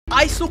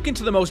I snuck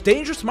into the most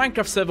dangerous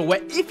Minecraft server where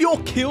if you're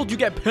killed, you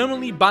get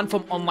permanently banned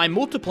from online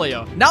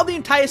multiplayer. Now the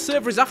entire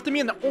server is after me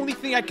and the only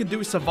thing I can do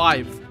is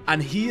survive.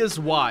 And here's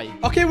why.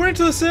 Okay, we're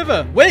into the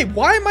server. Wait,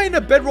 why am I in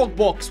a bedrock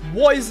box?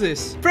 What is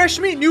this? Fresh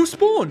meat, new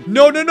spawn.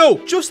 No.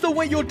 Just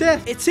await your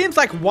death. It seems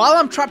like while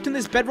I'm trapped in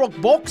this bedrock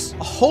box,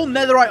 a whole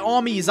netherite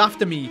army is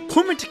after me,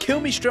 coming to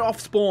kill me straight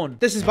off spawn.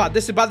 This is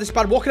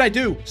bad. What can I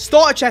do?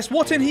 Starter chest.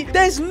 What's in here?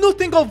 There's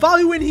nothing of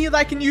value in here that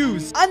I can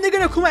use. And they're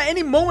gonna come at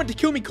any moment to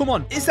kill me. Come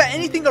on. Is there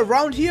anything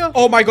around here?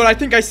 Oh my god, I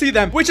think I see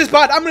them. Which is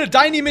bad. I'm gonna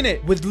die any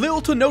minute. With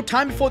little to no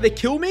time before they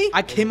kill me,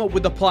 I came up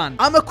with a plan.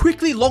 I'm gonna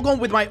quickly log on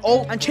with my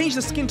ult and change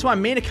the skin to my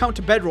main account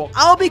to bedrock.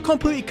 I'll be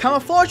completely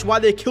camouflaged while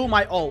they kill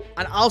my ult,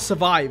 and I'll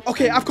survive.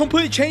 Okay, I've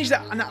completely changed it,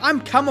 and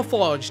I'm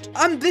camouflaged.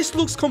 And this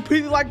looks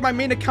completely like my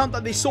main account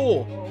that they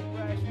saw.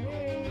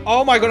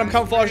 Oh my god, I'm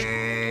camouflaged.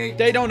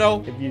 They don't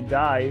know. If you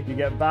die, you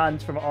get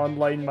banned from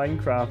online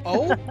Minecraft.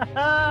 Oh?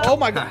 Oh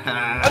my god.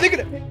 Are they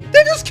gonna...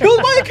 They just killed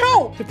my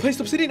account. They placed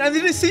obsidian and they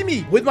didn't see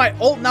me. With my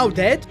ult now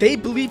dead, they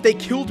believe they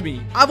killed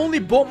me. I've only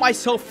bought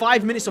myself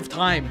 5 minutes of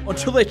time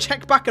until they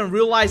check back and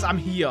realize I'm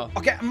here.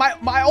 Okay,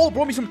 my ult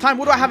brought me some time.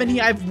 What do I have in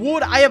here? I have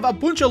wood. I have a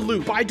bunch of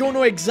loot, but I don't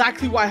know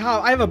exactly what I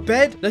have. I have a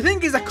bed. The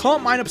thing is, I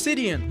can't mine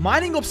obsidian.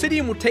 Mining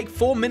obsidian would take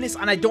 4 minutes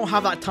and I don't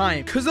have that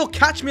time because they'll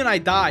catch me and I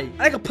die.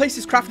 And I can place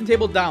this crafting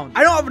table down.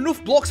 I don't have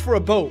enough blocks for a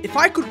boat. If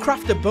I could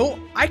craft a boat,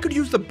 I could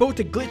use the boat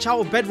to glitch out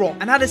of bedrock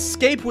and I'd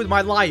escape with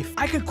my life.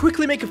 I can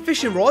quickly make a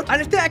fishing rod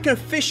and I think I can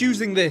fish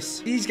using this.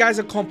 These guys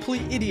are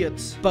complete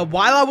idiots. But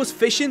while I was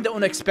fishing, the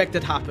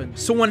unexpected happened.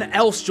 Someone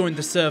else joined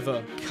the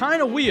server.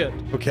 Kind of weird.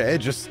 Okay,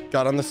 just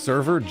got on the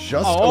server.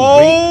 Just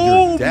await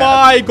your death.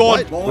 My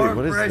god.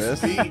 What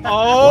is this?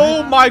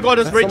 Oh my god,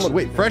 it's rich.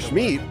 Wait, fresh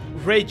meat?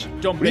 Rage,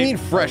 don't bait me. We need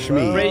fresh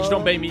meat. Rage,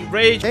 don't bait me.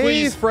 Rage,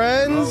 please. Hey,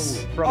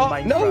 friends.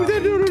 No.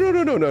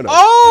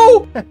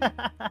 Oh!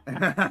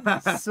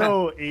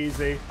 So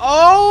easy.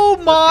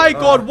 Oh my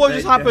god, what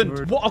just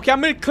happened? What? Okay,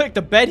 I'm gonna click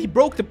the bed. He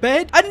broke the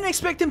bed. I didn't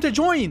expect him to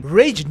join.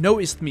 Rage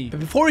noticed me, but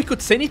before he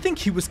could say anything,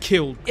 he was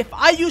killed. If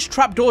I use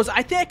trapdoors,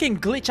 I think I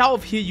can glitch out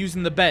of here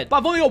using the bed. But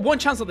I've only got one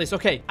chance at this.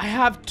 Okay, I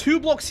have 2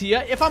 blocks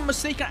here. If I'm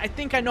mistaken, I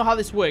think I know how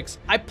this works.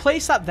 I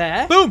place that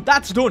there. Boom,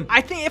 that's done.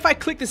 I think if I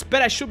click this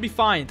bed, I should be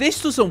fine.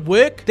 This doesn't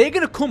work. They're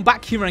gonna come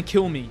back here and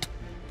kill me.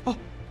 Oh,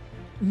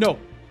 no.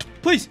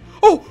 Please.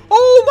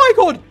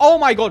 Oh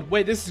my god.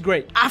 Wait, this is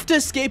great. After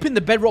escaping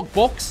the bedrock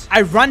box,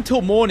 I ran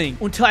till morning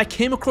until I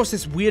came across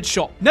this weird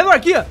shop.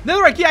 Netherite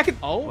gear, I can...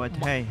 Oh. What?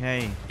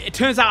 Hey. It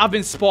turns out I've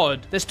been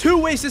spotted. There's 2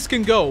 ways this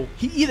can go.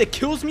 He either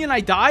kills me and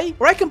I die,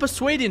 or I can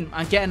persuade him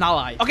and get an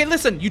ally. Okay,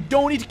 listen, you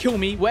don't need to kill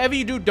me. Whatever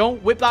you do,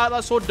 don't whip out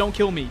that sword. Don't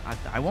kill me.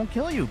 I won't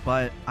kill you,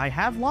 but I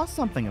have lost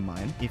something of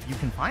mine. If you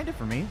can find it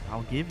for me,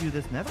 I'll give you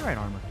this netherite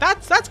armor.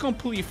 That's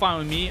completely fine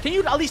with me. Can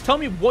you at least tell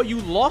me what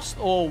you lost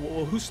or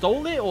who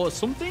stole it or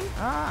something?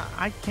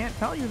 I can't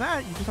tell you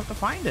that. You just have to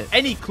find it.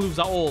 Any clues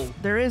at all?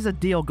 There is a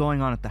deal going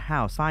on at the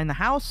house. Find the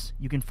house,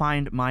 you can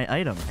find my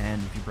item.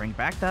 And if you bring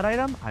back that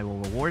item, I will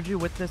reward you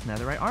with this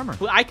netherite armor.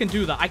 Well, I can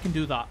do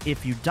that.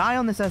 If you die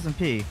on this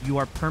SMP, you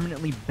are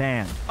permanently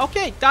banned.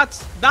 Okay,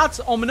 that's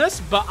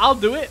ominous, but I'll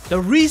do it.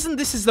 The reason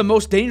this is the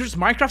most dangerous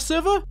Minecraft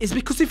server is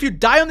because if you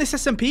die on this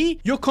SMP,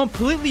 you're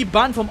completely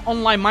banned from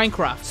online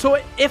Minecraft.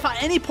 So if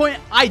at any point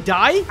I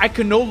die, I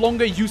can no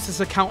longer use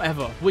this account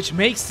ever, which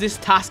makes this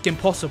task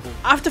impossible.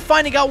 After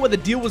finding out where the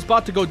deal was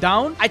about to go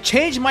down, I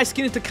changed my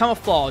skin into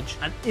camouflage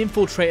and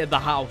infiltrated the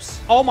house.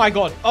 Oh my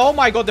god,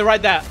 they're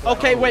right there.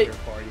 Okay, wait.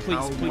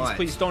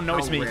 Please don't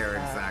notice me. Where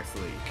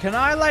exactly? Can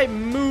I like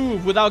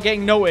move without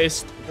getting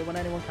noticed? We don't want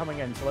anyone coming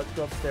in, so let's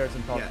go upstairs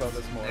and talk about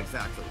this more.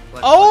 Exactly.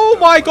 Oh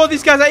my god,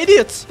 these guys are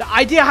idiots. The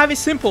idea I have is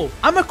simple.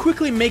 I'm gonna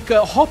quickly make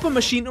a hopper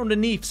machine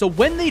underneath, so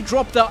when they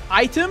drop the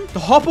item, the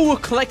hopper will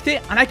collect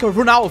it and I can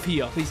run out of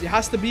here. Please, it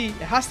has to be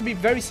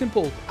very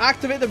simple.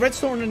 Activate the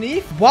redstone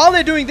underneath. While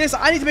they're doing this,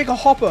 I need to make a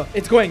hopper.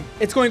 It's going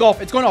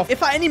off.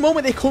 If at any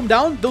moment they come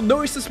down, they'll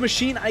notice this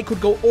machine and it could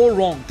go all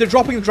wrong. They're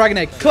dropping the dragon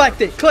egg.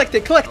 Collect it.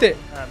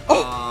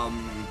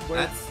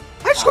 That's...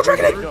 I just got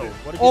dragon egg.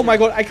 Oh my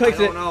god, I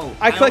collected it.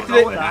 I collected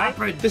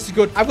it. This is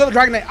good. I've got the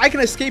dragon egg. I can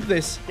escape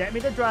this. Get me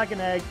the dragon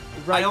egg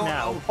right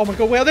now. Oh my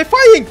god, wait, they're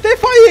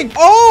fighting.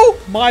 Oh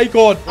my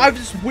god, I've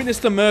just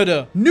witnessed a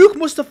murder. Nuke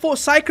must have thought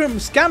Cyclone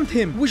scammed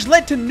him, which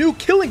led to Nuke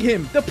killing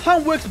him. The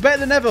plan works better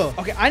than ever.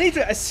 Okay, I need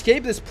to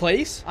escape this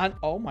place. And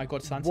oh my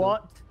god, stand still.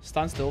 What?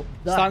 Stand still.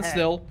 Stand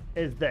still.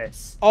 Is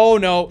this? Oh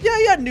no.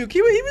 Yeah, Nuke.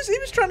 He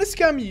was trying to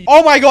scam you.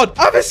 Oh my god.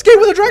 I've escaped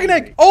with a dragon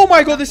egg. Oh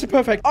my god, this is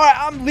perfect. Alright,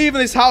 I'm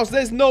leaving this house.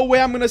 There's no way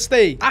I'm gonna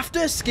stay.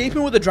 After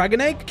escaping with the dragon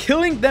egg,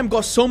 killing them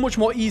got so much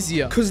more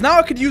easier. Because now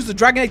I could use the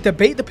dragon egg to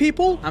bait the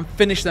people and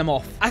finish them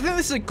off. I think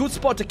this is a good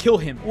spot to kill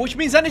him, which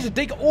means I need to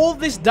dig all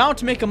this down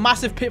to make a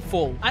massive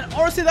pitfall. And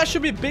honestly, that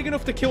should be big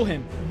enough to kill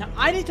him. Now,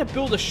 I need to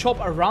build a shop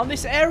around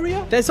this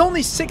area. There's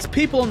only 6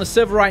 people on the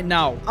server right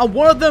now, and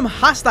one of them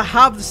has to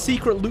have the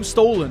secret loot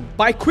stolen.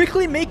 By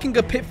quickly making making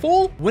a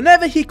pitfall.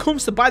 Whenever he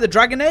comes to buy the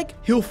dragon egg,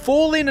 he'll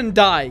fall in and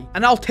die,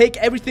 and I'll take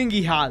everything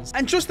he has.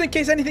 And just in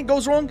case anything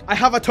goes wrong, I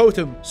have a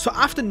totem. So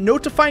after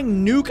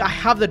notifying Nuke I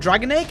have the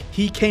dragon egg,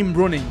 he came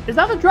running. Is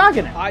that the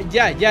dragon egg?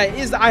 Yeah, it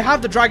is. I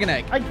have the dragon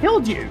egg. I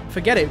killed you.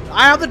 Forget it.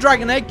 I have the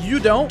dragon egg.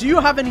 You don't. Do you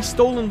have any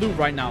stolen loot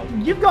right now?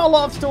 You've got a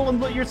lot of stolen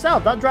loot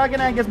yourself. That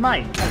dragon egg is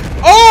mine.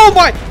 Oh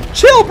my!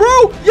 Chill,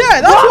 bro!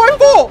 Yeah, that's what I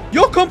thought!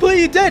 You're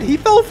completely dead. He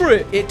fell for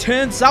it. It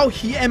turns out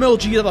he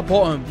MLG'd at the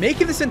bottom,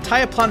 making this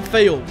entire plan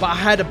fail, but I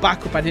had a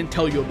backup I didn't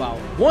tell you about.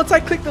 Once I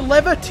click the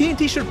lever,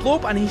 TNT should blow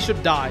up and he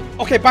should die.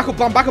 Okay, backup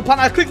plan, backup plan.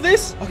 I click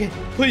this. Okay,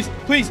 please,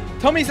 please.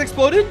 Tell me it's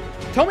exploded.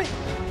 Tell me.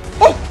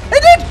 Oh,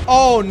 it did!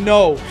 Oh,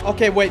 no.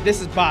 Okay, wait, this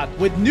is bad.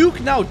 With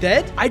Nuke now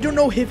dead, I don't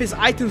know if his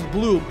items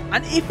blew up.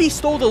 And if he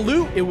stole the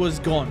loot, it was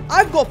gone.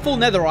 I've got full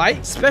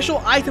netherite,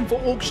 special item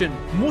for auction.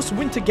 Must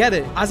win to get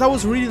it. As I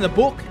was reading the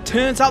book,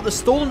 turns out the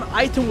stolen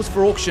item was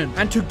for auction.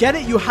 And to get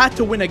it, you had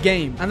to win a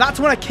game. And that's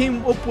when I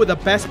came up with the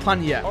best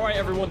plan yet. All right,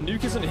 everyone,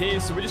 Nuke isn't here,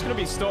 so we're just going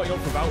to be starting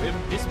off without him.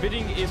 This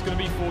bidding is going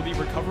to be for the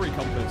recovery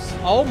compass.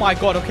 Oh my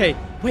god, okay.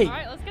 Wait. All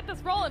right, let's get this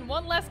rolling.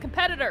 One less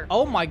competitor.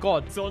 Oh my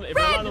god. It's on, Red!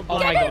 Oh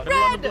my god.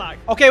 Red! Black.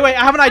 Okay, wait,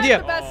 I have an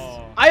idea. Best.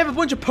 I have a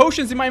bunch of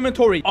potions in my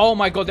inventory. Oh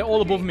my god, they're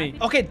all above me.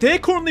 Okay, they're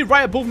currently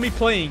right above me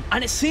playing.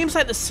 And it seems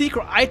like the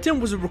secret item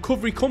was a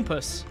recovery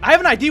compass. I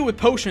have an idea with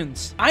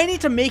potions. I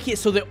need to make it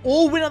so they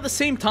all win at the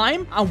same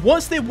time. And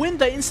once they win,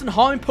 the instant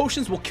harming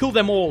potions will kill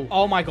them all.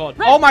 Oh my god.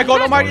 Oh my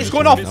god, oh my god, it's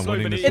going off.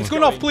 It's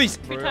going off, please.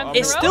 3 times in a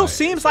It row? still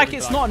seems like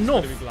it's not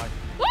enough.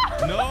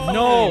 No.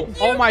 No.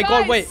 Oh my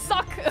god, guys wait.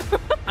 Suck.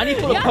 I need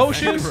to put the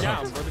potions.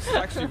 Yeah, bro, this is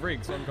actually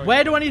rigged, so I'm going.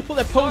 Where do I need to put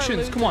the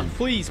potions? Come on,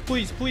 please,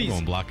 please, please.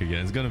 Going black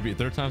again. It's gonna be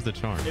third time's the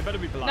charm. It better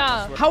be black.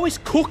 Nah. I swear. How is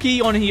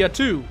Cookie on here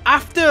too?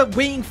 After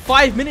waiting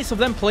 5 minutes of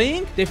them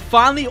playing, they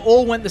finally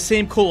all went the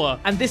same color.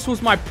 And this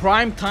was my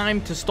prime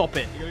time to stop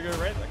it. You gonna go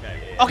red? Okay.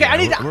 Okay, I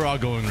need We're all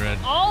going red.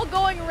 All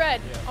going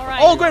red. All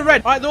right. all going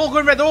red. All right, they're all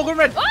going red. They're all going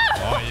red. Oh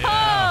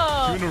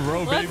yeah. 2 in a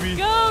row, Let's baby.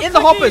 go, In the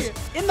Cookie. hoppers.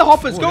 In the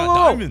hoppers. Oh, Go, we got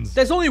go, go. diamonds.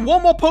 There's only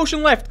one more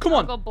potion left. Come I'll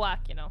on. go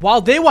black, you know.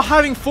 While they were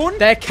having fun,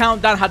 their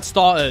countdown had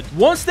started.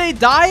 Once they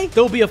die,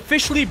 they'll be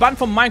officially banned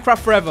from Minecraft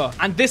forever.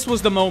 And this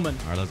was the moment.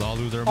 All right, let's all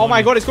lose our Oh my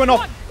money. god, it's going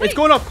off. Come on, It's please,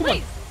 going off. Come on.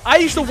 please. I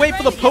used to wait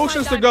for the Ready get my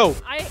potions to go.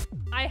 diamonds.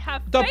 I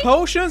have The faith.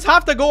 potions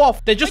have to go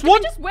off. They just Wait,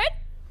 won. Did we just win?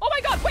 Oh my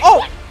god, wait, Oh.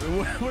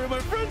 what? Where did my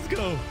friends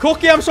go?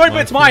 Cookie, I'm sorry, but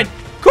My it's mine.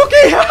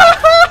 Cookie!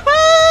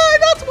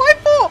 That's my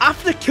fault.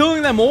 After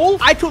killing them all,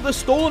 I took the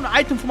stolen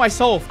item for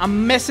myself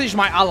and messaged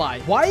my ally.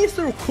 Why is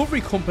the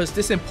recovery compass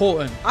this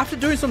important? After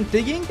doing some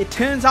digging, it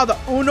turns out the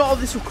owner of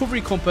this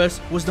recovery compass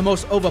was the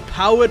most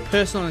overpowered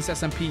person on this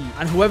SMP.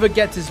 And whoever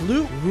gets his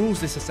loot rules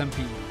this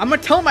SMP. I'm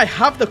gonna tell him I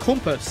have the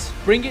compass.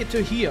 Bring it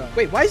to here.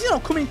 Wait, why is he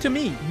not coming to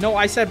me? No,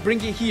 I said bring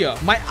it here.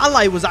 My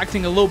ally was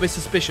acting a little bit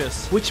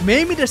suspicious, which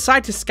made me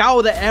decide to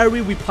scour the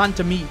area we planned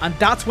to meet. And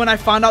that's when I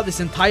found out this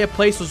entire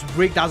place was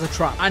rigged as a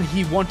trap. And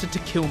he wanted to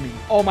kill me.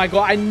 Oh my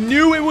god, I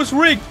knew it was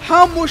rigged.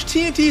 How much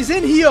TNT is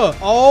in here?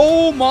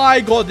 Oh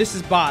my god, this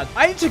is bad.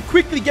 I need to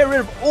quickly get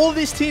rid of all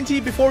this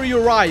TNT before he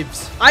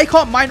arrives. I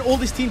can't mine all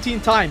this TNT in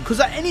time,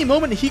 because at any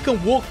moment he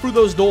can walk through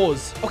those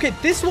doors. Okay,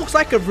 this looks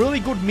like a really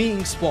good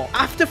meeting spot.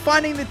 After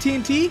finding the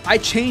TNT, I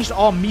changed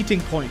our meeting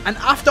point. And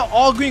after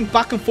arguing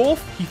back and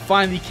forth, he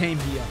finally came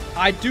here.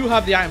 I do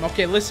have the item.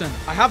 Okay, listen.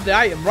 I have the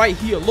item right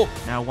here. Look.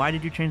 Now, why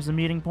did you change the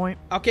meeting point?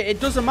 Okay, it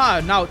doesn't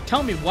matter. Now,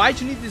 tell me, why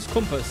do you need this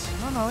compass?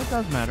 No, it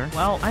does matter.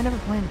 Well, I never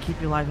planned to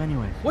keep you alive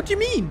anyway. What do you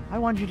mean? I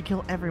wanted you to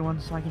kill everyone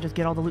so I can just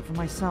get all the loot for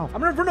myself.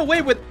 I'm gonna run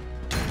away with...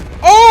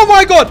 Oh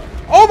my god!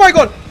 Oh my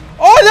god!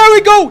 Oh, there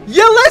we go!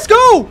 Yeah, let's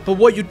go! But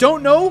what you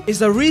don't know is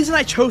the reason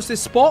I chose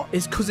this spot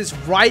is because it's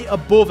right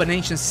above an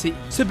ancient city.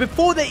 So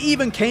before they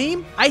even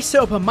came, I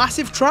set up a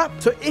massive trap.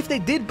 So if they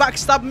did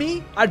backstab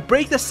me, I'd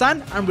break the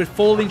sand and we'd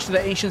fall into the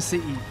ancient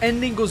city,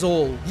 ending us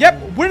all.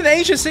 Yep, we're in the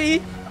ancient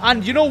city.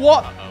 And you know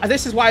what?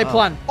 This is why I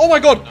planned. Oh my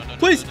god!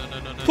 Please!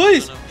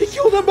 Please! He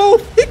killed them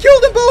both! He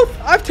killed them both!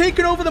 I've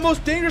taken over the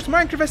most dangerous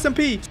Minecraft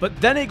SMP. But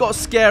then it got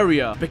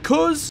scarier.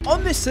 Because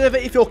on this server,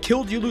 if you're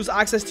killed, you lose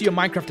access to your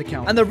Minecraft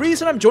account. And the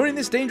reason I'm joining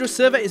this dangerous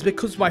server is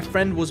because my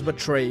friend was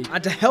betrayed.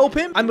 And to help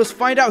him, I must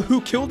find out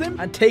who killed him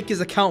and take his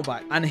account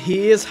back. And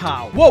here's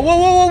how. Whoa, whoa,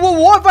 whoa, whoa, whoa.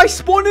 What have I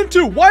spawned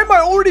into? Why am I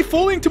already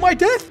falling to my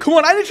death? Come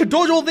on, I need to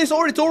dodge all this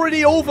or it's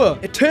already over.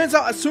 It turns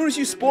out as soon as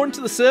you spawn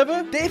into the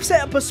server, they've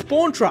set up a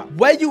spawn trap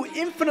where you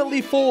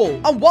infinitely fall.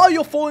 And while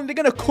you're falling, they're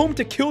gonna come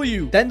to kill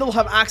you. Then they'll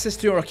have access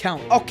to your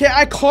account. Okay,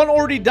 I can't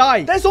already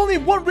die. There's only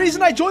one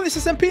reason I joined this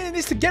SMP and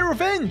it's to get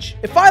revenge.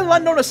 If I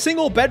land on a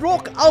single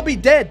bedrock, I'll be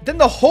dead. Then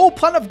the whole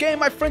plan of getting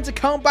my friend's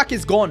account back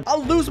is gone.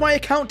 I'll lose my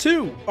account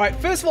too. All right,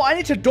 first of all, I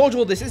need to dodge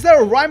all this. Is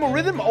there a rhyme or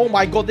rhythm? Oh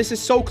my god, this is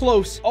so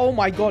close. Oh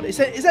my god, is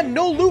there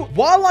no loot?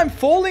 While I'm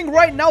falling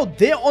right now,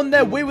 they're on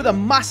their way with a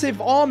massive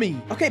army.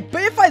 Okay,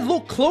 but if I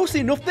look closely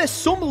enough, there's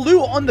some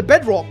loot on the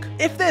bedrock.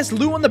 If there's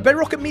loot on the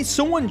bedrock, it means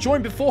someone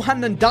joined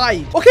beforehand and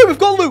died. Okay, we've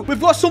got loot. We've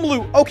got some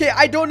loot. Okay,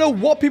 I don't know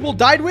what people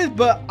died with,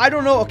 but I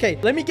don't know. Okay,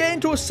 let me get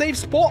into a safe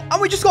spot.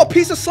 And we just got a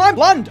piece of slime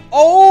land.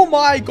 Oh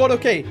my god,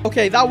 okay.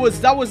 Okay, that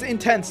was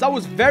intense. That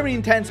was very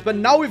intense, but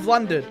now we've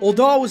landed.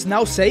 Although I was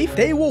now safe,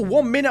 they were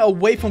 1 minute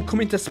away from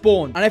coming to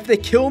spawn. And if they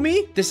kill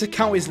me, this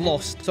account is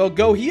lost. So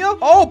go here.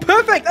 Oh,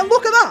 perfect. And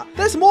look at that.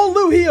 There's more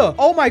loot here.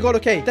 Oh my god,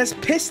 okay. There's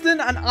piston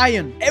and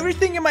iron.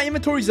 Everything in my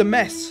inventory is a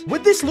mess.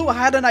 With this loot, I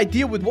had an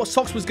idea with what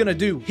Socks was gonna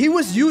do. He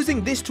was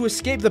using this to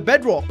escape the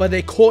bedrock, but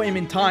they caught him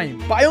in time.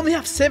 But I only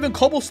have 7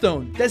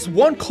 cobblestone. There's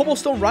 1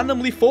 cobblestone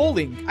randomly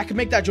falling. I can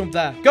make that jump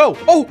there. Go.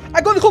 Oh,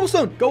 I got the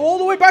cobblestone. Go all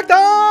the way back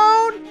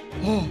down.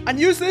 Oh. And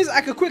use this,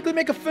 I can quickly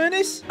make a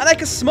furnace, and I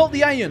can smelt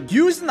the iron.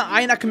 Using the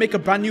iron, I can make a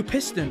brand new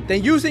piston.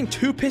 Then using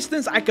 2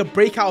 pistons, I can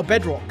break out a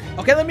bedrock.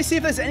 Okay, let me see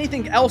if there's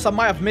anything else I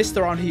might have missed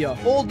around here.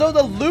 Although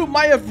the loot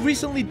might have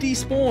recently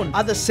despawned.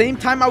 At the same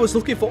time I was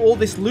looking for all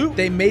this loot,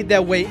 they made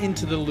their way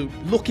into the loot,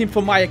 looking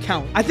for my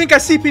account. I think I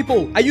see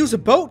people. I use a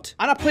boat,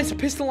 and I place a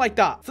piston like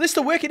that. For this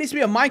to work, it needs to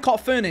be a minecart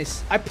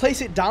furnace. I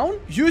place it down.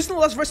 Using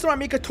the last restaurant, I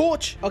make a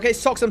torch. Okay,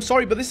 Socks, I'm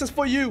sorry, but this is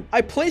for you.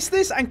 I place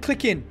this and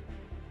click in.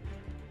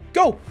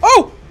 Go.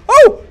 Oh!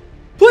 Oh!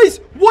 Please!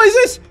 What is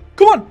this?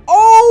 Come on.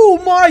 Oh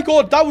my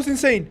god, that was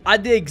insane.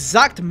 At the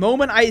exact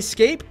moment I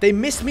escaped, they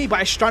missed me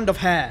by a strand of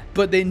hair,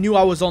 but they knew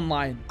I was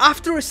online.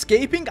 After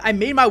escaping, I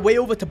made my way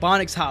over to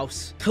Barnick's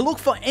house to look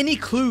for any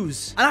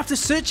clues. And after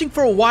searching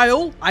for a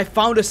while, I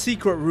found a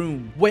secret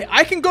room. Wait,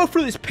 I can go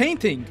through this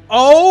painting.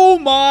 Oh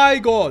my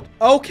god.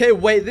 Okay,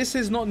 wait, this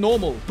is not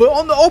normal. But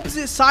on the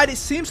opposite side, it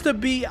seems to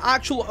be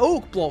actual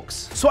oak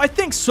blocks. So I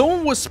think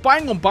someone was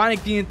spying on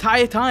Barnick the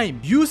entire time.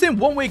 Using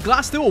one-way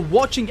glass, they were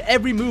watching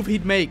every move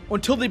he'd make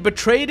until they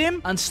betrayed him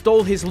and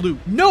stole his loot.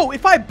 No,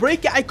 if I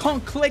break it, I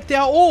can't collect it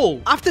at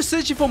all. After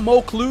searching for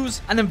more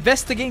clues and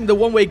investigating the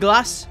one-way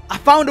glass, I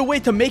found a way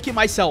to make it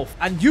myself.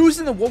 And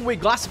using the one-way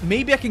glass,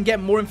 maybe I can get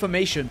more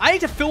information. I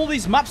need to fill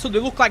these maps so they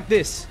look like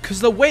this, because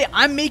the way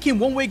I'm making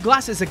one-way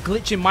glass is a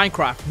glitch in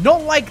Minecraft.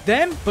 Not like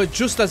them, but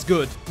just as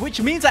good. Which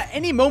means at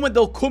any moment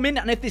they'll come in,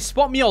 and if they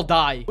spot me, I'll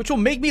die, which will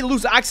make me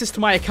lose access to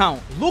my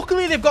account.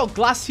 Luckily, they've got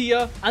glass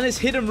here and this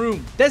hidden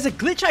room. There's a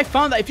glitch I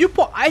found that if you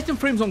put item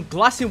frames on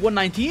glass in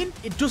 119,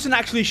 it doesn't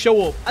actually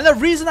show up. And the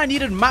reason I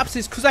needed maps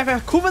is because if I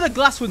cover the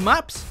glass with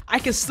maps, I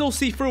can still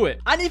see through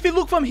it. And if you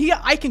look from here,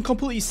 I can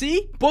completely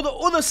see, but the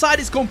other side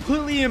is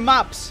completely in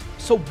maps.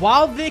 So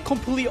while they're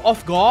completely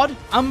off guard,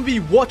 I'm gonna be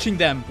watching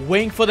them,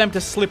 waiting for them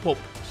to slip up.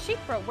 Sheep,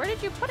 bro, where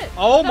did you put it?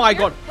 Oh my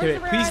god. Okay,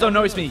 please don't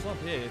notice me.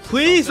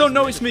 Please don't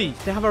notice me.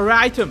 They have a rare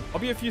item. I'll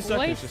be a few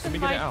seconds just let me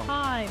get it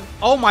out.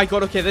 Oh my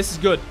god, okay, this is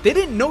good. They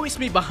didn't notice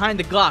me behind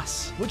the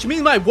glass, which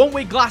means my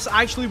one-way glass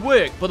actually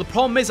worked. But the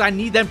problem is I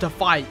need them to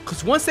fight,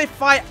 because once they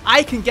fight,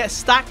 I can get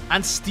stacked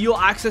and steal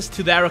access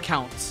to their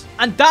accounts.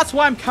 And that's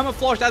why I'm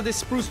camouflaged as this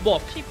spruce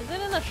block. Sheep, is it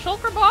in a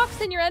shulker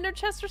box in your ender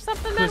chest or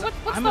something, man? What's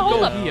I'm the gonna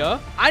hold go up? here.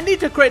 I need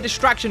to create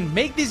distraction,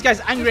 make these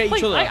guys angry at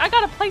each other. I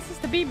got places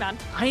to be, man.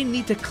 I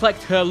need to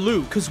collect her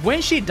loot, because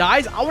when she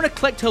dies, I want to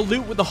collect her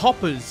loot with the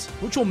hoppers,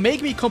 which will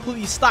make me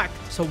completely stacked.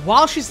 So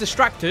while she's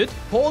distracted,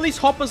 put all these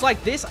hoppers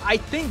like this. I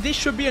think this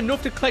should be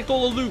enough to collect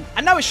all the loot.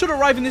 And now it should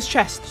arrive in this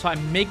chest. So I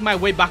make my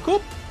way back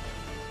up.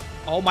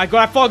 Oh my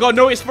god, I thought I got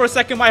noticed for a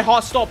second. My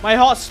heart stopped. My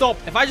heart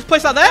stopped. If I just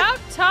place that there. About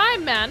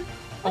time, man.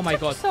 Oh my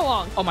god. So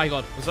long. Oh my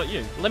god. Was that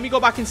you? Let me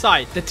go back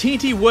inside. The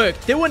TNT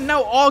worked. They were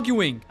now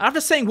arguing. And after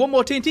saying one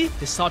more TNT,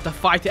 they started to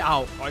fight it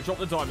out. I drop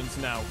the diamonds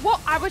now.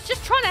 Well, I was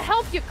just trying to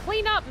help you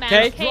clean up, man.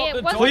 Okay. Okay,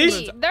 it Drop the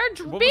wasn't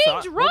diamonds. me. They're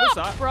being What was dropped,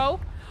 that? bro.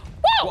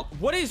 Whoa!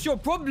 What is your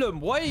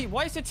problem? Why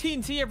is there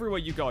TNT everywhere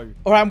you go?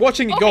 All right, I'm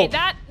watching it Okay, go.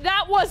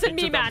 that wasn't Get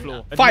me, to that man.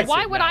 floor. Fight. Admit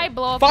Why it would now. I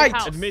blow up Fight. your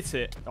house? Admit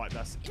it. Right,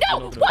 that's No,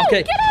 I'm not whoa, gonna-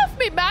 Okay. get off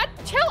me, man.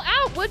 Chill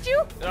out, would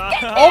you?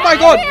 Get Oh my out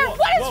god. of here.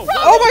 What is Whoa, wrong?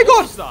 Oh my with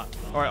god. What's that?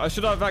 Alright, I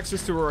should have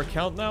access to her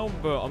account now,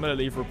 but I'm gonna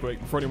leave real quick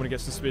before anyone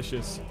gets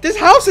suspicious. This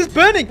house is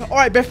burning. All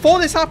right, before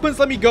this happens,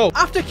 let me go.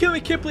 After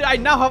killing Kipley, I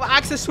now have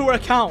access to her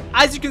account.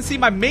 As you can see,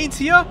 my main's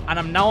here, and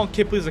I'm now on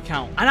Kipley's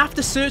account. And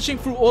after searching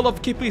through all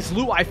of Kipley's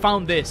loot, I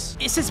found this.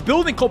 It says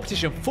building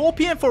competition, 4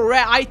 p.m. for a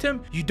rare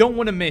item you don't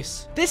want to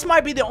miss. This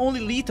might be the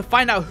only lead to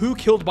find out who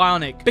killed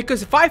Bionic.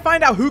 Because if I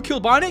find out who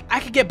killed Bionic, I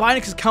can get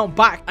Bionic's account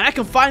back, and I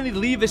can finally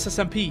leave this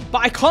SMP.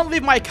 But I can't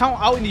leave my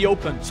account out in the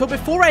open. So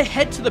before I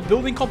head to the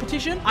building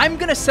competition,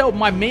 I'm gonna set up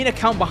my main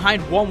account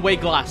behind one-way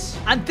glass.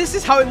 And this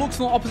is how it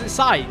looks on the opposite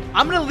side.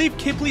 I'm gonna leave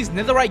Kipley's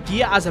netherite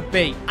gear as a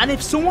bait. And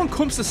if someone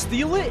comes to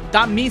steal it,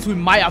 that means we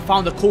might have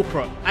found the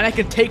culprit. And I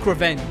can take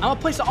revenge. I'm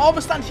gonna place the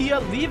armor stand here,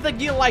 leave the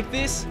gear like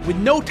this. With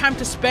no time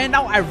to spare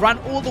now, I ran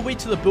all the way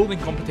to the building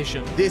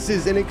competition. This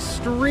is an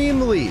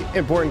extremely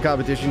important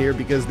competition here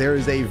because there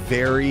is a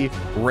very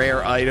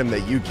rare item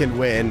that you can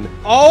win.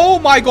 Oh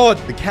my god.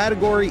 The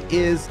category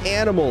is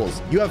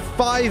animals. You have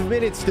 5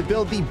 minutes to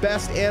build the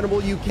best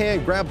animal you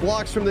can. Grab blocks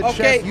blocks from the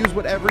Okay. chest. Use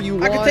whatever you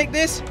I want. can take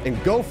this.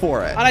 And go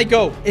for it. And I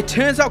go. It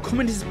turns out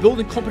coming to this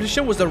building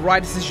competition was the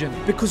right decision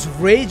because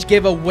Rage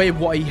gave away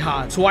what he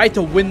had. So I had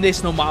to win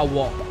this no matter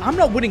what. But I'm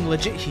not winning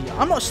legit here.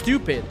 I'm not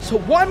stupid. So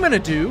what I'm going to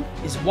do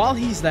is while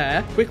he's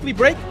there, quickly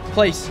break,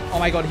 place. Oh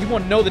my god, he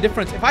won't know the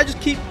difference. If I just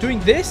keep doing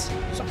this,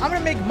 so I'm going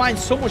to make mine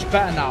so much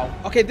better now.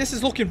 Okay, this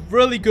is looking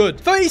really good.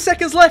 30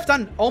 seconds left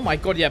and oh my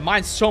god, yeah,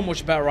 mine's so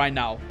much better right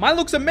now. Mine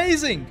looks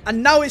amazing.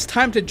 And now it's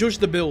time to judge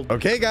the build.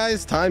 Okay,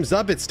 guys, time's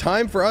up. It's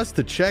time for us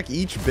to check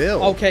each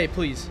build. Okay,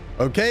 please.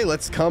 Okay,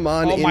 let's come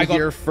on in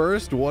here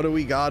first. What do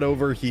we got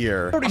over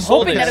here? I'm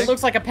hoping that it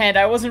looks like a panda.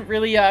 I wasn't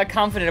really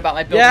confident about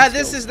my build. Yeah,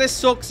 this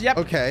sucks. Yep.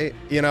 Okay,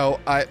 you know,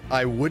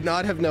 I would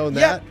not have known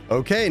that.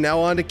 Okay, now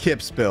on to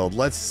Kip's build.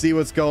 Let's see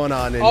what's going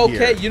on in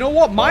here. Okay, you know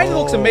what? Mine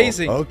looks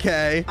amazing.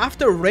 Okay.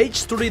 After Rage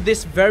studied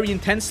this very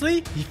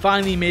intensely, he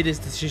finally made his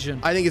decision.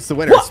 I think it's the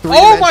winner. It's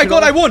oh my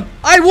god, I won!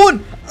 I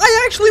won!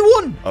 I actually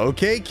won!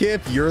 Okay,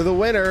 Kip, you're the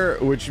winner,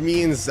 which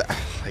means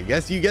I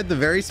guess you get the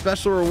very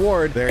special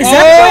reward. There. Is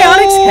that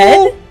Bionic's head?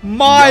 Oh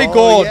my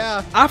god.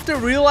 Yeah. After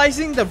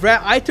realizing the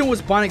rare item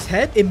was Bionic's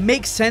head, it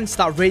makes sense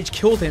that Rage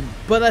killed him.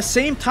 But at the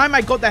same time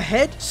I got the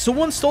head,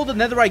 someone stole the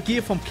netherite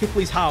gear from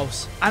Kipley's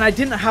house. And I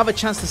didn't have a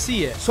chance to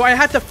see it. So I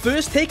had to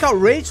first take out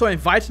Rage, so I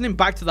invited him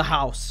back to the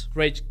house.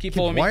 Rage, keep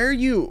following me.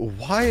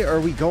 Why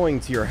are we going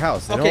to your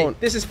house? Okay,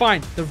 this is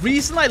fine. The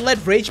reason I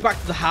led Rage back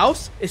to the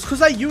house is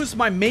because I used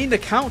my main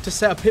account to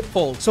set a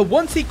pitfall. So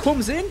once he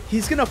comes in,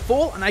 he's gonna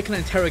fall and I can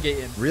interrogate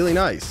him. Really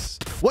nice.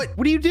 What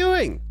are you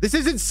doing? This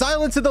isn't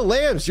Silence of the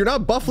Lambs. You're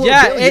not Buffalo Bill.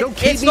 Yeah, You don't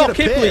keep it's me in not a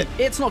pit.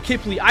 Kipley. It's not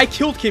Kipley. I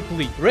killed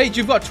Kipley. Rage,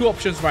 you've got two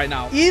options right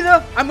now.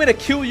 Either I'm gonna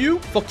kill you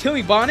for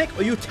killing Bionic,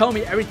 or you tell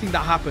me everything that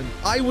happened.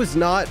 I was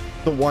not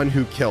the one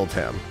who killed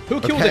him.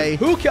 Who killed him?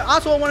 Who killed?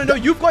 That's what I want to know.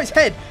 You've got his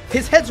head.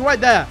 His head's right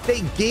there.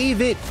 They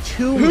gave it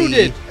to me. Who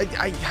did?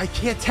 I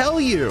can't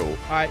tell you.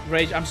 All right,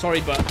 Rage, I'm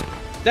sorry, but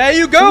there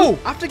you go.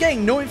 After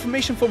getting no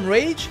information from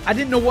Rage, I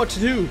didn't know what to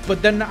do.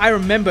 But then I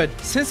remembered,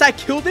 since I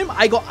killed him,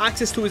 I got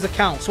access to his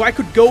account. So I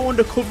could go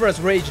undercover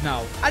as Rage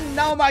now. And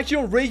now I'm actually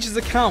on Rage's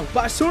account.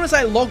 But as soon as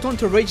I logged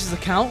onto Rage's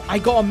account, I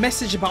got a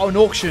message about an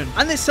auction.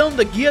 And they're selling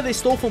the gear they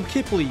stole from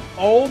Kipley.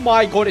 Oh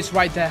my god, it's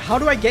right there. How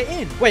do I get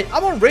in? Wait,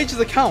 I'm on Rage's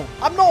account.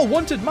 I'm not a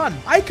wanted man.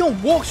 I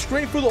can walk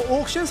straight through the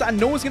auctions and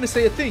no one's going to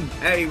say a thing.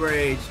 Hey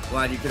Rage,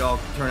 glad you could all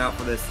turn out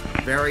for this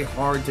very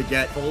hard to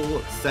get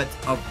full set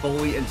of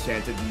fully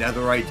enchanted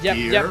netherite gear.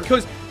 Yeah,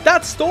 because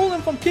that's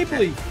stolen from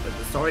Kipley. With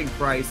the starting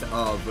price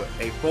of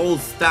a full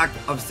stack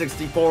of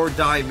 64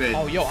 diamonds.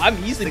 Oh, yo, I'm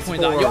easily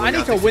pointing that. Yo, I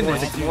need to win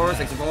this.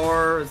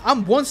 64.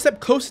 I'm one step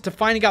closer to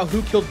finding out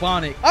who killed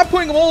Bionic. I'm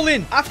putting them all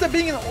in. After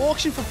being in the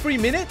auction for 3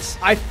 minutes,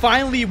 I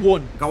finally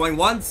won. Going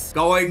once,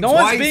 going no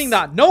twice. One's being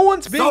that. No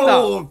one's being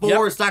Sold that.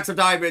 4 stacks of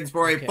diamonds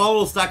for a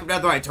full stack of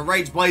netherite to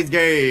Rage Plays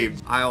game.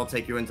 I'll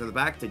take you into the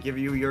back to give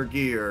you your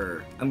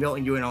gear. I'm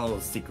letting you in on a little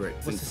secret.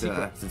 What's the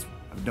secret? Since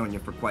I've known you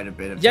for quite a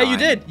bit of time. Yeah, you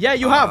did. Yeah,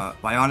 you have.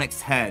 Bionic's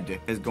head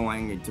is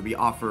going to be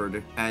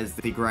offered as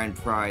the grand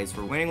prize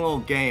for winning a little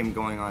game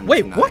going on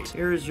Wait, tonight. what?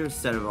 Here's your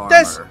set of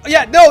armor.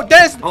 You're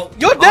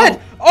dead.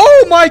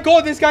 Oh my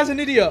god, this guy's an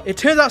idiot. It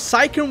turns out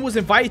Sycon was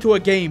invited to a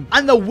game,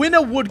 and the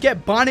winner would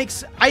get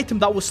Bionic's item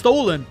that was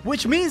stolen,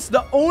 which means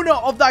the owner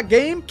of that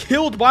game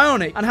killed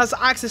Bionic and has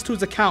access to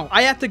his account.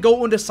 I had to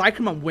go under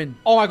Sycon and win.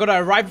 Oh my god, I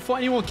arrived before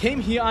anyone came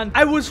here, and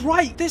I was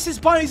right. This is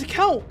Bionic's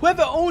account.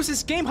 Whoever owns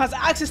this game has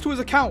access to his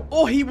account,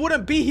 or he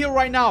wouldn't be here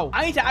right now.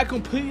 I need to act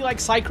completely like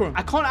Sycon.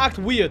 I can't act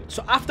weird.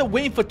 So after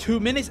waiting for 2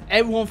 minutes,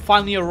 everyone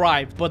finally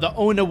arrived, but the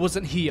owner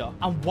wasn't here.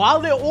 And while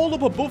they're all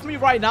up above me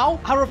right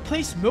now, I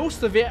replaced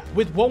most of it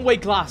with one-way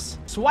glass,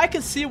 so I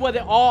can see where they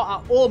are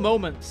at all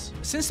moments.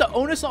 Since the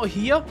owner's not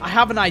here, I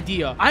have an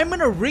idea. I'm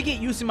gonna rig it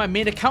using my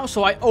main account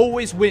so I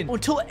always win,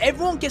 until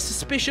everyone gets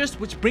suspicious,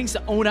 which brings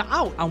the owner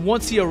out. And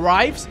once he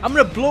arrives, I'm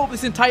gonna blow up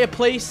this entire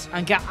place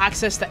and get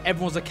access to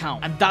everyone's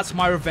account. And that's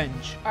my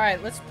revenge. All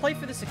right, let's play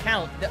for this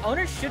account. The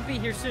owner should be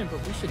here soon,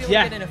 but we should be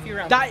able to get in a few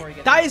rounds before he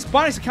gets That is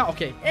Bionic's account.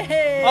 Okay.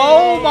 Hey.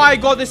 Oh my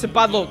god, this is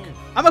bad luck.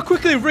 I'm gonna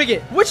quickly rig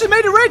it, which has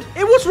made it red.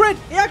 It was red.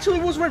 It actually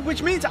was red,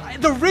 which means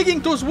the rigging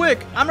does work.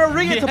 I'm gonna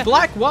rig it to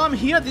black while I'm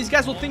here. These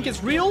guys will think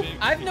it's real.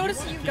 I've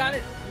noticed that you've got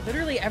it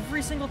literally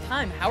every single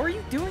time. How are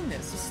you doing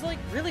this? This is like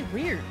really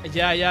weird.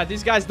 Yeah,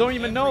 these guys don't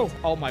even know.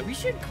 Oh my. We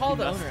should call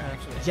the owner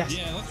actually. Yes.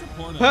 Yeah, let's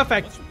report it.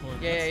 Perfect. Let's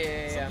report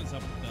it. Yeah. Something's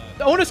up with that.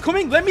 The owner's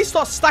coming. Let me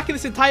start stacking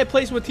this entire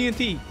place with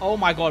TNT. Oh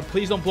my god,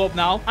 please don't blow up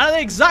now. And at the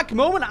exact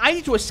moment, I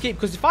need to escape,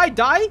 because if I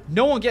die,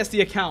 no one gets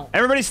the account.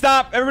 Everybody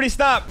stop. Everybody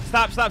stop.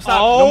 Stop.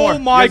 Oh no more.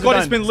 my You guys are god,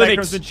 it's done. been Linux.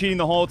 Sycon's been cheating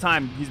the whole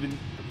time.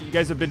 You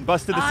guys have been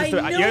busted the I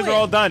system. knew You guys it. are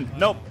all done.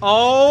 Nope.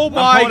 Oh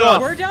my pulling god.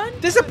 off. We're done?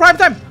 This is prime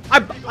time. I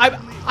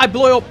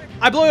blow up.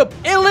 I blow up.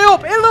 It lit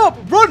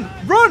up. Run.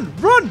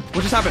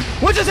 What just happened?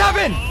 What just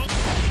happened?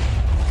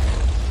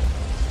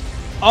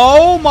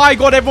 Oh my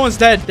god, everyone's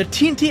dead. The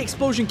TNT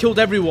explosion killed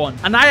everyone.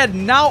 And I had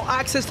now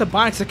access to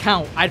Barnick's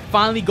account. I'd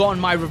finally gotten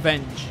my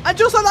revenge. And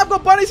just like that, I've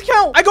got Barnick's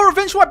account. I got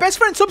revenge for my best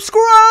friend.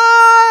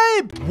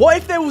 Subscribe! What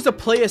if there was a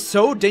player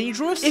so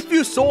dangerous, if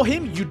you saw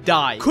him, you'd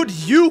die? Could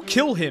you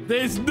kill him?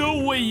 There's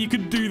no way you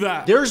could do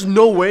that. There's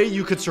no way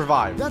you could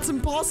survive. That's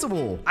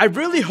impossible. I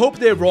really hope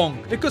they're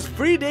wrong, because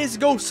 3 days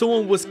ago,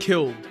 someone was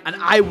killed, and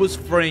I was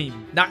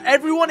framed. Now,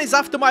 everyone is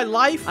after my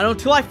life, and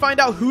until I find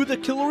out who the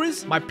killer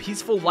is, my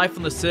peaceful life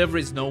on the server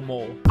is no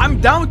more. I'm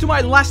down to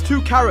my last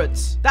 2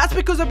 carrots. That's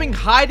because I've been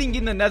hiding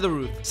in the nether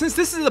roof, since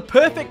this is the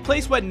perfect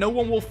place where no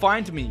one will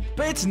find me.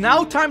 But it's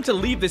now time to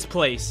leave this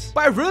place.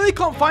 But I really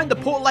can't find the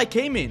portal I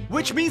came in,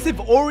 which means they've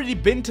already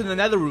been to the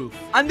nether roof,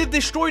 and they've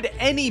destroyed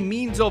any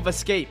means of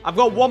escape. I've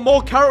got 1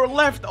 more carrot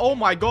left. Oh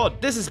my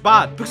god, this is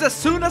bad, because as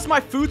soon as my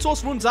food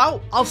source runs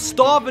out, I'll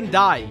starve and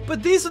die.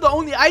 But these are the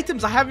only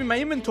items I have in my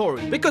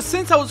inventory, because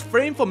since I was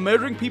framed for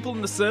murdering people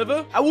in the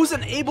server, I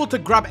wasn't able to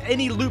grab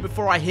any loot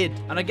before I hid,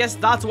 and I guess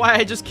that's why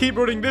I just keep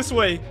running this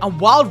way. And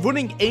while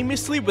running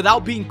aimlessly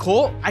without being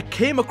caught, I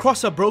came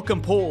across a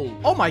broken portal.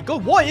 Oh my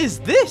god, what is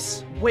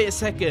this? Wait a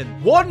second.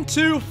 1,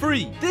 2,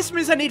 3. This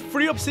means I need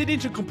 3 obsidian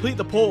to complete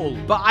the portal,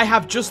 but I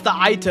have just the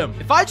item.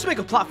 If I just make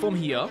a platform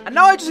here, and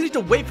now I just need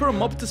to wait for a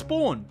mob to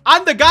spawn.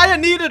 And the guy I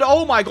needed,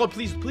 oh my god,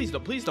 please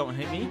don't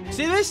hit me.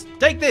 See this?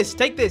 Take this,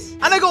 take this.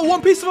 And I got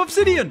 1 piece of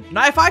obsidian.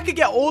 Now, if I could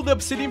get all the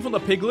obsidian from the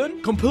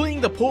piglin, completing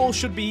the portal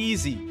should be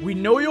easy. We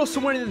know you're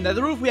somewhere in the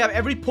nether roof. We have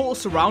every portal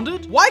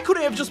surrounded. Why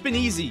couldn't it have just been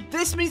easy?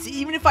 This means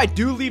even if I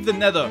do leave the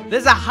nether,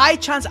 there's a high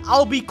chance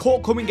I'll be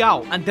caught coming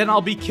out, and then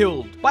I'll be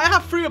killed. But I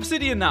have 3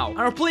 obsidian now,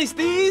 and replace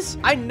these,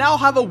 I now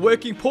have a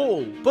working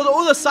portal. But the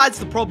other side's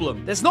the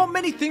problem. There's not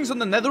many things on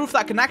the nether roof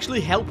that can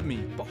actually help me.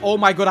 But oh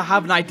my god, I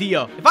have an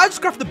idea. If I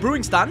just craft the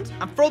brewing stand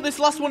and throw this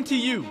last one to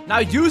you. Now,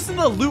 using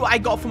the loot I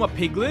got from a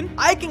piglin,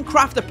 I can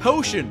craft a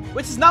potion,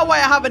 which is now why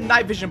I have a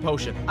night vision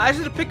potion. I just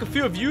need to pick a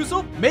few of yous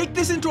up, make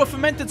this into a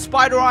fermented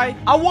spider eye,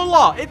 and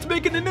voila, it's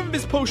making an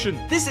invis potion.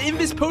 This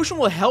invis potion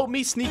will help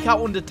me sneak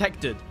out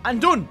undetected.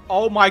 And done.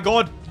 Oh my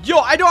god. Yo,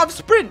 I don't have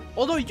sprint.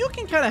 Although you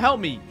can kind of help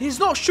me. He's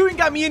not shooting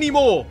at me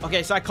anymore.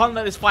 Okay, so I can't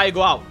let this fire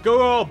go out.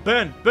 Go,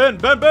 burn, burn,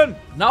 burn, burn.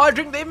 Now I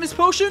drink the invis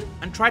potion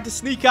and try to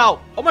sneak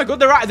out. Oh my god,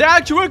 they're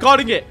actually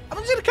guarding it. I'm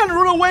just gonna kind of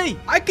run away.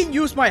 I can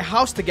use my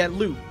house to get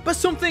loot, but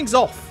something's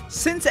off.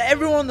 Since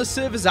everyone on the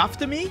server's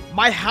after me,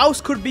 my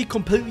house could be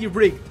completely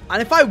rigged.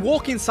 And if I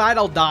walk inside,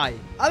 I'll die.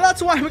 And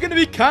that's why I'm going to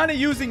be kind of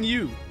using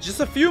you. Just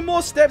a few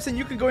more steps and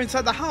you can go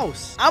inside the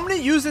house. I'm going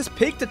to use this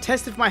pig to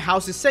test if my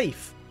house is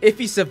safe. If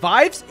he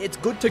survives, it's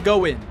good to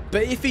go in.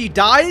 But if he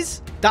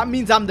dies, that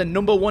means I'm the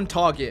 #1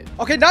 target.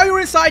 Okay, now you're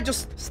inside.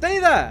 Just stay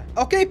there.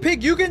 Okay,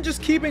 pig, you can just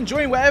keep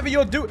enjoying whatever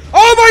you're doing.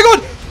 Oh my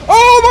god!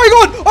 Oh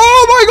my god!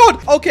 Oh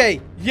my god!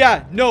 Okay,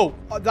 yeah, no.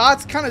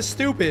 That's kind of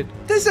stupid.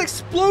 This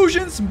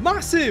explosion's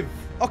massive.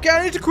 Okay,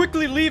 I need to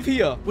quickly leave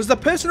here. Was the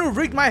person who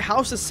rigged my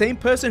house the same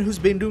person who's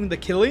been doing the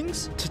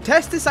killings? To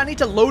test this, I need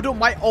to load up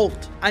my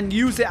ult and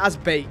use it as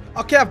bait.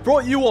 Okay, I've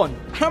brought you on.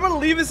 I'm gonna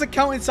leave this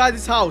account inside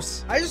this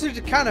house. I just need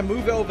to kind of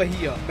move it over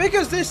here,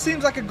 because this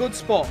seems like a good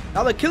spot.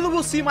 Now, the killer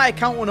will see my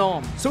account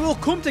unarmed, so he'll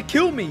come to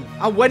kill me.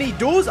 And when he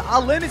does,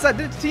 I'll learn his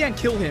identity and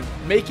kill him,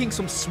 making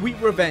some sweet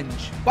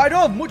revenge. But I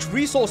don't have much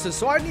resources,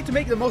 so I need to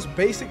make the most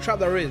basic trap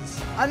there is.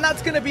 And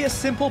that's gonna be a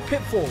simple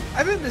pitfall.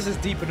 I think this is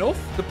deep enough.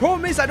 The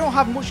problem is I don't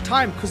have much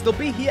time, because they'll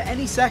be here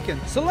any second.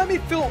 So let me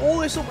fill all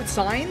this up with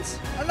signs,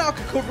 and now I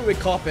can cover it with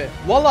carpet.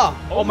 Voila!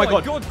 Oh my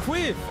god,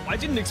 Quiff! I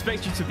didn't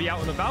expect you to be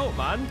out and about,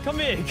 man. Come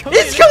here, come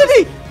It's here.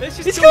 killing me! Let's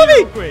just It's kill killing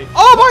you me! real quick.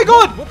 Oh my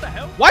god! What the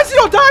hell? Why has he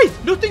not died?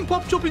 Nothing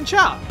popped up in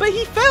chat, but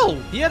he fell.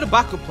 He had a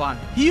backup plan.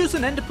 He used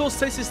an ender pearl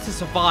stasis to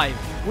survive,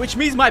 which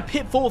means my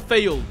pitfall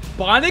failed.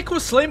 Barnick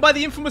was slain by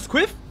the infamous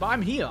Quiff, but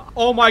I'm here.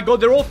 Oh my god,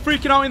 they're all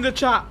freaking out in the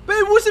chat. But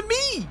it wasn't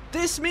me.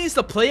 This means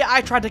the player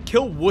I tried to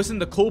kill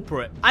wasn't the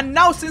culprit. And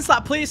now since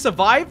that player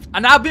survived,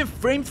 and I've been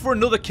framed for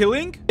another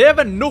killing, they have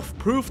enough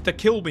proof to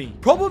kill me.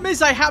 Problem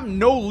is I have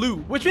no loot,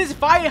 which means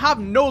if I have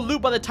no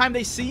loot by the time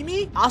they see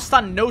me, I'll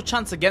stand no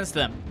chance against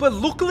them. But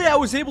luckily I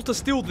was able to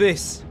steal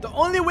this. The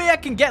only way I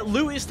can get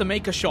loot is to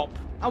make a shop.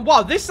 And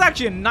wow, this is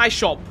actually a nice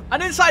shop.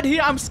 And inside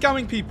here, I'm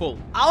scamming people.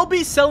 I'll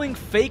be selling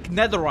fake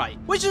netherite,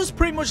 which is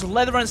pretty much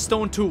leather and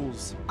stone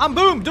tools. And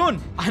boom,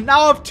 done. I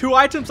now have 2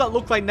 items that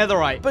look like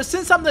netherite. But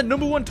since I'm the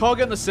 #1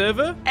 target on the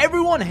server,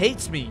 everyone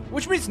hates me,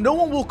 which means no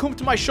one will come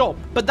to my shop.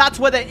 But that's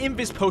where the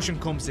invis potion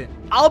comes in.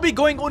 I'll be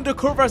going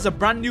undercover as a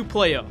brand new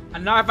player.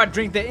 And now if I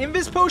drink the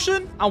invis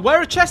potion and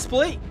wear a chest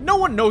plate, no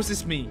one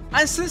notices me.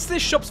 And since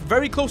this shop's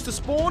very close to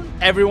spawn,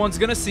 everyone's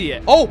gonna see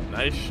it. Oh!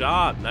 Nice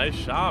shop, nice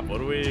shop. What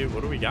do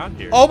we got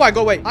here? Oh my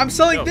god, wait. I'm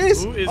selling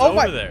this. Who is oh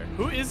over there?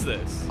 Who is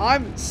this?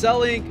 I'm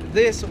selling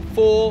this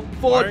for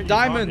 4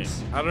 diamonds.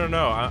 Talking? I don't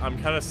know. I'm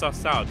kind of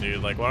sussed out,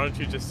 dude. Like, why don't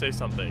you just say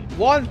something?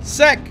 1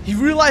 sec. He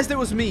realized it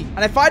was me.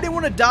 And if I didn't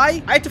want to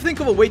die, I had to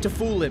think of a way to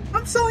fool him.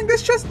 I'm selling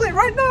this chest plate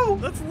right now.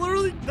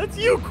 That's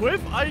you,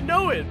 Quiff. I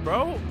know it,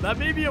 bro. That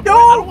may be a no,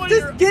 I don't want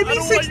just your, give me I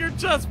don't want your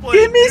chest plate,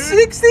 give me dude.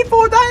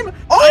 64 diamonds.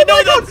 Oh I know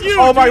my god. that's you,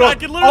 oh my dude. god. I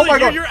can literally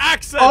hear your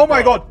accent. Oh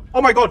my bro. god.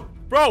 Oh my god.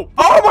 Bro.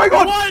 Oh my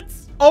god. What?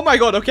 Oh my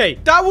god, okay.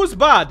 That was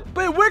bad,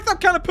 but it worked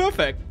out kind of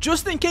perfect.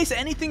 Just in case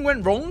anything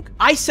went wrong,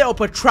 I set up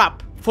a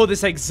trap for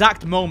this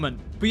exact moment.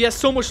 But he has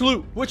so much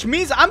loot, which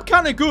means I'm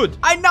kind of good.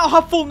 I now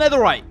have full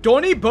netherite.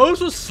 Donnie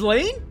Bose was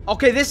slain?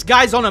 Okay, this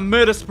guy's on a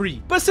murder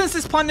spree. But since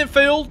this plan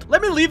failed,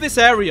 let me leave this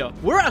area.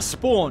 We're at a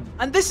spawn.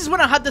 And this is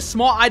when I had the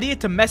smart idea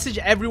to message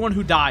everyone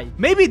who died.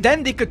 Maybe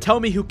then they could tell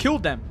me who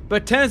killed them.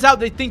 But turns out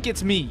they think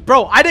it's me.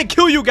 Bro, I didn't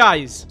kill you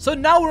guys. So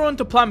now we're on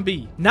to plan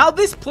B. Now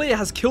this player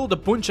has killed a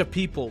bunch of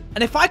people.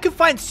 And if I can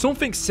find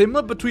something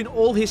similar between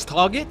all his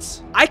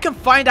targets, I can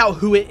find out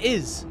who it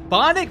is.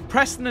 Barnick,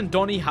 Preston, and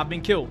Donnie have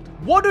been killed.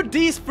 What do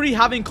these three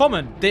have in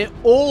common? They're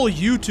all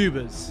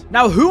YouTubers.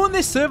 Now, who on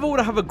this server would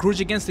have a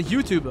grudge against a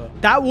YouTuber?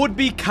 That would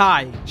be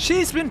Kai.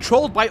 She's been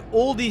trolled by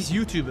all these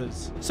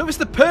YouTubers. So it's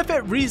the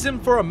perfect reason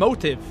for a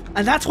motive.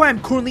 And that's why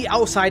I'm currently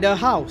outside her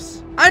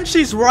house. And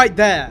she's right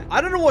there.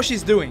 I don't know what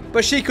she's doing,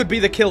 but she could be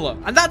the killer.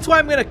 And that's why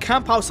I'm going to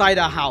camp outside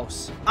her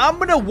house. I'm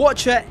going to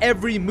watch her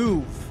every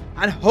move.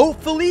 And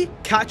hopefully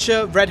catch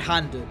her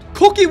red-handed.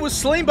 Cookie was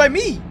slain by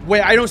me.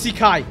 Wait, I don't see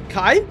Kai.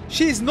 Kai?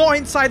 She's not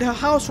inside her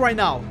house right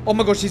now. Oh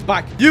my god, she's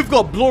back. You've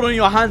got blood on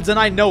your hands and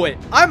I know it.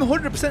 I'm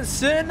 100%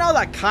 certain now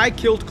that Kai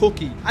killed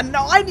Cookie. And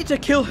now I need to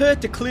kill her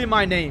to clear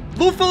my name.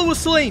 Bluefellow was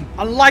slain.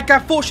 And like I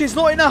thought, she's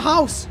not in her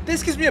house.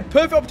 This gives me a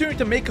perfect opportunity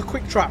to make a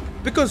quick trap.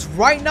 Because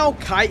right now,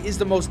 Kai is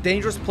the most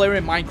dangerous player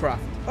in Minecraft.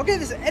 Okay,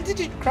 this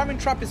entity cramming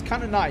trap is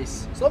kind of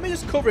nice. So let me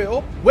just cover it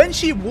up. When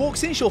she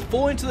walks in, she'll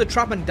fall into the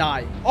trap and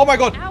die. Oh my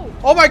god. Ow.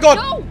 Oh my god.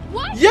 No,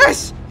 what?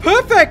 Yes,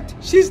 perfect.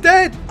 She's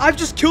dead. I've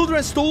just killed her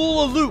and stole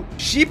all the loot.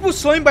 Sheep was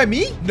slain by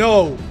me?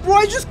 No. Bro,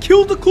 I just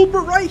killed the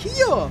culprit right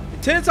here.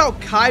 It turns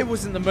out Kai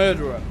wasn't the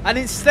murderer. And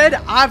instead,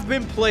 I've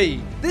been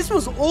played. This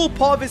was all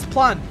part of his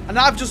plan. And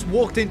I've just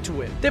walked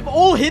into it. They've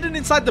all hidden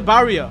inside the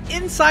barrier.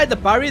 Inside the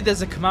barrier,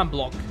 there's a command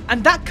block.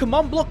 And that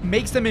command block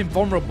makes them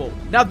invulnerable.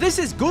 Now, this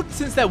is good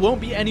since there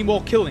won't be any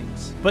more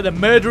killings. But the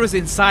murderer's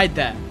inside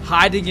there,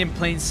 hiding in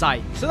plain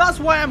sight. So that's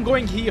why I'm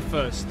going here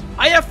first.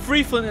 I have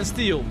 3 flint and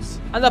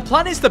steels. And the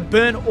plan is to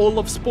burn all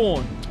of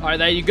spawn. Alright,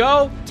 there you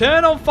go.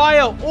 Turn on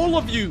fire, all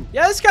of you.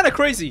 Yeah, that's kind of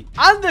crazy.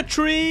 And the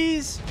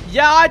trees.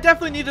 Yeah, I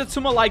definitely needed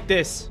something like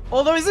this.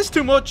 Although, is this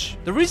too much?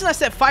 The reason I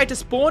set fire to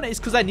spawn is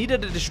because I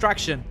needed a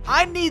distraction.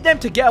 I need them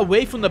to get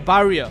away from the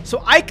barrier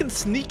so I can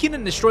sneak in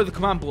and destroy the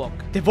command block.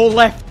 They've all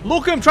left.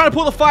 Look, I'm trying to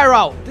pull the fire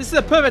out. This is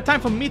a perfect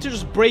time for me to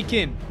just break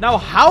in. Now,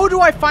 how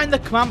do I find the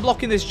command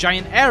block in this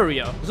giant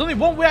area? There's only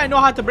one way I know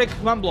how to break a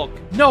command block.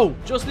 No,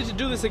 just need to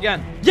do this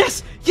again.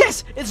 Yes,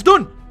 yes, it's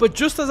done. But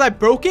just as I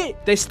broke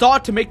it, they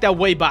start to make their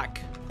way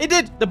back. It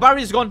did. The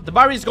barrier's gone. The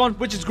barrier's gone,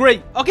 which is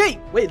great. Okay,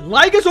 wait,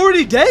 Liger's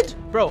already dead?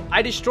 Bro,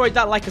 I destroyed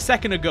that like a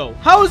second ago.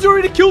 How has he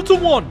already killed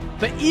someone?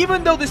 But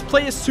even though this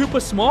player is super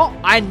smart,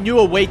 I knew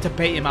a way to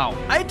bait him out.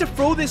 I had to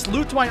throw this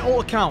loot to my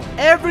alt account.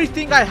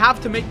 Everything I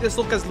have to make this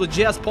look as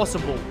legit as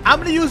possible. I'm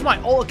gonna use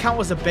my alt account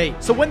as a bait.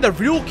 So when the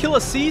real killer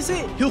sees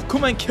it, he'll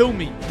come and kill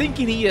me,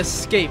 thinking he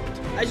escaped.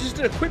 I just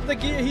did equip the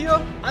gear here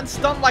and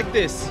stand like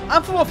this.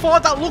 And from afar,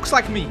 that looks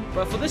like me.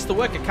 But for this to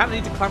work, I kind of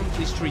need to climb up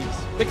these trees.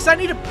 Because I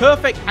need a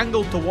perfect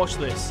angle to watch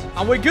this.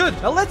 And we're good.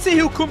 Now let's see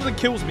who comes and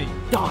kills me.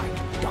 Die.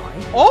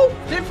 Oh,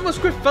 the infamous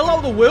Quiff fell out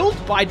of the world,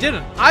 but I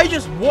didn't. I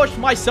just watched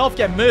myself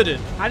get murdered.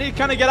 I need to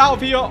kind of get out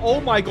of here.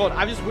 Oh my god,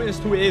 I've just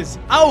witnessed who it is.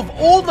 Out of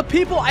all the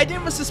people, I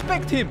didn't even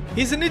suspect him.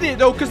 He's an idiot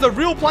though, because the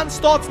real plan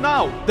starts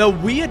now. The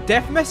weird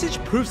death message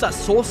proves that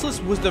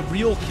Sourceless was the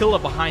real killer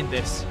behind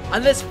this.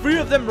 And there's 3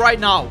 of them right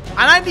now. And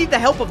I need the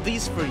help of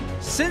these 3.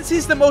 Since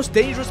he's the most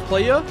dangerous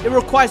player, it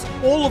requires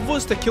all of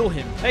us to kill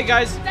him. Hey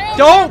guys,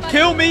 don't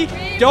kill me.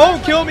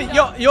 Don't kill me.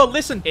 Yo,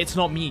 listen, it's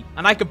not me.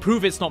 And I can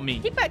prove it's not me.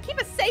 Keep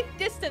a safe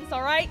distance,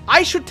 alright?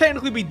 I should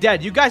technically be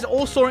dead. You guys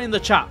all saw it in the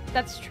chat.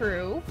 That's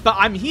true. But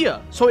I'm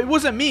here. So it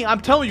wasn't me.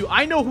 I'm telling you,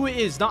 I know who it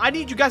is. Now, I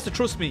need you guys to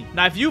trust me.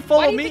 Now, if you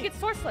follow me... Why do you think it's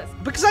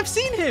Sourceless? Because I've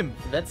seen him.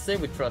 Let's say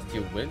we trust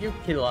you. Will you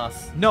kill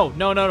us? No.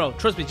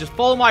 Trust me. Just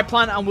follow my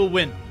plan and we'll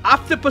win.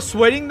 After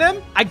persuading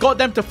them, I got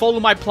them to follow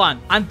my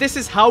plan. And this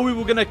is how we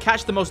were going to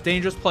catch the most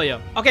dangerous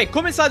player. Okay,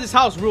 come inside this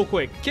house real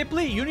quick.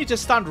 Kipley, you need to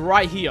stand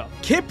right here.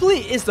 Kipley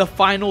is the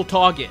final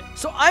target.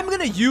 So I'm going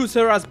to use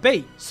her as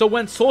bait. So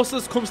when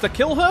Sourceless comes to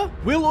kill her,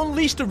 we'll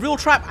unleash the real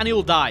trap and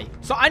he'll die.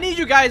 So I need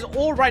you guys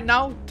all right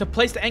now to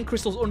place the end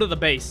crystals under the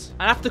base.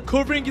 And after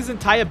covering his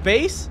entire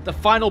base, the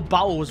final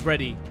battle was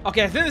ready.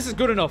 Okay, I think this is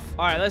good enough.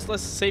 All right,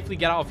 let's safely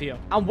get out of here.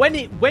 And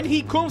when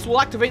he comes,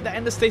 we'll activate the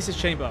endostasis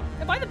chamber.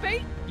 Am I the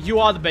bait? You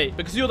are the bait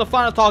because you're the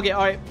final target.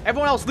 All right,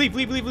 everyone else leave.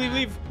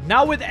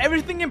 Now with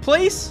everything in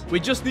place, we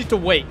just need to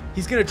wait.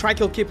 He's gonna try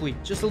kill Kipley.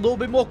 Just a little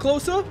bit more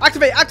closer.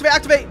 Activate.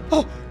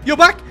 Oh, you're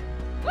back.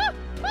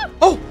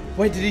 Oh,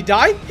 wait, did he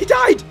die? He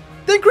died.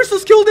 Then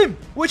crystals killed him,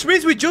 which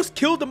means we just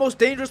killed the most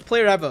dangerous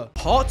player ever.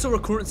 Hearts are a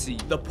currency.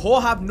 The poor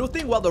have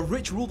nothing while the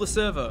rich rule the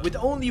server. With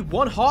only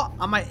 1 heart,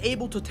 am I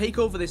able to take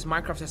over this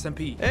Minecraft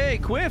SMP? Hey,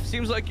 Quiff,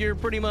 seems like you're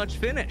pretty much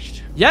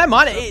finished. Yeah,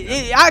 man,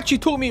 it actually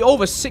took me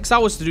over 6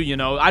 hours to do, you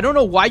know. I don't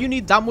know why you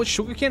need that much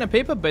sugarcane and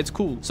paper, but it's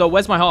cool. So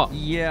where's my heart?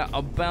 Yeah,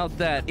 about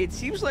that. It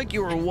seems like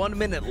you were 1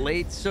 minute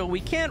late, so we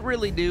can't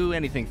really do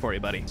anything for you,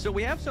 buddy. So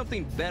we have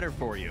something better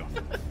for you.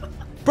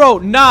 Bro,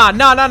 nah.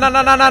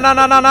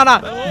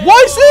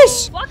 Why is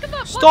this? Block him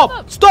up,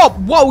 Stop.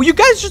 Whoa, you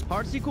guys just...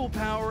 Hearts equal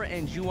power,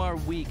 and you are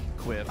weak,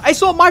 Quiff.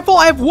 It's not my fault.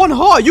 I have 1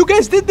 heart. You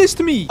guys did this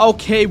to me.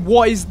 Okay,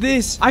 what is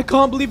this? I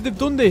can't believe they've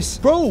done this.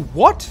 Bro,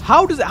 what?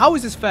 How is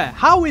this fair?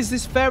 How is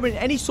this fair in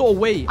any sort of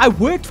way? I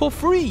worked for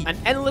free. An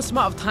endless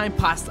amount of time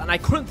passed, and I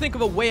couldn't think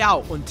of a way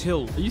out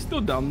until... Are you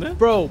still down there?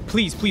 Bro,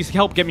 please,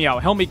 help get me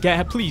out. Help me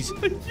get... Please.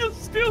 You're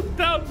still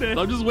down there.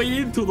 I'm just waiting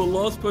until the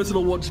last person to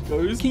watch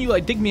goes. Can you,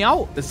 like, dig me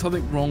out? There's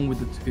something wrong with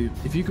the tube.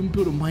 If you can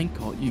build a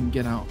minecart, you can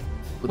get out.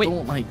 But wait.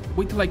 Don't, like,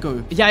 wait till I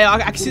go. Yeah, I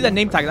can see that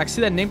name tag. I can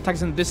see that name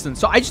tags in the distance.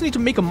 So I just need to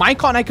make a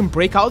minecart and I can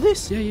break out of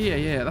this?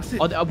 Yeah, that's it.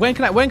 When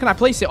can I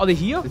place it? Are they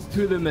here? There's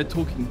 2 of them, they're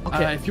talking.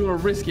 Okay. If you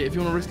want to risk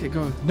it,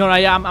 go. No,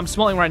 yeah, I'm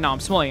smelling right now. I'm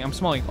smelling.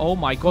 Oh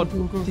my god.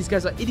 Go. These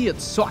guys are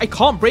idiots. So I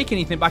can't break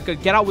anything, but I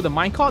could get out with a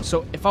minecart.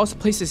 So if I was to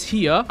place this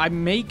here, I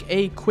make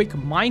a quick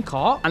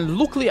minecart. And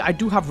luckily, I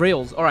do have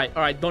rails. All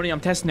right, Donnie, I'm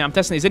testing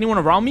it. Is anyone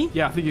around me?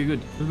 Yeah, I think you're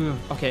good. Go.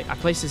 Okay, I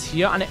place this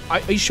here. And are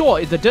you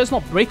sure? The dirt's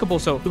not breakable,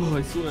 so... Oh,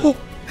 I swear. Oh.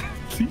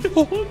 I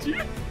told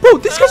you. Bro,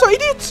 these guys are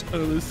idiots.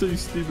 Oh, they're so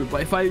stupid.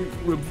 But if I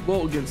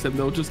revolt against them,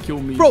 they'll just kill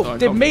me. Bro, so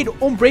they've made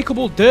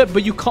unbreakable dirt,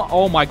 but you can't...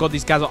 Oh my god,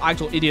 these guys are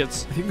actual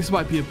idiots. I think this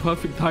might be a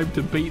perfect time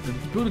to bait them.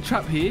 Build a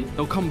trap here,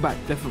 they'll come back,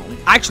 definitely.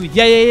 Actually,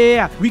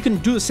 yeah. We can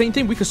do the same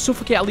thing. We can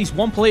suffocate at least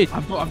 1 player.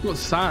 I've got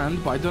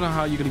sand, but I don't know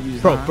how you're going to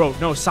use that. Bro,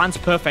 no, sand's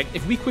perfect.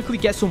 If we quickly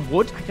get some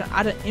wood, I can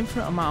add an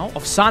infinite amount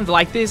of sand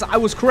like this. I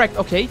was correct,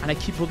 okay? And I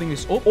keep building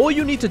this up. All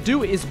you need to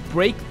do is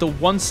break the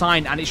 1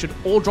 sign, and it should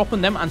all drop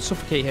on them and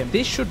suffocate him.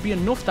 This should be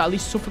enough to at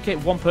least suffocate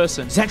 1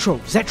 person.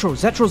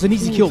 Zetro's an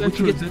easy kill.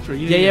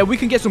 Zetro, we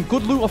can get some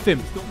good loot off him.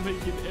 He's not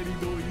making any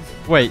noise.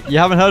 Wait, you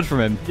haven't heard from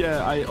him?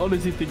 Yeah, I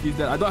honestly think he's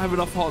dead. I don't have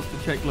enough hearts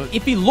to check. Look,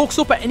 If he looks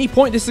up at any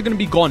point, this is going to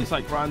be gone. it's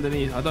like right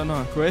underneath. I don't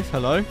know. Quiff,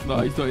 hello?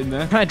 No, he's not in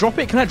there. Can I drop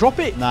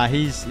it? Nah,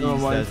 he's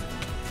mind. dead.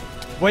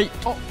 Wait,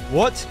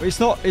 what? It's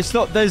not,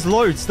 there's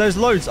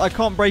loads. I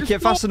can't break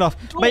it fast enough.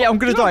 Mate, I'm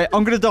gonna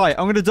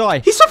die.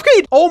 He's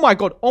suffocated. Oh my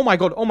god,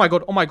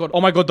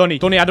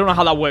 Donnie, I don't know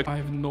how that worked. I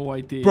have no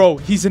idea. Bro,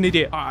 he's an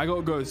idiot. Alright, I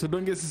gotta go, so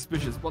don't get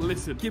suspicious. But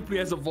listen, Kipley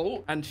has a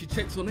vault, and she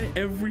checks on it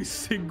every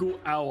single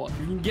hour. If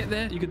you can get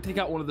there, you can take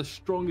out one of the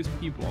strongest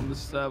people on the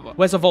server.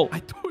 Where's the vault? I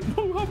don't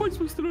know. How am I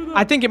supposed to know that?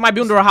 I think it might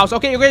be under a house.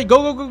 Okay,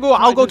 go.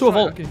 I'll go to a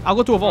vault. Okay. I'll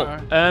go to a vault.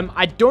 Alright.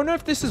 I don't know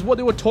if this is what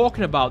they were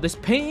talking about. This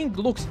painting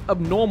looks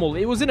abnormal.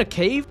 It was in a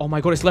cave. Oh my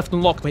god, it's left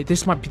unlocked. Wait,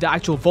 this might be the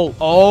actual vault.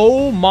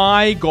 Oh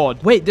my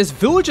god. Wait, there's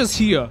villagers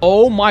here.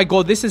 Oh my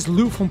god, this is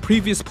loot from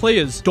previous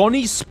players.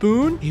 Donnie's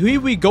spoon. Here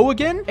we go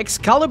again.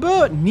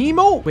 Excalibur.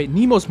 Nemo. Wait,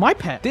 Nemo's my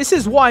pet. This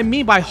is what I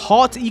mean by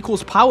heart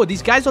equals power.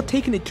 These guys are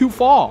taking it too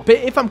far. But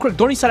if I'm correct,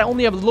 Donnie said I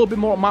only have a little bit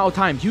more amount of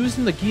time.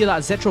 Using the gear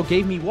that Zetro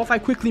gave me, what if I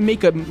quickly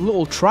make a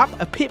little trap?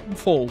 A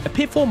pitfall. A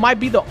pitfall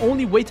might be the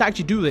only way to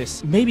actually do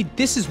this. Maybe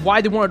this is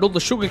why they wanted all the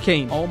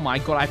sugarcane. Oh my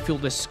god, I feel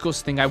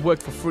disgusting. I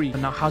worked for free.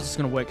 But now how's this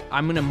gonna work?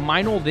 I'm gonna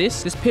mine all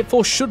this. This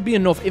pitfall should be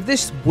enough. If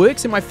this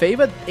works in my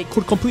favor, it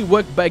could completely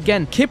work. But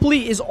again,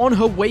 Kipley is on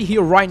her way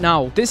here right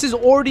now. This is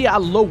already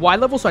at low Y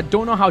level, so I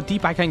don't know how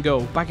deep I can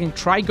go. But I can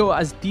try go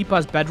as deep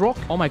as bedrock.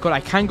 Oh my god,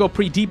 I can go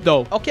pretty deep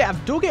though. Okay,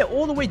 I've dug it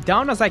all the way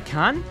down as I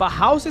can, but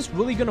how's this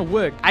really gonna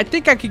work? I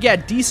think I could get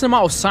a decent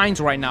amount of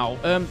signs right now.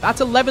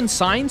 That's 11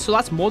 signs, so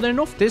that's more than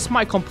enough. This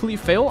might completely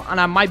fail,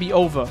 and I might be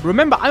over.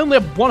 Remember, I only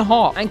have 1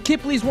 heart, and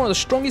Kipley is one of the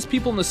strongest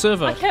people in the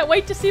server. I can't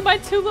wait to see my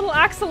 2 little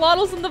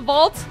axolotls in the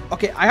vault.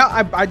 Okay,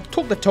 I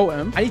took the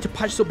totem. I need to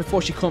patch this up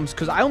before she comes,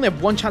 because I only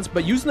have 1 chance,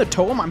 but using the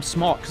totem, I'm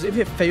smart, because if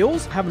it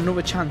fails, I have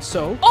another chance,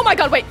 so... Oh my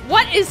god, wait,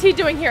 what is he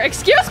doing here?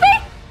 Excuse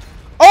me?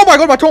 Oh my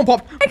god, my totem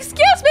popped!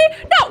 Excuse me?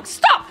 No,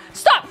 stop!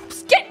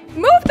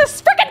 Move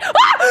this freaking...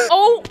 Ah!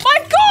 Oh my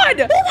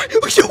god!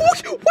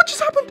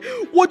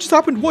 What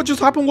just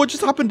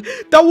happened?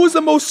 That was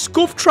the most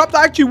scuffed trap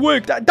that actually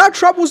worked. That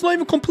trap was not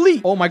even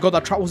complete. Oh my god,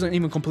 that trap wasn't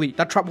even complete.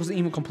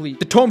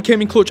 The totem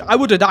came in clutch. I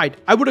would have died.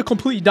 I would have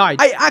completely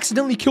died. I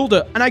accidentally killed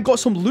her, and I got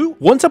some loot.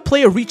 Once a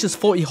player reaches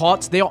 40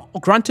 hearts, they are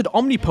granted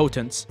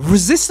omnipotence.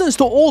 Resistance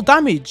to all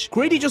damage.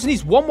 Grady just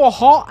needs 1 more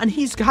heart, and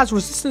he has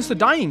resistance to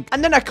dying.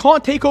 And then I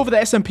can't take over the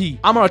SMP.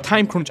 I'm on a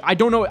time crunch. I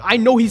don't know. I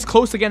know he's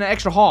close to getting an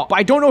extra heart, but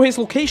I don't know his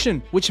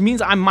location, which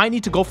means I might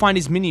need to go find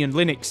his minion,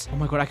 Linux. Oh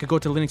my god, I could go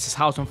to Linux's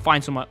house and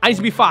find some somewhere. I need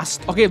to be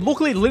fast. Okay,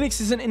 luckily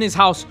Linux isn't in his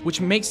house,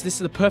 which makes this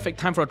the perfect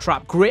time for a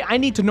trap. Great. I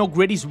need to know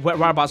Grady's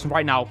whereabouts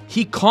right now.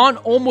 He can't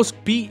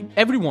almost beat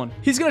everyone.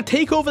 He's gonna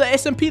take over the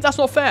SMP. That's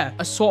not fair.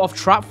 A sort of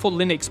trap for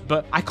Linux,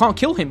 but I can't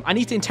kill him. I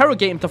need to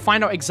interrogate him to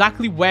find out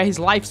exactly where his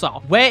lives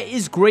are. Where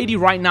is Grady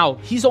right now?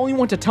 He's the only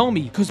one to tell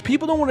me, because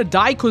people don't want to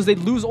die because they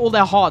lose all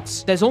their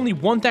hearts. There's only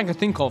one thing I can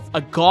think of.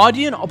 A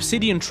Guardian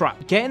Obsidian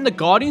trap. Getting the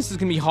Guardians is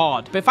gonna be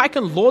hard, but if I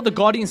can lure the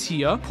Guardians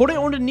here, put it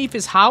underneath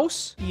his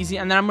house, easy,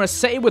 and then I'm gonna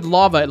set it with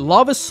lava.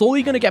 Lava's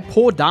slowly gonna get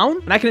poured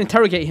down, and I can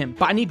interrogate him,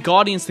 but I need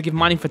Guardians to give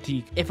mining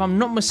fatigue. If I'm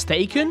not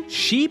mistaken,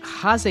 Sheep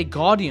has a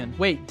Guardian.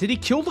 Wait, did he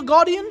kill the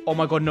Guardian? Oh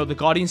my god, no, the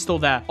Guardian's still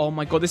there. Oh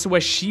my god, this is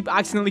where Sheep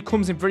accidentally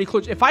comes in very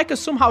clutch. If I could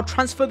somehow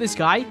transfer this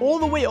guy all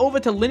the way over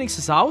to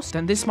Linux's house,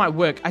 then this might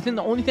work. I think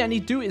the only thing I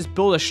need to do is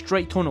build a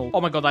straight tunnel.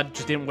 Oh my god, that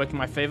just didn't work in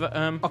my favor.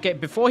 Okay,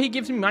 before he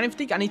gives me mining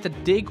fatigue, I need to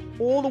dig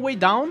all the way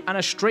down and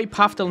a straight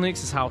path to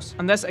Linux's house.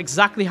 And that's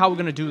exactly how we're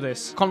gonna do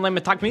this. Can't let him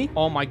attack me.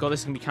 Oh my god,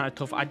 this is gonna be kind of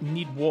tough. I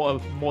need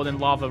water more than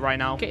lava right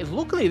now. Okay,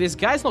 luckily this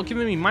guy's not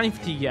giving me mining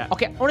fatigue yet.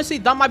 Okay, honestly,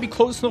 that might be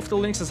close enough to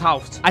Linux's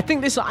house. I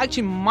think this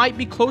actually might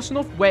be close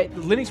enough where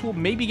Linux will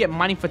maybe get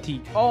mining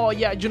fatigue. Oh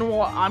yeah, do you know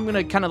what? I'm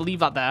gonna kind of leave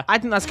that there. I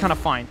think that's kind of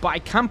fine, but I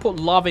can put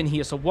lava in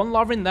here. So one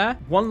lava in there,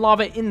 one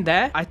lava in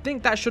there. I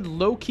think that should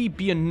low-key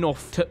be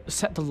enough to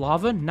set the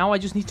lava. Now I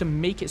just need to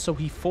make it so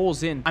he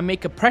falls in. I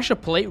make a pressure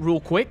plate real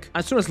quick.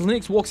 As soon as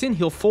Linux walks in,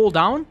 he'll fall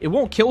down. It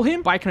won't kill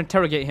him, but I can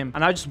interrogate him.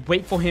 And I just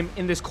wait for him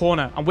in this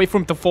corner and wait for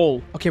him to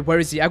fall. Okay, where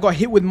is he? I got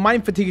hit with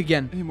mining fatigue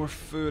again. I need more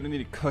food. I need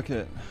to cook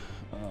it.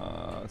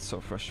 It's so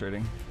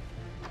frustrating.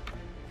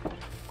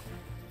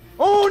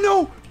 Oh,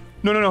 no!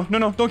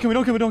 No. Don't kill me.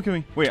 Don't kill me. Don't kill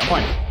me. Wait, I'm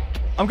fine.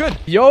 I'm good.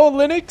 Yo,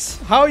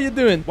 Linux, how are you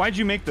doing? Why'd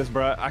you make this,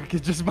 bro? I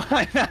could just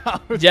buy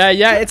now.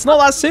 Yeah, it's not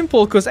that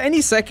simple, because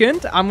any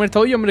second, I'm going to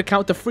tell you, I'm going to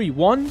count to 3.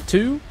 1,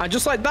 2, and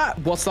just like that.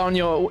 What's that on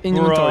your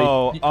inventory?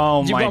 Bro,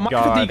 oh my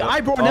god. I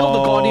brought an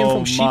Elder Guardian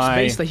from Sheep's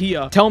base to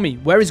here. Tell me,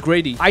 where is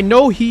Grady? I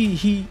know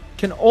he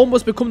can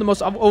almost become the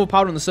most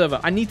overpowered on the server.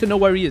 I need to know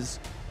where he is.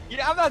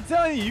 Yeah, I'm not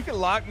telling you. You can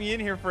lock me in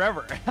here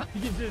forever.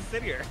 You can just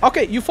sit here.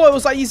 Okay, you thought it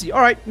was that easy. All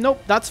right,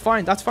 nope, that's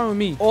fine. That's fine with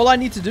me. All I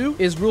need to do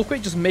is real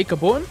quick just make a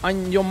button,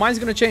 and your mind's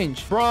gonna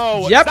change.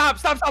 Bro, yep.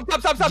 Stop.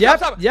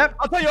 Yep.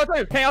 I'll tell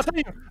you. Hey, I'll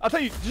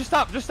tell you. Just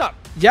stop.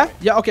 Yeah,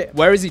 okay.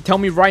 Where is he? Tell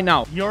me right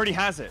now. He already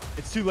has it.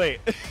 It's too late.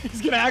 He's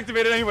gonna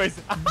activate it anyways.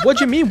 What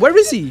do you mean? Where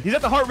is he? He's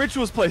at the Heart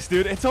Rituals place,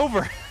 dude. It's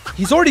over.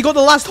 He's already got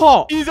the last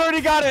heart. He's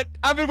already got it.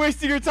 I've been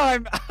wasting your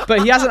time.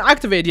 But he hasn't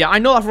activated yet. I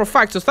know that for a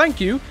fact, so thank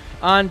you.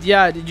 And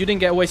yeah, you didn't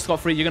get away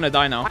scot-free. You're gonna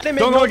die now.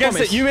 Don't go against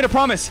it. You made a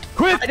promise.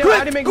 Quiff, I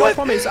didn't make no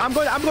promise. I'm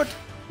good.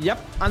 Yep,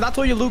 and that's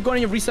all your loot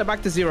going to reset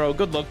back to 0.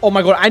 Good luck. Oh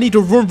my god, I need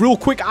to run real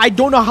quick. I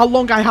don't know how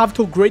long I have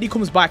till Grady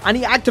comes back. And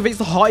he activates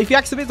the heart. If he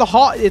activates the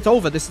heart, it's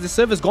over. This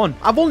server's gone.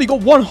 I've only got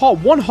 1 heart.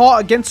 1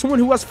 heart against someone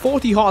who has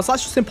 40 hearts.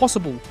 That's just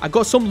impossible. I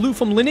got some loot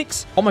from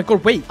Linux. Oh my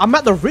god, wait. I'm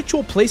at the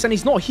ritual place and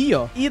he's not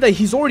here. Either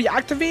he's already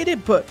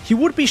activated, but he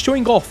would be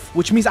showing off,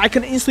 which means I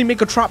can instantly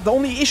make a trap. The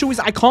only issue is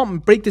I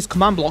can't break this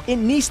command block. It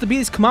needs to be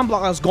this command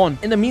block that's gone.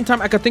 In the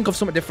meantime, I can think of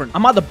something different.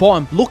 I'm at the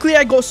bottom. Luckily,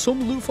 I got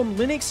some loot from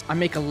Linux. I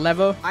make a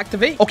lever.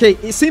 Activate. Okay,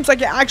 it seems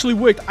like it actually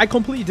worked. I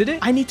completely did it.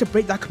 I need to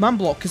break that command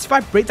block, because if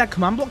I break that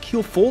command block,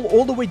 he'll fall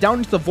all the way down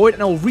into the void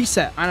and it'll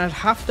reset. And I'd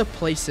have to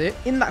place it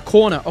in that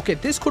corner. Okay,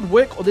 this could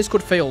work or this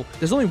could fail.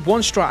 There's only one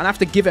strat and I have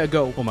to give it a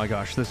go. Oh my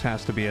gosh, this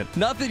has to be it.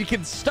 Nothing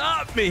can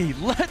stop me.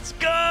 Let's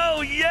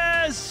go.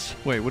 Yes.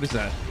 Wait, what is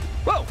that?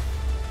 Whoa.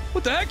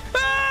 What the heck?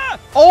 Ah!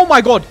 Oh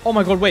my god,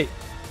 wait.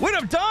 Wait,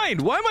 I'm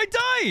dying. Why am I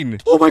dying?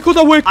 Oh my god,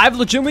 that worked. I've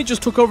legitimately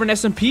just took over an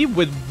SMP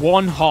with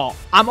 1 heart.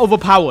 I'm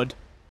overpowered.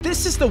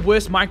 This is the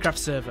worst Minecraft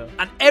server,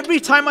 and every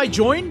time I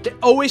join, they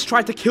always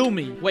try to kill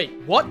me. Wait,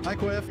 what? Hi,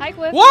 Quiff. Hi,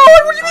 Quiff.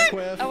 Whoa, what do you mean?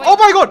 Quiff. Oh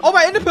my god, oh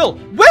my ender pill.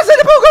 Where's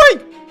ender pill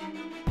going?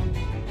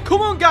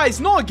 Come on, guys,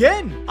 not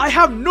again. I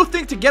have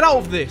nothing to get out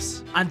of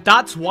this. And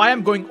that's why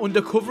I'm going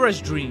undercover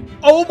as Dream.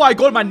 Oh my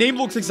god, my name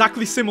looks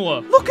exactly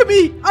similar. Look at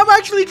me, I'm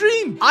actually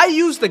Dream. I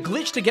used the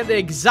glitch to get the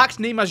exact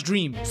name as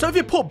Dream. So if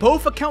you put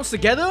both accounts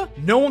together,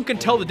 no one can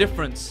tell the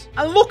difference.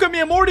 And look at me,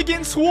 I'm already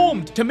getting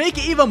swarmed. To make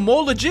it even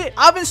more legit,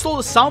 I've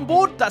installed a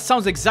soundboard that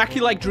sounds exactly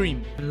like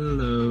Dream.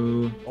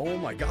 Hello. Oh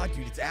my god,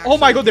 dude, it's actually... Oh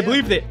my god, they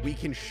believed it. We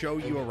can show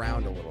you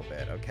around a little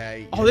bit,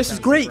 okay? Oh, this is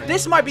great.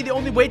 This might be the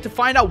only way to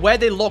find out where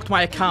they locked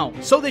my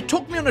account. So they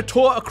took me on a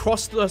tour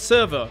across the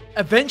server,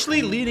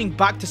 eventually leading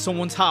back to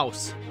someone's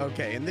house.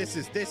 Okay, and this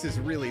is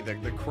really the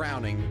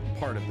crowning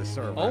part of the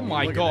server. Oh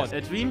my god.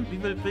 Dream, we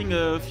will bring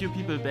a few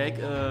people back.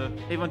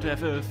 They want to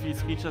have a few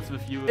screenshots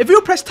with you. If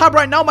you press tab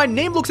right now, my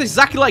name looks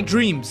exactly like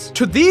Dream's.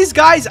 To these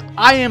guys,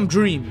 I am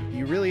Dream.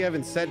 you really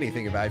haven't said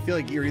anything about it. I feel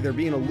like you're either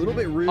being a little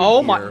bit rude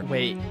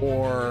Wait.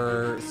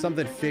 or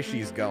something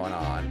fishy's going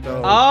on.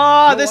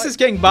 So, this is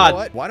getting bad. You know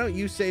what? Why don't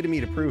you say to me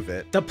to prove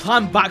it? The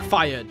plan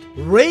backfired.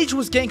 Rage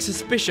was getting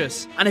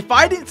suspicious, and if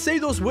I didn't say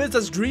those words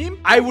as Dream,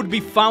 I would be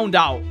found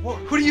out.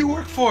 Who do you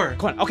work for?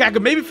 Come on. Okay, I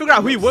could maybe figure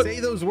out who you work. Say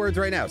those words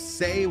right now.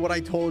 Say what I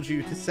told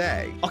you to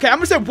say. Okay, I'm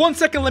gonna say 1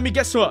 second. Let me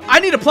get to it. I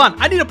need a plan.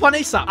 I need a plan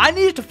ASAP. I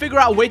needed to figure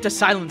out a way to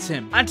silence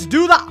him, and to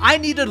do that, I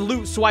needed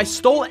loot. So I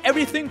stole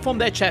everything from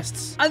their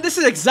chests, and this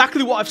is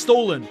exactly what I've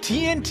stolen: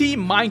 TNT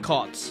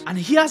minecarts. And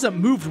he hasn't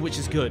moved, which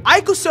is good.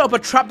 I could set up a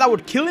trap that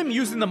would kill him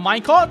using the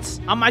minecarts,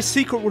 and my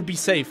secret would be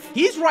safe.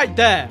 He's right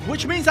there,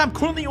 which means I'm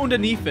currently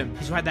underneath him.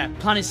 He's right there.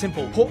 Plan is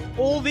simple. Put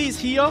all these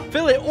here,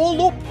 fill it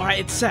all up. All right,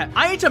 it's set.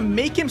 I need to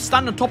make him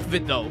stand on top of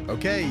it, though.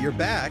 Okay, you're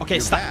back. Okay,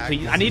 you're stand, back.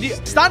 please. I need you.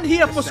 Stand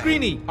here for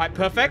Screeny. All right,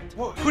 perfect.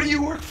 Who do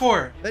you work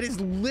for? That is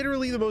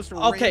literally the most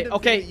random thing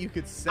that you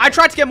could say. I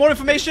tried to get more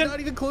information. It's not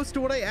even close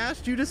to what I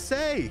asked you to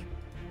say.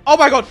 Oh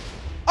my god.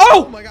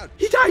 Oh my god.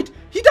 He died.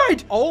 He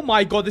died. Oh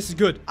my god, this is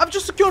good. I've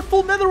just secured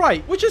full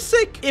netherite, which is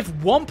sick. If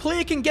one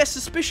player can get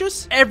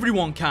suspicious,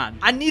 everyone can.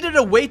 I needed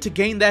a way to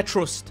gain their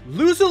trust.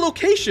 Lose the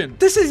location.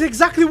 This is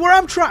exactly where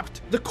I'm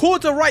trapped. The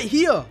codes are right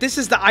here. This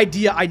is the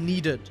idea I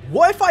needed.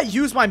 What if I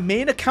use my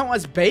main account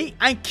as bait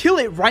and kill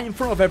it right in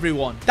front of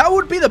everyone? That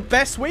would be the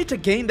best way to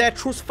gain their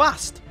trust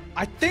fast.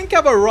 I think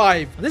I've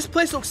arrived. This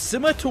place looks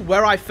similar to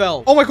where I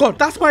fell. Oh my god,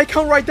 that's my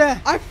account right there.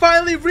 I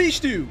finally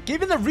reached you.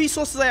 Given the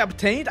resources I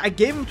obtained, I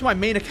gave them to my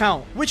main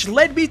account, which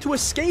led me to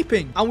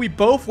escaping. And we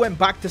both went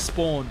back to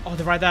spawn. Oh,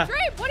 they're right there.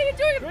 Dream, what are you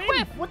doing,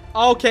 Quiff?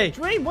 Okay.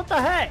 Dream, what the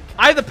heck?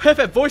 I have the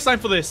perfect voice line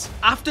for this.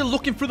 After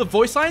looking through the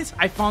voice lines,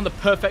 I found the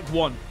perfect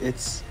one.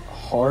 It's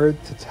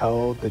hard to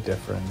tell the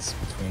difference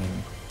between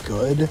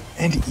good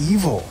and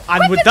evil.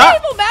 And with that,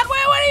 evil, man?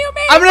 What do you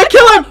mean? I'm gonna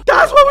kill him.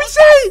 That's what we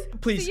say.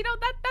 Please. So, you know,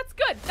 that's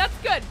good. That's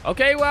good.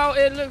 Okay, well,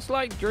 it looks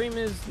like Dream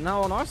is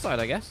now on our side,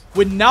 I guess.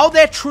 With now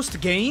their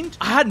trust gained,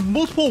 I had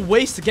multiple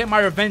ways to get my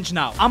revenge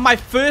now. And my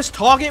first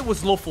target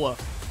was Luffler.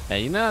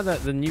 Hey, you know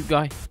that the new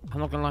guy? I'm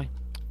not gonna lie.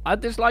 I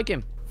dislike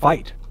him.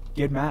 Fight.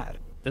 Get mad.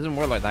 Doesn't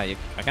work like that.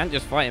 I can't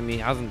just fight him. He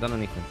hasn't done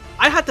anything.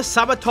 I had to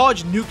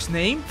sabotage Nuke's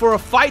name for a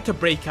fight to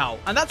break out.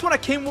 And that's when I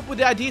came up with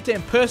the idea to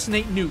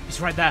impersonate Nuke.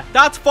 He's right there.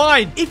 That's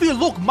fine. If you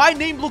look, my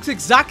name looks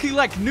exactly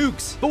like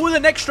Nuke's, but with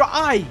an extra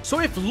eye. So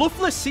if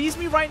Luffler sees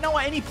me right now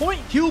at any point,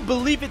 he'll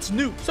believe it's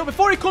Nuke. So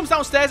before he comes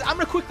downstairs, I'm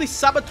going to quickly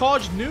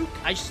sabotage Nuke.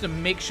 I just to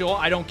make sure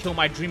I don't kill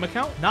my dream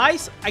account.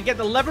 Nice. I get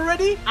the lever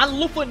ready.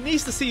 And Luffler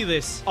needs to see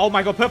this. Oh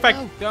my god, perfect.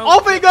 No,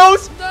 off he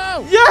goes.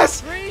 No. Yes.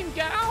 Dream,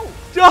 get out.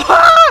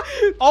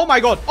 Oh my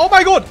god. Oh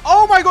my god.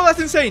 Oh my god, that's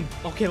insane.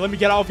 Okay, let me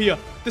get out of here.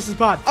 This is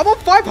bad. I'm on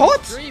 5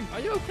 hearts. Dream, are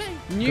you okay?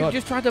 Nuke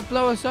just tried to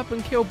blow us up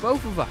and kill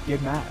both of us.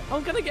 Get mad.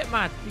 I'm gonna get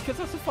mad because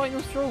that's the final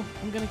straw.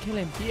 I'm gonna kill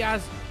him. He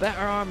has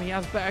better armor. He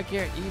has better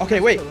gear. Okay,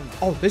 wait.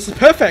 Oh, this is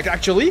perfect,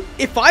 actually.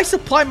 If I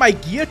supply my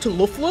gear to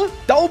Luffler,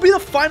 that will be the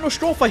final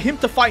straw for him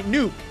to fight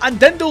Nuke. And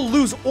then they'll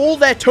lose all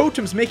their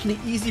totems, making it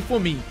easy for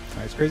me.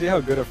 It's crazy how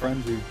good of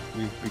friends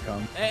we've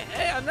become.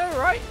 Hey, I know,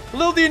 right?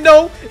 Little do you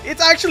know, it's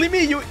actually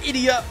me, you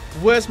idiot.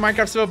 Worst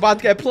Minecraft server about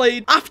to get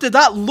played. After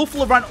that,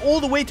 Luffler ran all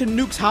the way to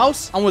Nuke's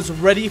house and was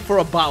ready for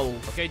a battle.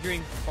 Okay,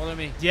 Dream, follow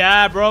me.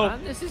 Yeah, bro.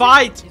 Man, this is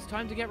fight. It's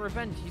time to get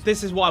revenge.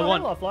 This is what I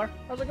want. Hello, Flor.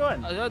 How's it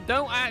going?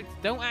 Don't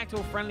act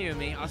all friendly with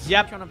me. I see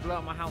you trying to blow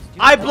up my house.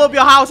 I blew up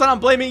your house and I'm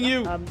blaming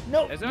you.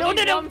 No, There's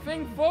only one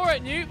thing for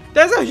it, Nuke.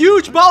 There's a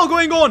huge battle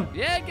going on.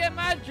 Yeah, get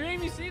mad,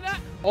 Dream. You see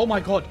that? Oh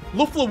my god,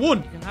 Luffler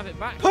won. You can have it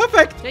back.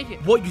 Perfect. Take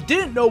it. What you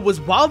didn't know was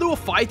while they were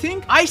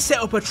fighting, I set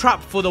up a trap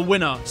for the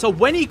winner. So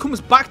when he comes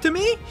back to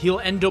me,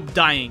 he'll end up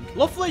dying.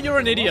 Luffler, you're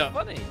an idiot.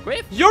 Funny.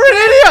 Quiff. You're an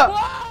idiot.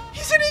 What?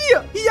 He's an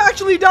idiot. He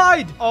actually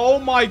died. Oh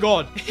my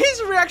god.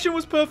 His reaction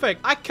was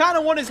perfect. I kind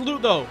of want his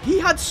loot though. He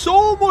had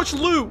so much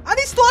loot and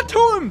he still had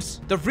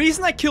totems. The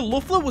reason I killed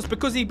Luffler was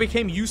because he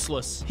became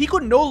useless. He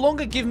could no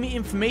longer give me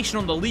information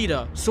on the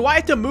leader. So I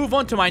had to move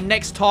on to my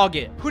next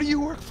target. Who do you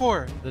work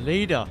for? The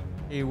leader.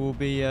 He will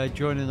be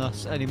joining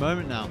us any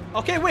moment now.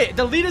 Okay, wait.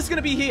 The leader's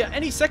gonna be here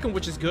any second,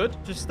 which is good.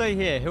 Just stay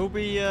here. He'll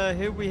be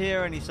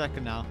here any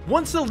second now.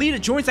 Once the leader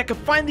joins, I can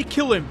finally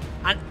kill him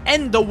and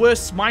end the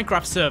worst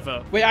Minecraft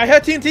server. Wait, I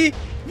heard TNT.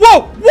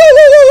 Whoa! Whoa! Whoa!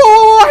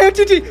 Whoa! Whoa! I heard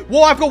TNT.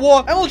 Whoa! I've got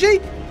war.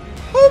 MLG.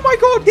 Oh my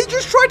god, he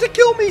just tried to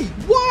kill me.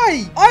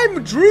 Why?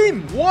 I'm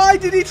Dream. Why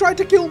did he try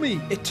to kill me?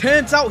 It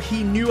turns out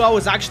he knew I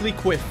was actually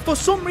Quiff. For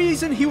some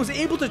reason, he was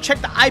able to check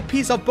the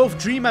IPs of both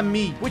Dream and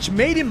me, which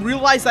made him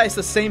realize that it's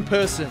the same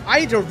person. I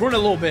had to run a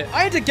little bit.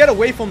 I had to get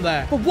away from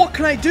there. But what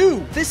can I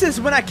do? This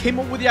is when I came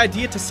up with the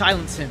idea to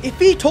silence him. If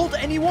he told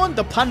anyone,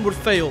 the plan would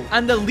fail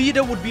and the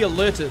leader would be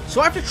alerted.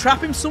 So I have to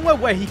trap him somewhere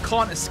where he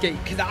can't escape.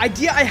 Okay, the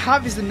idea I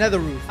have is the nether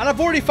roof. And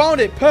I've already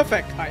found it.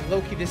 Perfect. All right,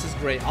 Loki, this is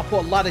great. I'll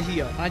put a ladder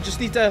here. And I just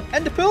need to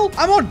ender pearl.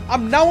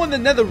 I'm now on the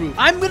nether roof.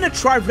 I'm gonna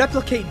try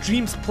replicate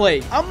Dream's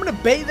play. I'm gonna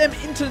bait them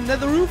into the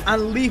nether roof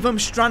and leave them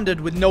stranded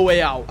with no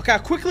way out. Okay, I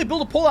quickly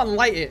build a pole and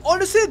light it.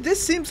 Honestly,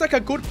 this seems like a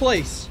good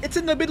place. It's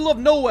in the middle of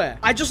nowhere.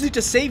 I just need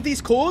to save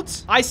these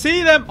cords. I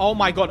see them. Oh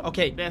my god.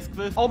 Okay.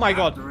 Oh my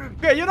god.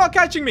 Okay, you're not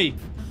catching me.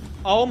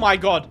 Oh my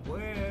god.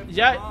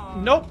 Yeah.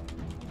 Nope.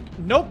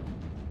 Nope.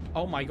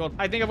 Oh my god.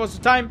 I think I've lost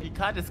the time. He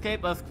can't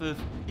escape us, Quiff.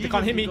 They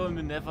can't hit me.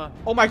 Never.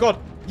 Oh my god.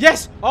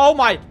 Yes. Oh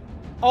my.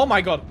 Oh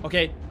my god.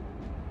 Okay.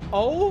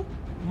 Oh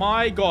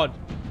my god.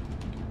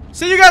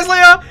 See you guys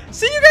later.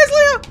 See you guys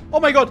later. Oh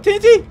my god.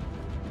 TNT.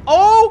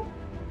 Oh.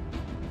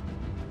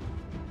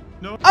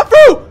 No. I'm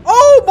through!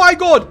 Oh my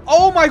god!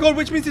 Oh my god,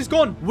 which means it's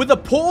gone. With the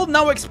portal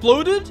now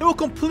exploded, they were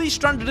completely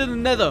stranded in the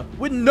nether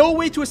with no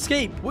way to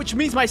escape, which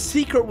means my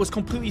secret was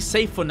completely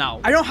safe for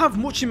now. I don't have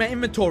much in my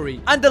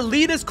inventory, and the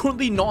leader's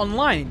currently not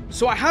online.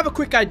 So I have a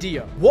quick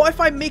idea. What if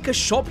I make a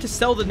shop to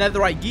sell the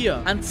netherite gear?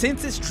 And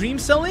since it's dream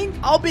selling,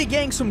 I'll be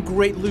getting some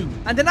great loot.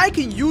 And then I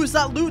can use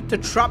that loot to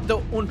trap the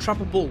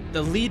untrappable,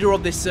 the leader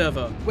of this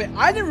server. Wait,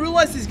 I didn't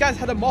realize these guys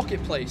had a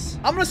marketplace.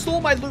 I'm gonna store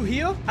my loot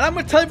here, and I'm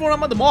gonna tell everyone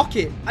I'm at the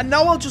market. And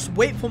now I'll just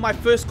wait for my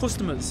first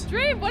customers.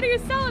 Dream, what are you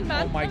selling,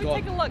 man? Oh my god. Let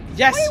me take a look.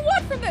 Yes. What do you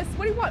want from this?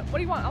 What do you want? What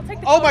do you want? I'll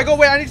take the Oh my god,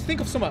 wait, I need to think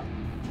of something.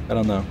 I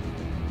don't know.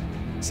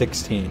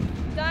 16.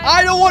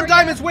 I don't want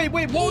diamonds. Wait,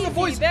 what was the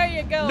voice? There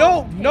you go.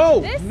 No. No.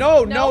 Okay,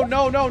 No.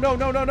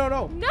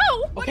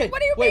 Okay,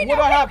 What do you wait, mean? what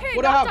do I have? Okay,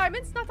 What do I not have?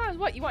 diamonds. Not diamonds.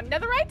 What? You want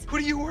netherite? Who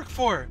do you work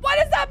for? What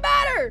does that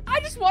matter? I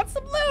just want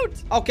some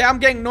loot. Okay, I'm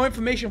getting no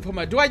information from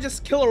her. Do I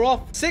just kill her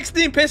off?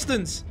 16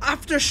 pistons.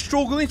 After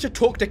struggling to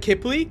talk to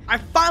Kipley, I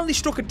finally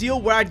struck a deal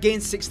where I'd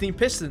gain 16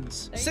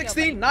 pistons.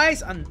 16,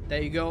 nice, and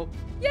there you go.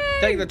 Yay!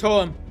 Take the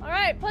totem. All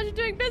right, pleasure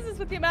doing business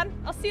with you, man.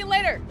 I'll see you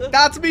later.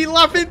 That's me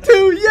laughing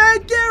too. Yeah,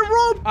 get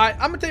robbed. All right,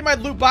 I'm gonna take my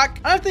loot back.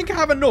 I don't think I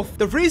have enough.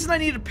 The reason I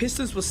needed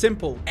pistons was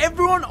simple.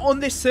 Everyone on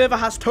this server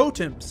has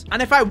totems,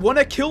 and if I want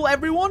to kill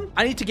everyone,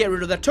 I need to get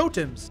rid of their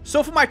totems.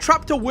 So for my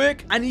trap to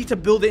work, I need to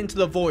build it into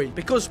the void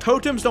because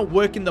totems don't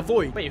work in the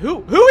void. Wait,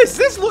 who is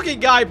this looking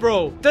guy,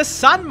 bro? The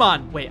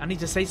Sandman. Wait, I need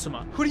to say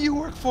something. Who do you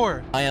work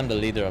for? I am the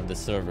leader of the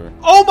server.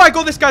 Oh my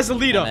god, this guy's the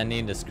leader. And I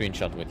need a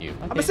screenshot with you.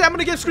 I'm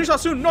gonna get a screenshot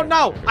soon. Not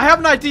now. I have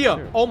an idea.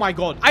 Sure. Oh my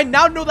god. I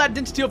now know the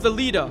identity of the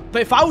leader.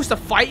 But if I was to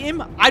fight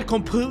him, I'd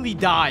completely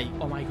die.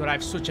 Oh my god, I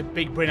have such a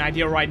big brain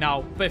idea right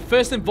now. But it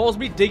first involves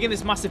me digging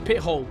this massive pit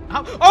hole.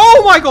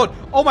 Oh my god.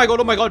 Oh my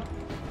god. Oh my god.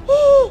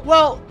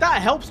 Well,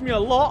 that helps me a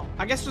lot.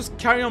 I guess just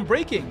carry on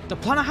breaking. The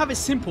plan I have is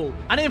simple,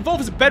 and it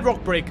involves a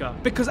bedrock breaker,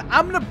 because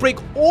I'm gonna break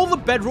all the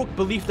bedrock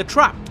beneath the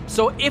trap.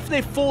 So if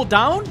they fall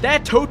down, their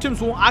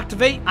totems won't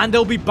activate and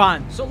they'll be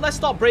banned. So let's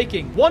start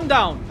breaking. One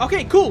down.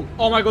 Okay, cool.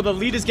 Oh my god, the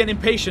leader's getting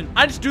impatient.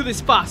 I need to do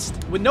this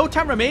fast. With no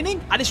time remaining,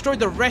 I destroyed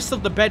the rest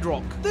of the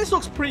bedrock. This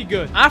looks pretty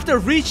good. After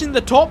reaching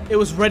the top, it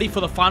was ready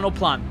for the final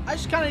plan. I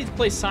just kind of need to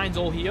place signs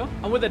all here.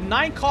 And with the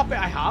 9 carpet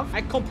I have,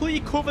 I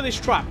completely cover this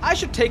trap. I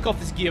should take off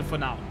this gear for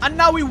now. And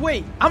now we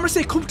wait. I'm gonna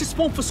say come to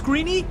spawn for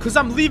Screeny, because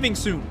I'm leaving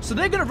soon. So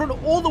they're gonna run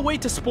all the way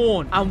to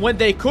spawn. And when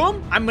they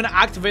come, I'm gonna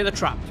activate the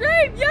trap.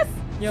 Dream, yes!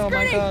 Yo, Screeny,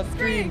 my god,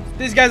 Screeny.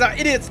 These guys are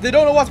idiots. They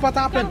don't know what's about to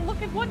happen. We gotta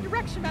look in one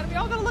direction, man. We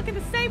all gotta look in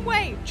the same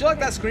way. Do you like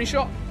that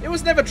screenshot? It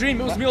was never Dream.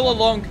 It was me all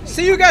along.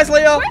 See you guys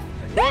later.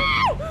 No!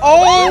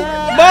 Oh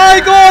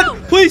my god!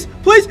 Please,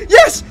 please,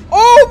 yes!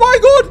 Oh my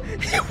god!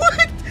 It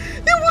worked!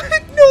 It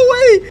worked! No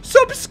way!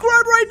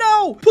 Subscribe right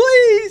now,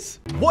 please!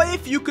 What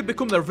if you could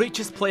become the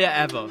richest player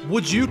ever?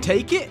 Would you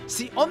take it?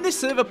 See, on this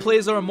server,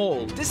 players are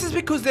immortal. This is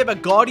because they have a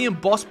guardian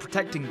boss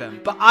protecting them.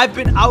 But I've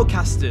been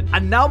outcasted,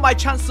 and now my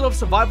chances of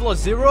survival are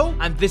 0,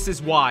 and this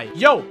is why.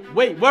 Yo,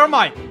 wait, where am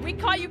I? We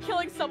caught you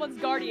killing someone's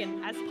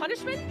guardian. As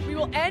punishment, we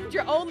will end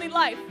your only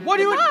life. What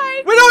do you?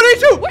 Goodbye. We don't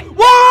need to! Wait.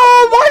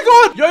 Whoa, my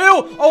god!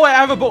 Yo! Oh, wait, I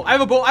have a boat. I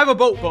have a boat. I have a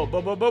boat.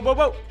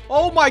 Boat.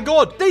 Oh my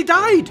god, they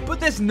died! But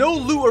there's no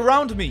loot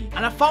around me.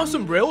 And I found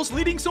some rails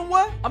leading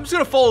somewhere. I'm just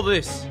gonna follow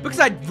this, because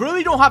I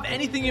really don't have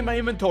anything in my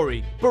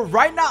inventory. But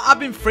right now, I've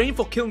been framed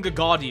for killing a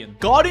guardian.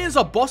 Guardians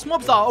are boss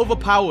mobs that are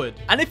overpowered.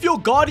 And if your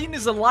guardian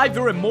is alive,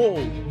 you're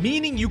immortal,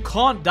 meaning you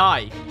can't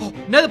die. Oh,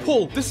 nether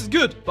pool, this is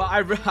good. But I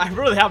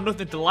really have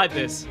nothing to light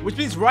this, which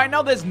means right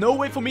now, there's no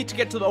way for me to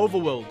get to the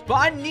overworld. But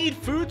I need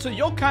food, so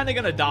you're kind of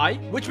gonna die,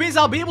 which means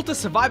I'll be able to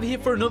survive here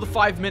for another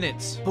 5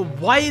 minutes. But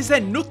why is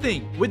there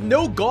nothing? With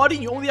no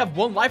guardian, you only have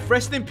 1 life.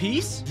 Rest in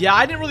peace? Yeah,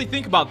 I didn't really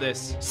think about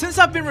this. Since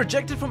I've been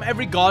rejected from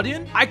every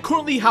guardian, I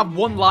currently have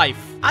 1 life.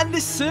 And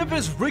this server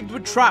is rigged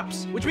with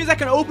traps, which means I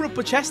can open up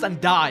a chest and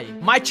die.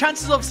 My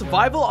chances of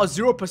survival are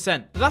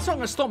 0%. But that's not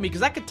gonna stop me,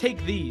 because I could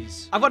take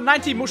these. I've got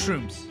 19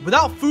 mushrooms.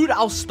 Without food,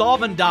 I'll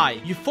starve and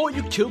die. You thought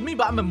you killed me,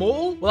 but I'm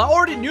immortal? Well, I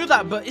already knew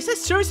that, but is there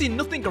seriously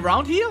nothing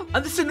around here?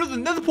 And this is another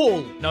nether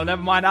portal. No,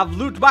 never mind. I've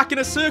looped back in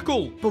a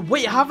circle. But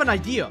wait, I have an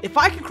idea. If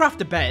I can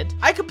craft a bed,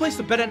 I can place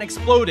the bed and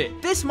explode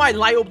it. This might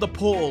light up the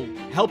portal,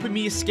 helping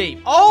me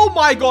escape. Oh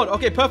my god.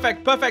 Okay,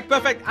 perfect.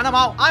 And I'm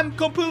out. I'm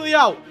completely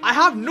out. I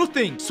have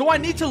nothing. So I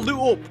need need to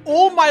loot up.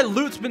 All my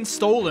loot's been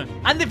stolen,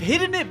 and they've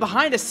hidden it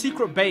behind a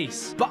secret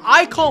base. But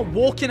I can't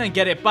walk in and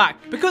get it back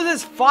because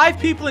there's 5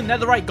 people in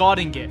netherite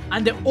guarding it,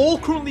 and they're all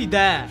currently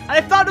there. And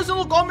if that doesn't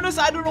look ominous,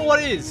 I don't know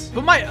what is.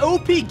 But my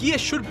OP gear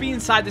should be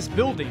inside this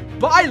building,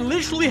 but I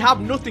literally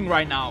have nothing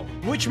right now,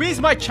 which means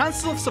my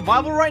chances of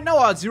survival right now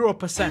are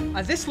 0%.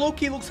 And this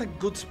low-key looks like a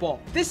good spot.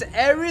 This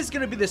area is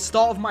going to be the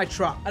start of my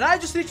trap, and I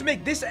just need to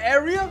make this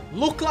area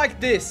look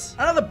like this.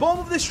 And at the bottom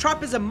of this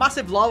trap is a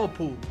massive lava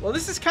pool. Well,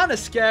 this is kind of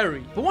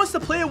scary, but once the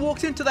player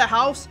walks into their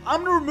house,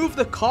 I'm going to remove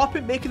the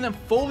carpet, making them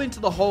fall into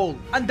the hole,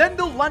 and then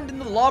they'll land in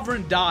the lava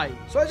and die.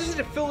 So I just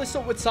need to fill this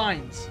up with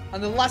signs,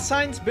 and the last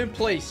sign's been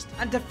placed.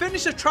 And to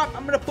finish the trap,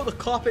 I'm going to put the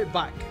carpet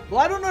back. Well,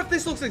 I don't know if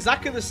this looks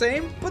exactly the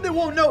same, but they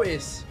won't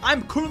notice.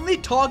 I'm currently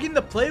targeting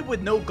the player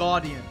with no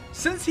guardian.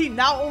 Since he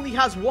now only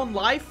has 1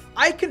 life,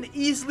 I can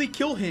easily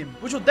kill him,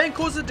 which will then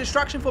cause a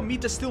distraction for me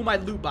to steal my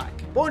loot back.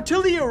 But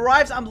until he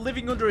arrives, I'm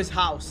living under his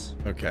house.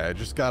 Okay, I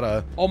just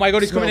gotta... Oh my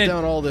god, he's coming in.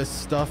 Down all this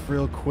stuff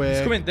real quick.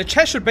 He's coming. The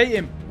chest should bait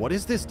him. What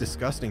is this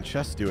disgusting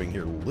chest doing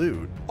here?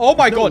 Loot. Oh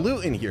my There's god. No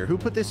loot in here. Who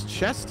put this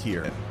chest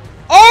here?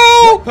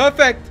 Oh,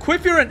 perfect.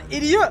 Quiff, you're an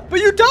idiot, but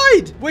you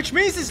died, which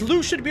means this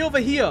loot should be over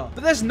here.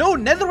 But there's no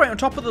netherite on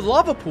top of the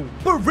lava pool.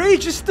 But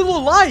Rage is still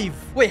alive.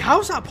 Wait,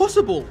 how's that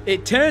possible?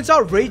 It turns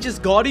out Rage's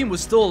guardian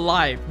was still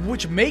alive,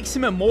 which makes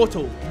him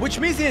immortal,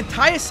 which means the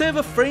entire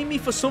server framed me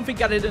for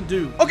something I didn't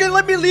do. Okay,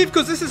 let me leave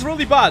because this is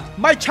really bad.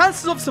 My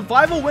chances of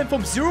survival went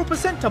from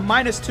 0% to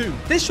 -2.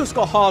 This just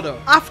got harder.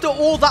 After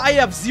all that, I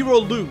have 0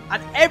 loot,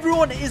 and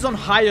everyone is on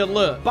high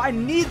alert. But I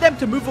need them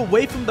to move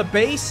away from the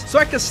base so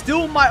I can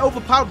steal my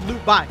overpowered loot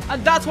back.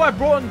 And that's why I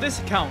brought on this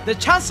account. The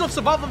chances of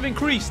survival have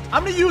increased.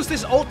 I'm going to use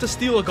this ult to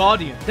steal a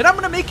guardian. Then I'm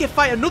going to make it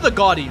fight another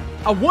guardian.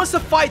 And once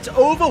the fight's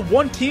over,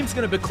 one team's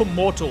going to become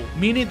mortal,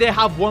 meaning they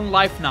have 1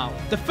 life now.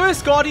 The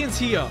first guardian's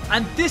here,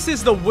 and this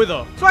is the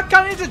wither. So I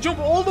kind of need to jump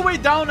all the way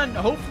down and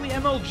hopefully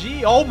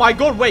MLG. Oh my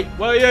god, wait.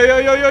 Well,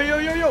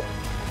 yo.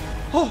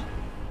 Oh,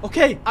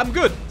 okay, I'm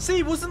good.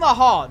 See, wasn't that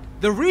hard?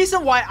 The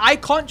reason why I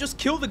can't just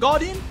kill the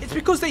guardian is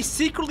because they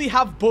secretly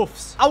have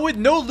buffs. And with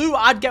no loot,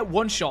 I'd get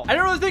 1 shot. I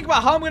don't really think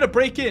about how I'm going to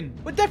break in.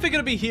 We're definitely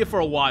going to be here for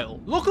a while.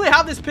 Luckily, I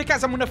have this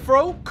pickaxe I'm going to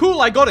throw.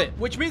 Cool, I got it.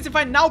 Which means if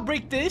I now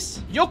break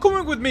this, you're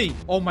coming with me.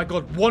 Oh my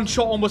god, 1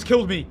 shot almost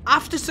killed me.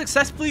 After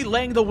successfully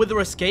letting the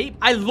wither escape,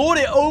 I lured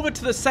it over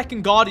to the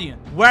second guardian,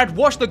 where I'd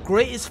watched the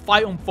greatest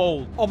fight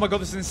unfold. Oh my god,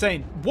 this is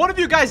insane. One of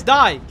you guys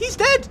die. He's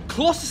dead.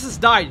 Colossus has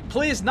died.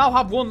 Players now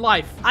have 1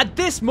 life. At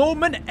this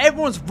moment,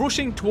 everyone's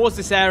rushing towards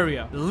this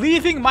area,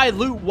 leaving my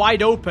loot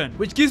wide open,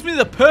 which gives me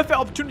the perfect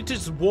opportunity to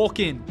just walk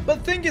in. But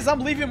the thing is,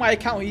 I'm leaving my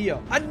account here,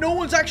 and no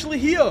one's actually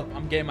here.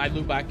 I'm getting my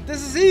loot back.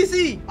 This is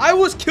easy. I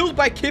was killed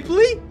by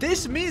Kipley.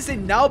 This means they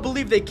now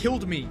believe they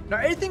killed me. Now,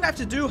 anything I have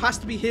to do has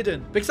to be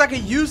hidden, because I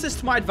can use this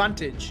to my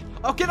advantage.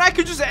 Okay, I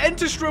could just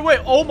enter straight away.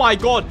 Oh my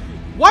god.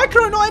 Why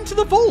can I not enter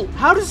the vault?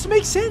 How does this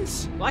make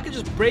sense? Well, I can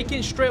just break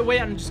in straight away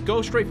and just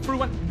go straight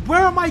through. And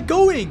where am I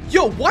going?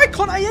 Yo, why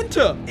can't I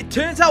enter? It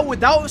turns out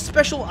without a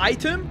special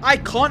item, I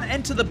can't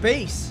enter the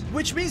base,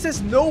 which means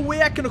there's no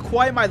way I can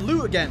acquire my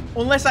loot again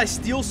unless I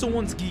steal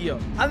someone's gear.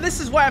 And this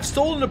is why I've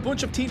stolen a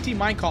bunch of TNT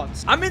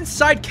minecarts. I'm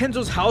inside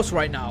Kenzo's house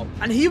right now,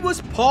 and he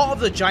was part of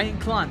the giant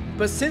clan.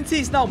 But since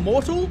he's now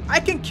mortal, I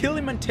can kill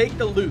him and take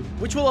the loot,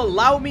 which will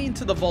allow me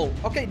into the vault.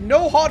 Okay,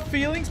 no hard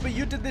feelings, but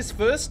you did this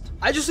first.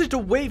 I just need to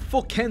wait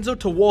for Kenzo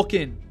to walk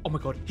in. Oh my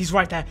god, he's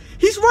right there.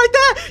 He's right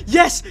there.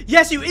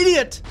 Yes, you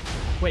idiot.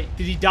 Wait,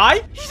 did he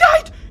die? He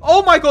died.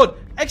 Oh my god.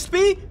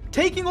 XP,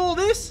 taking all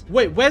this?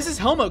 Wait, where's his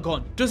helmet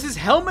gone? Does his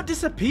helmet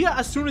disappear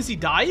as soon as he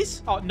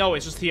dies? Oh, no,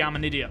 it's just here. I'm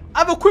an idiot.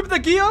 I've equipped the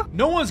gear.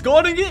 No one's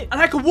guarding it. And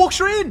I can walk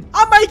straight in.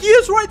 And my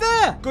gear's right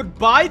there.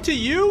 Goodbye to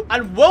you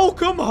and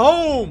welcome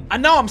home.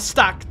 And now I'm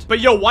stacked. But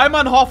yo, why am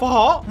I on half a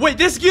heart? Wait,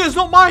 this gear is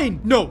not mine.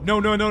 No.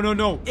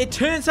 It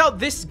turns out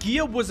this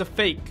gear was a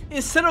fake.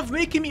 Instead of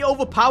making me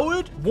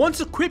overpowered, once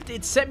equipped,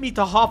 it set me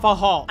to half a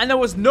heart. And there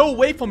was no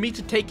way for me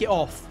to take it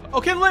off.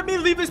 Okay, let me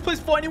leave this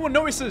place before anyone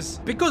notices,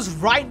 because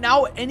right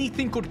now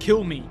anything could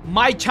kill me.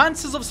 My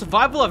chances of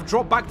survival have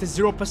dropped back to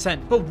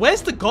 0%. But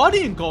where's the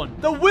guardian gone?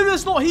 The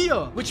wither's not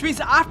here, which means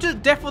after the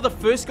death of the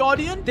first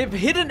guardian, they've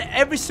hidden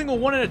every single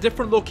one in a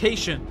different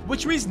location,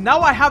 which means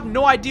now I have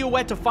no idea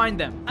where to find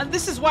them. And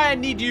this is why I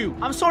need you.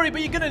 I'm sorry,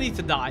 but you're gonna need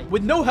to die.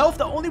 With no health,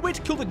 the only way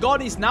to kill the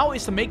guardians now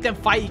is to make them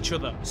fight each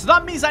other. So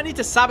that means I need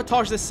to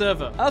sabotage this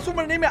server. And that's what I'm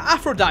gonna name it,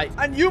 Aphrodite.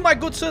 And you, my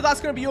good sir,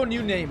 that's gonna be your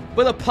new name.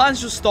 But the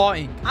plan's just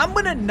starting. I'm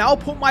gonna now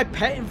put my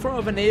pet in front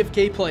of an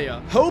AFK player,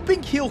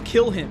 hoping he'll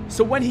kill him.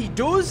 So when he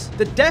does,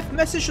 the death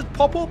message should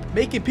pop up,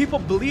 making people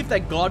believe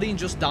that Guardian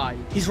just died.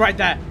 He's right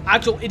there.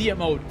 Actual idiot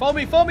mode. Follow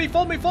me.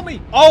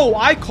 Oh,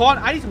 I can't.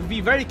 I need to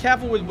be very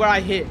careful with where I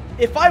hit.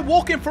 If I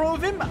walk in front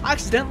of him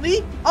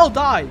accidentally, I'll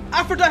die.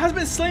 Aphrodite has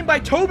been slain by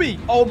Toby.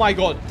 Oh my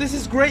god. This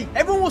is great.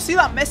 Everyone will see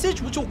that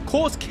message, which will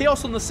cause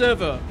chaos on the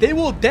server. They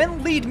will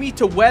then lead me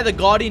to where the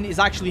Guardian is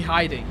actually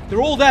hiding.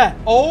 They're all there.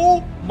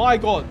 Oh my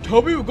god.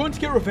 Toby, we're going to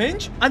get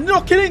revenge? And they're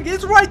not killing it.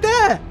 It's right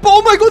there. But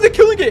oh my god, they're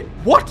killing it.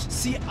 What?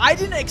 See, I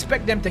didn't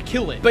expect them to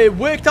kill it, but it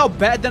worked out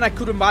better than I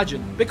could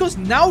imagine. Because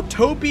now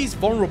Toby's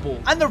vulnerable.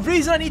 And the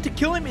reason I need to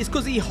kill him is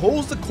because he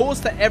holds the course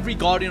to every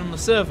guardian on the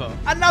server.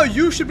 And now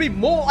you should be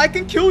more. I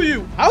can kill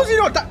you. How's he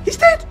not dead? He's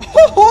dead.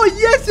 Oh,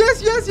 yes,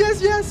 yes, yes,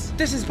 yes, yes.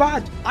 This is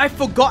bad. I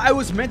forgot I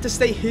was meant to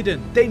stay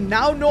hidden. They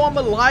now know I'm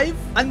alive,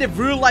 and they've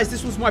realized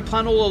this was my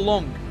plan all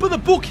along. But the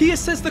book here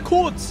says the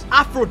codes.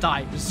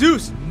 Aphrodite,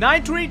 Zeus,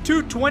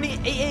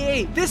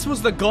 922-2888. This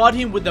was the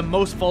guardian with the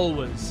most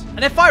followers.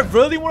 And if I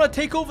really want to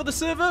take over the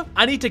server,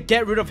 I need to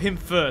get rid of him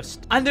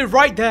first. And they're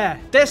right there.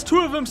 There's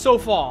 2 of them so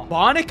far,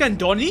 Barnick and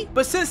Donnie.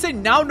 But since they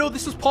now know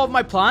this was part of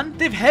my plan,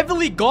 they've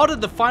heavily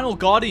guarded the final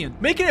guardian,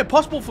 making it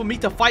possible for me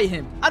to fight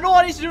him. And all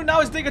I need to do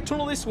now is dig a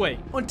tunnel this way.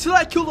 Until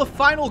I kill the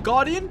final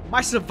guardian,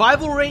 my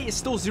survival rate is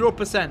still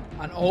 0%.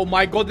 And oh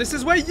my god, this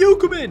is where you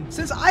come in.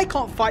 Since I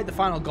can't fight the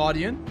final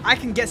guardian, I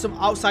can get some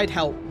outside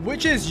help,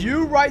 which is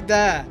you right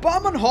there. But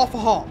I'm on half a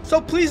heart, so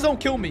please don't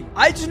kill me.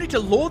 I just need to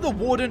lure the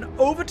warden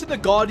over to the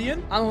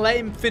guardian and let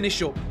him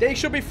finish up. They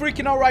should be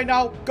freaking out right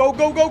now. Go,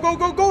 go, go, go,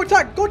 go, go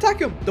attack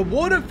him. The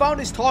warden found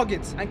his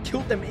targets and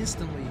killed them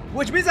instantly,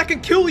 which means I can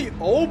kill you.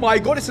 Oh my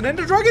god, it's an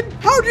ender dragon?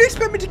 How do you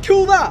expect me to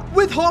kill that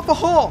with half a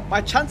heart?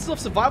 My chances of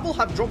survival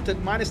have dropped to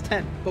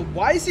 -10. But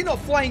why is he not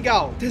flying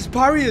out? There's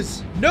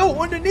barriers.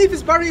 No, underneath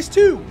is barriers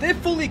too. They've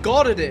fully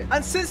guarded it.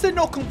 And since they're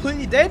not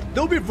completely dead,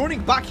 they'll be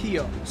running back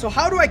here. So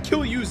how do I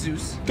kill you,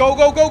 Zeus? Go,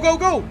 go, go, go,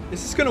 go.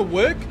 Is this gonna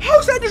work?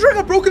 How's the ender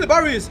dragon broken the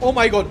barriers? Oh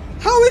my god.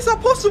 How is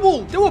that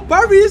possible? There were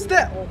barriers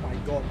there. Oh my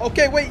god.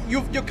 Okay, wait,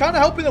 you're kind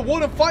of helping the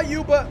warden fight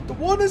you, but the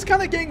warden's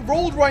kind of getting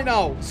rolled right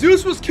now.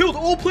 Zeus was killed.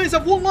 All players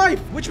have 1 life,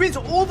 which means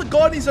all the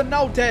guardians are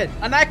now dead,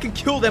 and I can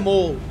kill them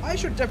all. I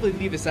should definitely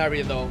leave this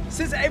area though.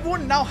 Since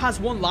everyone now has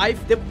 1 life,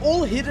 they've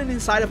all hidden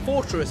inside a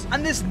fortress,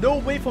 and there's no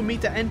way for me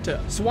to enter.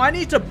 So I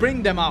need to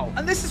bring them out.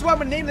 And this is why I'm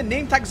gonna name the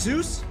name tag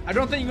Zeus. I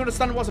don't think you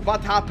understand what's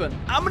about to happen.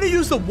 I'm gonna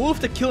use the wolf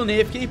to kill an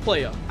AFK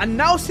player. And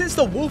now since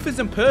the wolf is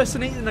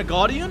impersonating a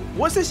guardian,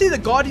 once they see the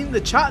guardian in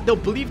the chat, they'll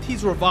believe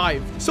he's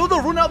revived. So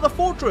they'll run out the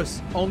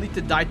fortress, only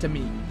to die to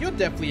me. You're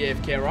definitely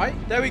AFK, right?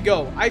 There we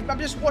go. I've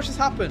just watched this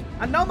happen.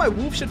 And now my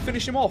wolf should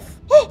finish him off.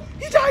 Oh,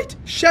 he died.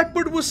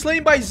 Shepherd was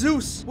slain by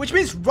Zeus, which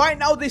means right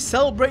now they're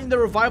celebrating the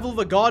revival of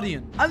a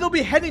guardian. And they'll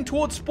be heading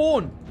towards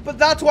spawn. But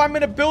that's why I'm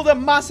going to build a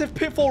massive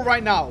pitfall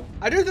right now.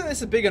 I don't think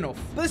this is big enough.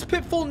 But this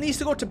pitfall needs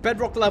to go to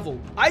bedrock level.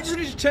 I just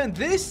need to turn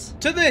this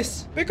to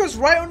this, because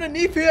right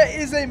underneath here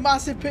is a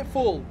massive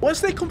pitfall.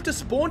 Once they come to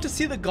spawn to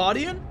see the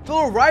guardian,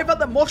 they'll arrive at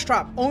the moss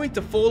trap only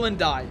to fall and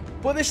die.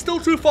 But they're still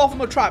too far from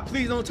the trap.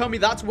 Please don't tell me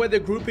that's where they're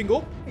grouping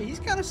up. Hey,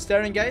 he's kind of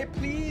staring at it.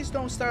 Please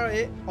don't stare at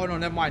it. Oh no,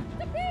 never mind.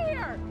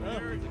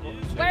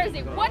 Where is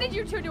he? What did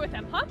you 2 do with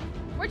him, huh?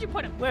 Where'd you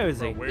put him? Where is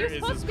he? You're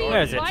supposed to be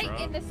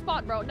right in this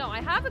spot, bro. No, I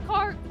have a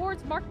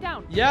chords marked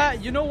down. Yeah,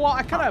 you know what?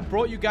 I kind of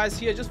brought you guys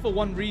here just for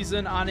one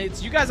reason, and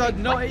it's you guys are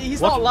no.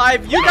 He's not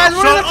alive. You guys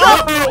were in the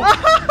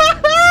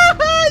trap.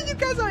 You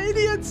guys are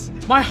idiots.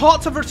 My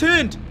hearts have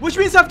returned, which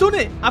means I've done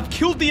it. I've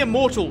killed the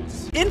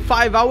immortals. In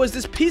 5 hours,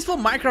 this peaceful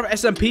Minecraft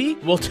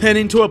SMP will turn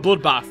into a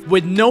bloodbath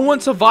with no one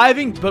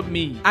surviving but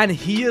me. And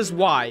here's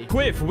why.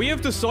 Quiff, we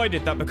have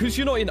decided that because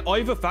you're not in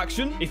either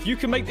faction, if you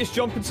can make this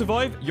jump and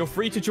survive, you're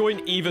free to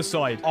join either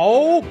side.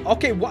 Oh,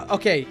 okay. What?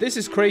 Okay, this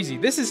is crazy.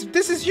 This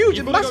is huge.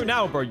 You've got to go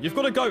now, bro. You've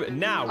got to go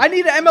now. I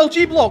need an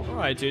MLG block. All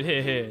right, dude.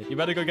 Here. You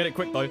better go get it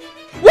quick, though. Wait,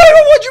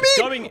 what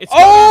do you mean? It's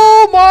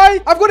oh my!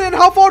 I've got it. And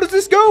how far does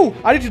this go?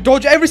 I need to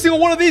dodge every single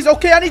one of these.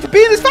 Okay, I need to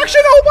be in this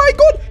faction. Oh my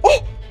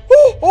god!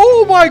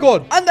 Oh my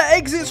god. And the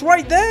exit's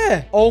right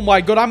there. Oh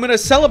my god, I'm gonna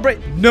celebrate.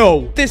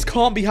 No, this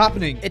can't be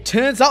happening. It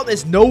turns out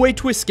there's no way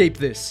to escape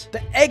this.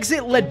 The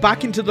exit led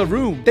back into the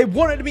room. They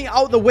wanted me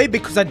out of the way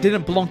because I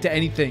didn't belong to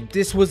anything.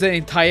 This was an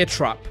entire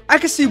trap. I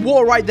can see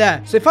water right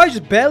there. So if I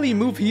just barely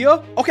move here.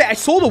 Okay, I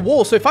saw the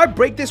wall. So if I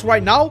break this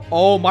right now.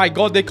 Oh my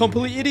god, they're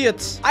complete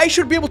idiots. I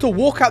should be able to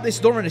walk out this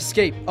door and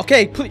escape.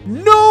 Okay, please.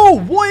 No,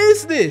 what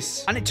is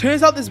this? And it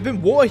turns out there's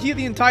been water here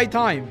the entire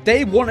time.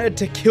 They wanted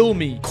to kill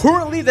me.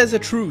 Currently, there's a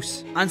truce.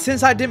 And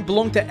since I didn't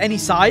belong to any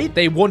side,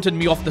 they wanted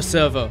me off the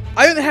server.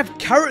 I only have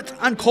carrots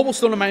and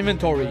cobblestone in my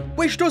inventory,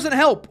 which doesn't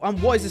help.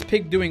 And what is this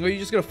pig doing? Are you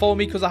just gonna follow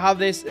me because I have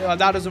this? That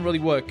doesn't really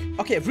work.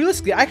 Okay,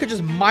 realistically, I could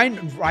just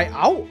mine right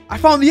out. I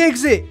found the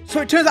exit.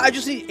 So it turns out I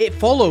just need, it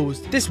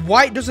follows. This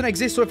white doesn't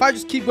exist. So if I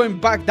just keep going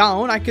back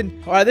down, I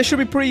can, all right, this should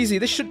be pretty easy.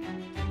 This should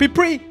be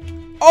pretty.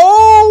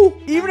 Oh,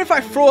 even if I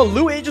throw a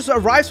loot, it just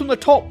arrives from the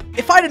top.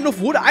 If I had enough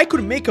wood, I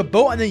could make a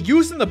boat, and then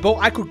using the boat,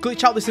 I could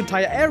glitch out this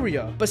entire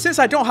area. But since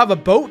I don't have a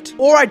boat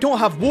or I don't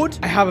have wood,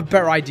 I have a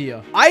better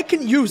idea. I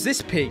can use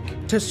this pig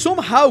to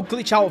somehow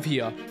glitch out of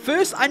here.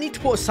 First, I need to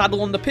put a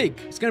saddle on the pig.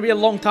 It's going to be a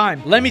long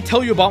time. Let me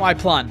tell you about my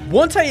plan.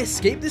 Once I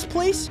escape this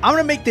place, I'm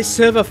going to make this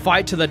server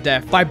fight to the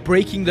death by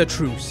breaking the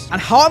truce.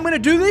 And how I'm going to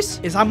do this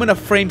is I'm going to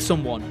frame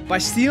someone by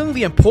stealing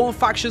the important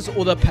factions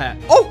or the pet.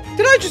 Oh,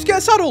 did I just get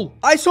a saddle?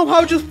 I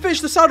somehow just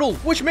fished the saddle,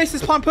 which makes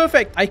this plan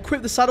perfect. I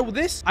equip the saddle with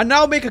this. I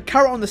now make a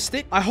carrot on the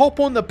stick. I hop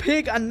on the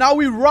pig, and now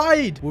we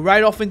ride. We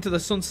ride off into the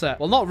sunset.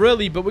 Well, not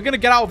really, but we're going to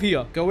get out of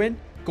here. Go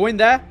in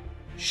there.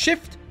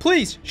 Shift,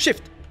 please.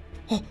 Shift.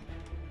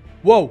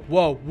 Whoa,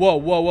 whoa, whoa,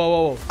 whoa,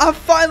 whoa, whoa. I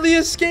finally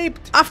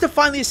escaped. After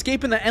finally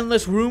escaping the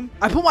endless room,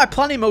 I put my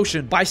plan in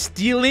motion by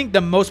stealing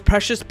the most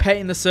precious pet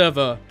in the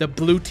server, the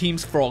blue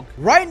team's frog.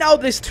 Right now,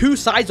 there's two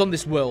sides on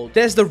this world.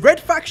 There's the red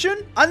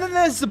faction, and then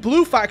there's the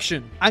blue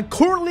faction. And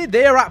currently,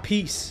 they are at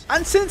peace.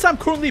 And since I'm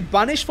currently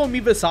banished from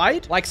either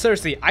side, like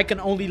seriously, I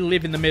can only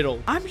live in the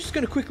middle. I'm just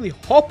gonna quickly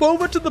hop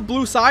over to the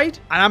blue side,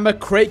 and I'm gonna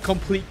create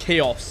complete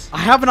chaos. I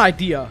have an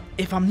idea.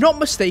 If I'm not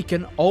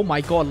mistaken, oh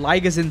my god,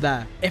 Liger's in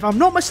there. If I'm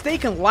not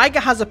mistaken, Liger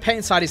has a pet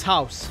inside his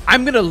house.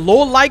 I'm gonna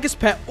lure Liger's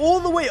pet all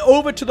the way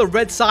over to the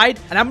red side,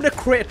 and I'm gonna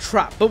create a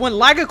trap. But when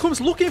Liger comes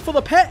looking for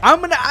the pet,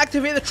 I'm gonna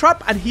activate the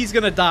trap, and he's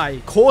gonna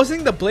die,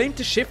 causing the blame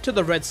to shift to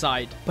the red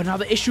side. But now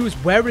the issue is,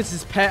 where is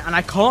his pet? And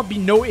I can't be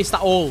noticed at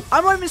all.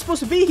 I'm not even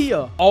supposed to be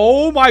here.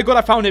 Oh my god,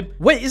 I found him.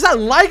 Wait, is that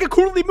Liger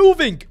currently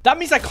moving? That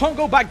means I can't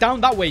go back down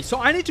that way, so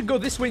I need to go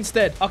this way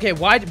instead. Okay,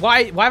 why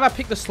have I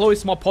picked the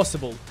slowest mod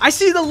possible? I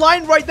see the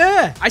line right there.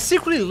 I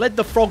secretly led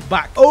the frog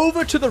back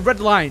over to the red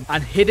line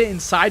and hid it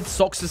inside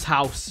Socks's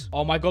house.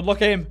 Oh my god,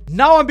 look at him.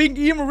 Now I'm being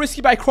even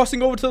risky by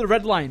crossing over to the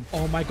red line.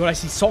 Oh my god, I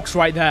see Socks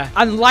right there.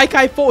 And like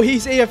I thought,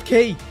 he's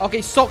AFK.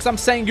 Okay, Socks, I'm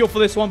setting you up for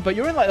this one, but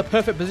you're in like the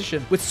perfect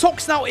position. With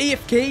Socks now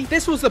AFK,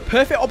 this was the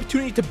perfect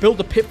opportunity to build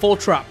a pitfall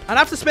trap. And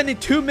after spending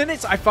 2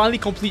 minutes, I finally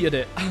completed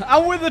it.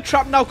 And with the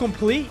trap now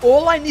complete,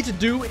 all I need to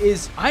do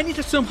is I need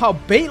to somehow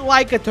bait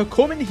Liger to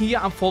come in here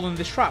and fall in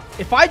this trap.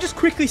 If I just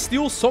quickly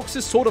steal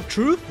Socks' sword of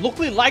truth,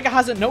 luckily Liger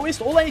hasn't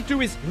noticed. All I need to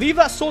do is leave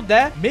that sword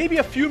there, maybe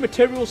a few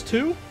materials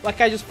too,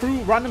 like I just threw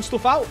random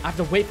stuff out. I have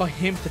to wait for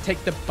him to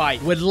take the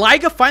bite. With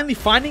Liger finally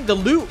finding the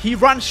loot, he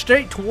ran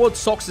straight towards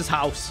Socks'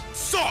 house.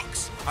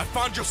 Socks, I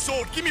found your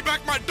sword. Give me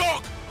back my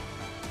dog.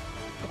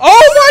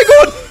 Oh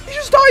my god! He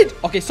just died!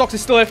 Okay, Socks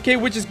is still AFK,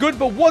 which is good,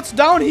 but what's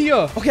down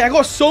here? Okay, I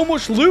got so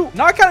much loot.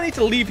 Now I kind of need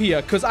to leave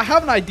here, because I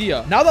have an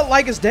idea. Now that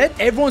Liger's dead,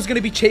 everyone's going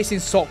to be chasing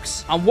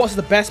Socks. And what's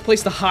the best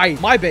place to hide?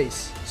 My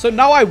base. So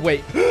now I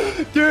wait.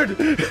 Dude,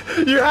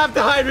 you have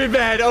to hide me,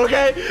 man,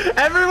 okay?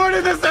 Everyone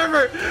in the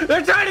server,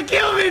 they're trying to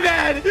kill me,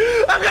 man.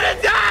 I'm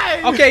gonna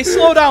die. Okay,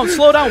 slow down,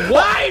 slow down.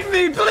 What? Hide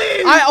me,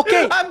 please.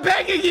 Okay. I'm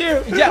begging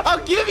you. Yeah.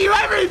 I'll give you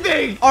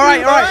everything. All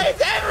right.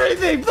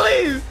 Everything,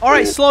 please. All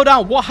right, slow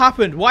down. What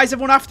happened? Why is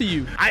everyone after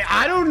you?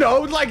 I don't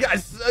know. Like,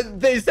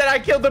 they said I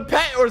killed a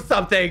pet or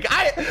something.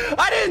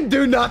 I didn't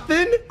do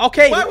nothing.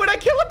 Okay. Why would I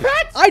kill a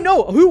pet? I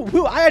know.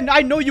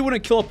 I know you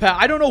wouldn't kill a pet.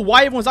 I don't know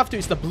why everyone's after you.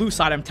 It's the blue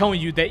side. I'm telling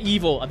you, they're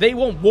evil. They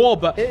want war,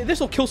 but this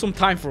will kill some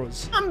time for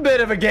us. I'm a bit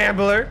of a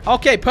gambler.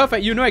 Okay,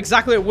 perfect. You know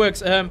exactly how it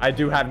works. I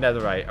do have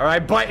netherite, all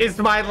right? But it's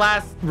my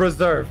last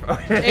reserve.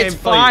 It's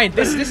fine.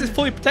 This is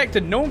fully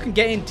protected. No one can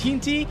get in.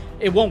 TNT,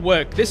 it won't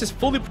work. This is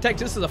fully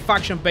protected. This is a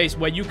faction base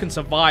where you can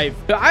survive.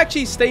 To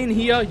actually stay in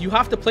here, you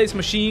have to place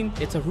machine.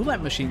 It's a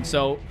roulette machine,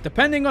 so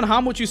depending on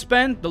how much you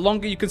spend, the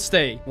longer you can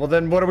stay. Well,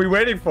 then what are we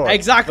waiting for?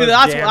 Exactly.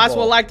 That's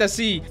what I like to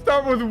see.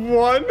 Start with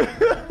 1.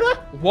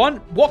 1?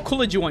 What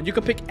color do you want? You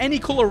can pick any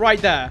color right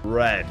there.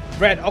 Red.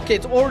 Red. Okay,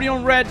 it's already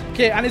on red.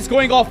 Okay, and it's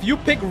going off. You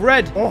pick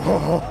red.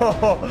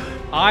 Oh,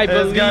 I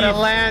believe. It's gonna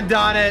land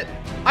on it.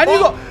 And you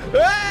got,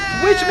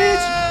 which means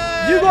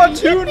you got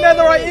 2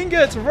 netherite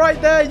ingots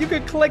right there. You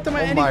can collect them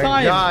at any time. Oh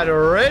my god,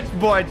 rich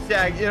boy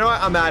check. You know what?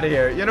 I'm out of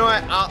here. You know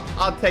what?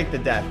 I'll take the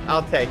death.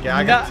 I'll take it.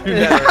 I got 2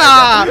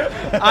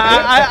 netherite.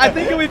 I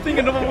think you'll be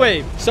thinking another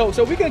way. So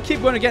we're gonna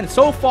keep going again.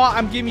 So far,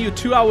 I'm giving you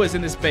 2 hours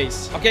in this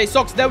base. Okay,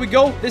 Socks, there we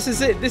go. This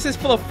is it. This is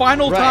for the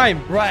final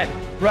time. Red.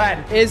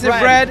 Is it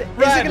red? Is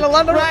it gonna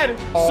land on red?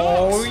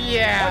 Oh, Socks,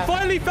 yeah. I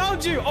finally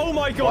found you. Oh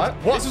my god.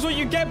 What? This is what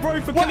you get,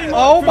 bro, for killing.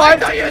 Oh my. I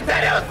thought you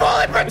said it was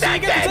fully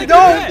protected.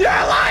 No. You're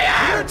a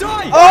liar. You're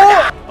gonna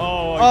die.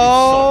 Oh.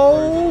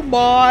 Oh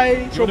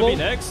my trouble. You wanna be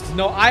next?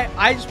 No,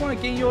 I just want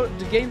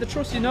to gain the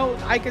trust. You know,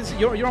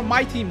 you're on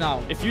my team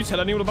now. If you tell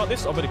anyone about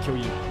this, I'm gonna kill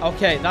you.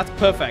 Okay, that's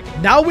perfect.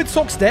 Now with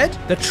Socks dead,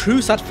 the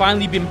truce had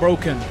finally been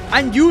broken.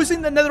 And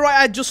using the netherite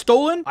I had just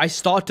stolen, I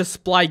start to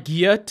supply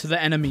gear to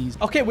the enemies.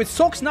 Okay, with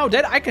Socks now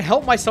dead, I can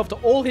help myself to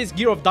all his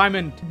gear of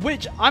diamond,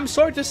 which I'm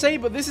sorry to say,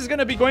 but this is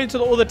gonna be going to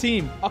the other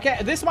team. Okay,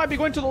 this might be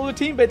going to the other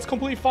team, but it's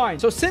completely fine.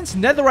 So since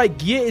netherite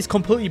gear is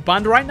completely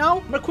banned right now,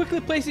 I'm gonna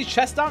quickly place his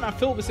chest down and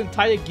fill this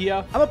entire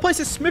gear. I'm gonna place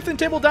his smithing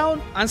table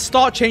down and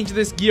start changing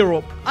this gear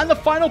up. And the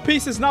final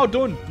piece is now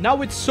done. Now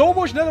with so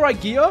much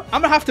netherite gear,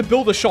 I'm gonna have to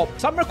build a shop.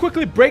 So I'm gonna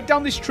quickly break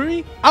down this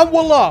tree, and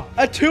voila,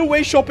 a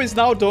 2-way shop is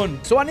now done.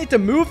 So I need to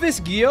move this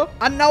gear,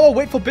 and now I'll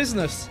wait for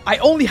business. I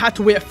only had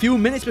to wait a few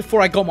minutes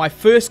before I got my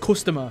first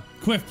customer.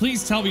 Quiff,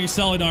 please tell me you're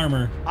selling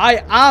armor.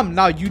 I am.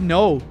 Now, you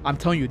know, I'm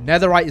telling you,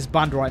 netherite is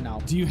banned right now.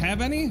 Do you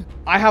have any?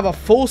 I have a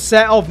full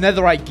set of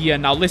netherite gear.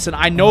 Now, listen,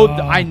 I know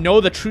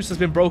the truce has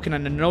been broken,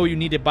 and I know you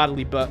need it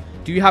badly, but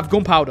do you have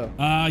gunpowder?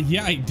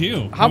 Yeah, I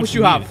do. How much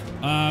you have?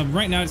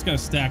 Right now, it's got a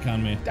stack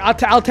on me.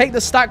 I'll take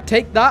the stack.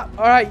 Take that.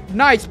 All right,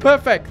 nice,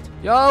 perfect.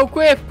 Yo,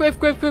 Quiff.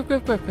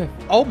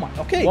 Oh my,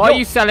 okay. What are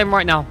you selling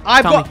right now?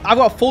 I've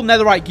got full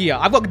netherite gear.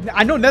 I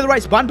know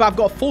netherite's banned, but I've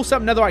got a full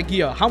set of netherite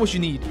gear. How much you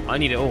need? I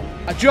need it all.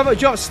 Do you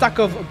have a stack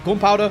of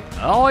gunpowder?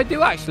 Oh, I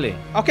do actually.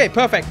 Okay,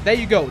 perfect. There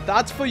you go.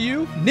 That's for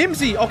you.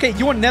 Nimsy, okay,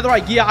 you want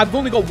netherite gear? I've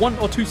only got 1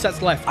 or 2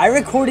 sets left. I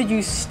recorded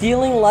you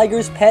stealing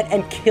Liger's pet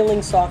and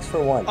killing Socks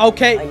for 1.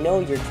 Okay. I know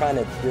you're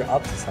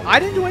up to something. I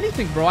didn't do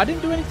anything, bro. I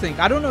didn't do anything.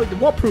 I don't know.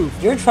 What proof?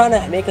 You're trying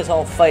to make us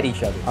all fight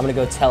each other. I'm gonna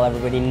go tell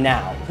everybody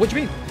now. What do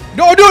you mean?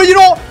 No, you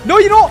don't. No,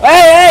 you don't.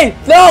 Hey,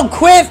 no,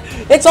 Quiff.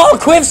 It's all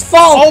Quiff's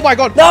fault. Oh my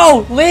god.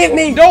 No, leave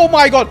me. No,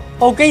 my god.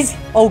 Okay.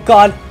 Oh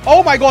god.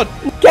 Oh my god.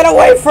 Get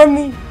away from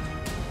me.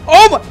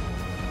 Oh my.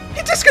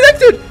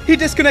 He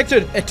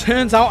disconnected. It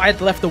turns out I had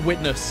left a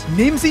witness.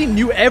 Nimsy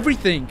knew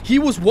everything. He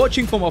was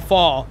watching from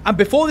afar. And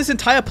before this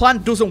entire plan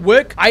doesn't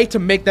work, I had to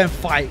make them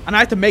fight. And I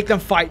had to make them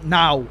fight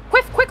now.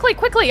 Quiff,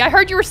 quickly. I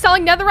heard you were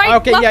selling netherite.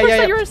 Okay,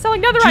 yeah. You were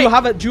selling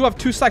netherite. Do you have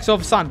 2 stacks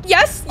of sand?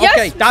 Yes.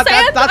 Okay,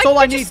 that's all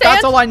I need.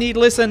 That's all I need.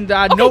 Listen,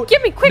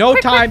 give me quick. No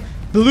time.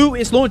 Blue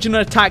is launching an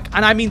attack,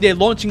 and I mean they're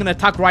launching an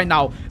attack right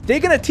now. They're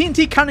gonna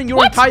TNT cannon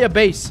your entire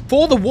base.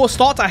 Before the war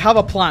starts, I have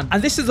a plan,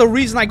 and this is the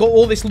reason I got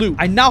all this loot.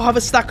 I now have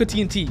a stack of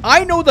TNT.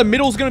 I know the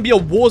middle's gonna be a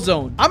war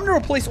zone. I'm gonna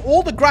replace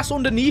all the grass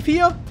underneath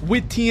here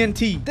with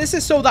TNT. This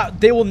is so that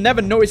they will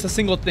never notice a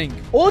single thing.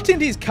 All the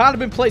TNT is kind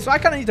of in place, so I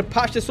kind of need to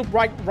patch this up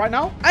right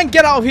now and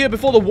get out of here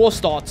before the war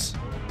starts.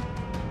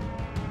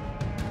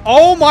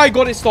 Oh my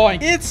god, it's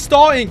starting. It's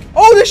starting.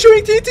 Oh, they're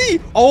shooting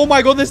TNT. Oh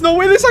my god, there's no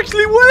way this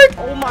actually worked.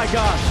 Oh my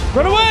gosh.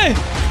 Run away.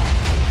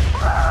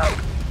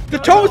 The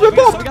tone's been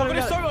popped.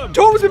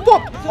 Tone's been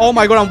popped. Oh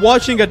my god, I'm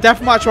watching a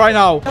deathmatch right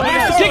now.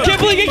 Get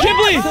Kimberly.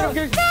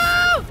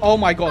 Oh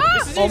my god.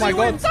 Oh my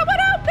god. Someone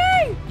help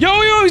me.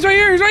 Yo, he's right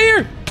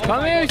here.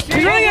 Come here.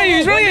 He's running at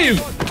you.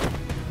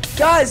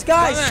 Guys,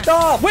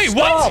 stop. Wait,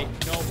 stop.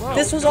 what?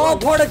 This was all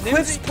part of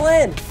Quiff's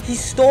plan. He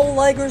stole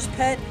Liger's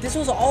pet. This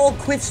was all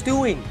Quiff's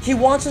doing. He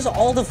wants us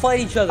all to fight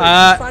each other.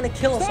 He's trying to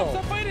kill us all.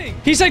 Stop fighting.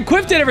 He said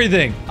Quiff did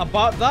everything.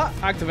 About that,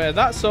 activated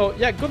that. So,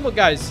 yeah, good luck,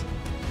 guys.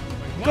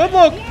 Good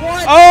luck.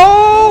 What?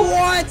 Oh,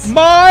 what?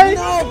 My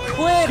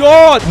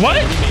God. What?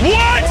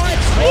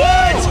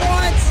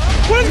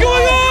 What is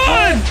going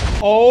on?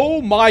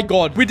 Oh my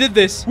god. We did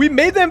this. We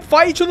made them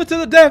fight each other to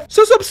the death.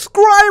 So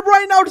subscribe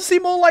right now to see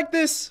more like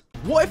this.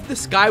 What if the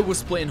sky was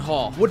split in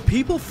half? Would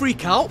people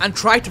freak out and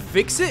try to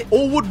fix it?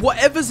 Or would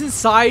whatever's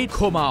inside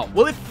come out?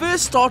 Well, it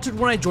first started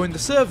when I joined the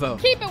server.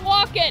 Keep it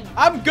walking.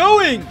 I'm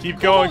going. Keep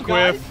going,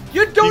 Quiff.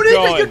 You don't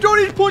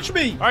need to punch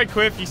me. All right,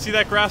 Quiff, you see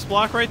that grass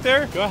block right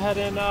there? Go ahead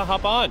and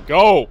hop on.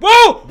 Go.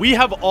 Whoa! We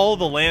have all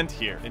the land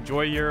here.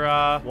 Enjoy your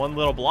one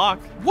little block.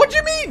 What do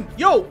you mean?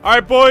 Yo. All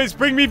right, boys,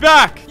 bring me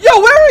back. Yo,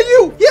 where are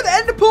you? Yeah, the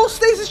Ender Pearl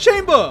stasis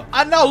chamber.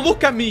 And now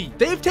look at me.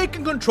 They've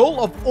taken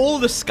control of all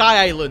the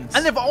sky islands.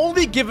 And they've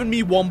only given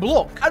me 1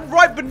 block. And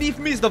right beneath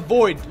me is the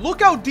void.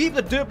 Look how deep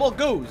the dirt block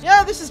goes.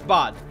 Yeah, this is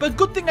bad. But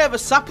good thing I have a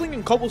sapling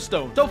and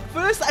cobblestone. So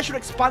first I should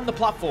expand the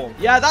platform.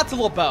 Yeah, that's a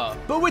lot better.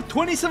 But with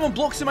 27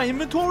 blocks in my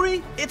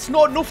inventory, it's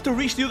not enough to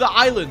reach the other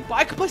island. But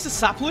I can place a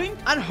sapling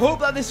and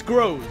hope that this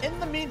grows. In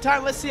the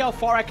meantime, let's see how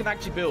far I can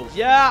actually build.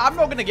 Yeah, I'm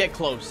not going to get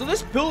close. So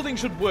this building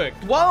should work.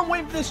 While I'm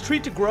waiting for this tree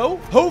to grow,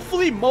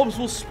 hopefully mobs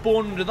will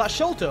spawn under that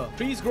shelter.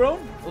 Tree's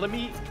grown. Let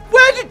me...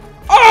 Where did...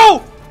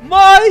 Oh!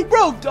 My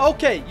bro,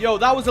 okay, yo,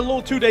 that was a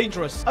little too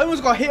dangerous. I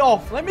almost got hit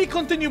off. Let me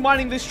continue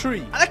mining this tree,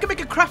 and I can make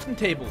a crafting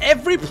table.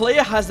 Every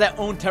player has their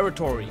own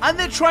territory, and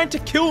they're trying to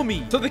kill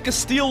me so they can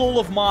steal all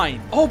of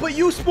mine. Oh, but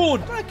you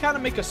spawned. I kind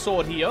of make a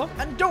sword here,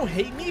 and don't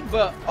hate me,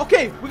 but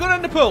okay, we got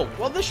Ender Pearl.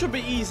 Well, this should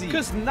be easy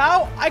because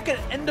now I can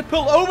Ender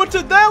Pearl over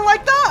to there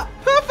like that.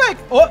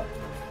 Perfect. Oh.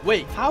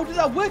 Wait, how did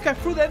that work? I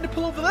threw the Ender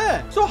Pearl over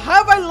there. So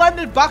have I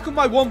landed back on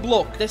my 1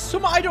 block? There's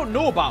something I don't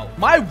know about.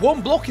 My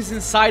 1 block is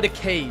inside a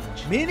cage,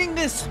 meaning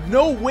there's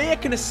no way I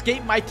can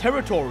escape my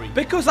territory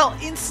because I'll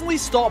instantly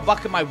start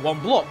back at my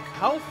 1 block.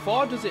 How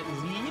far does it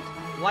lead?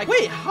 Like,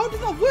 wait, how did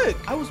that work?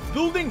 I was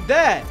building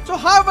there. So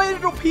how have I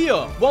ended up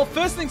here? Well,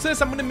 first things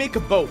first, I'm going to make a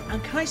boat.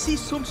 And can I see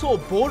some sort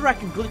of border I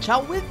can glitch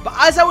out with? But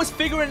as I was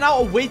figuring out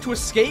a way to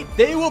escape,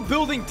 they were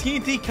building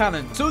TNT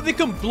cannons so they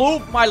can blow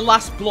up my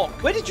last block.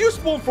 Where did you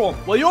spawn from?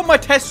 Well, you're my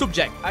test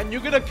subject, and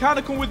you're going to kind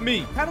of come with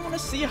me. Kind of want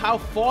to see how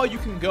far you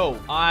can go.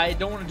 I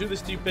don't want to do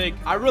this too big.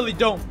 I really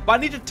don't. But I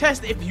need to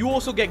test if you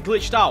also get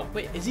glitched out.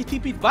 Wait, is he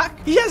TP'd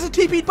back? He has a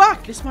TP'd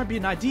back. This might be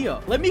an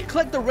idea. Let me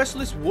collect the rest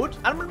of this wood,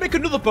 and I'm going to make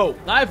another boat.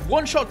 Now, I have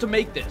 1 shot to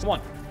make this. Come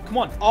on. Come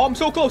on. Oh, I'm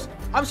so close.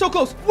 I'm so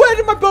close. Where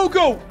did my bow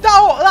go?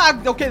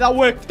 Okay, that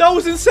worked. That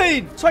was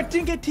insane. So I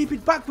didn't get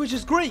TP'd back, which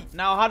is great.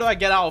 Now, how do I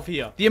get out of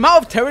here? The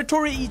amount of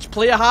territory each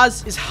player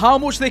has is how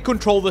much they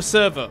control the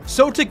server.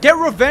 So to get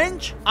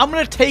revenge, I'm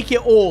going to take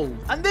it all.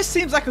 And this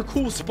seems like a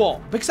cool spot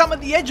because I'm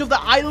at the edge of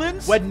the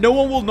islands where no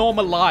one will know I'm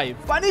alive.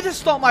 But I need to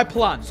start my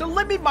plan. So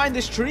let me mine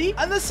this tree.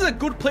 And this is a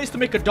good place to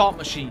make a dart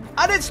machine.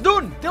 And it's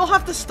done. They'll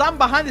have to stand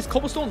behind this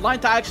cobblestone line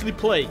to actually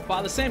play. But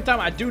at the same time,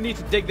 I do need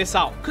to dig this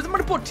out because I'm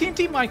going to put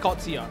TNT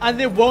minecarts here. And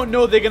they won't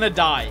know they're going to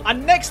die.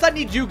 And next, I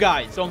need you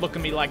guys. Don't look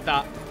at me like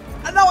that.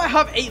 And now I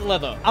have 8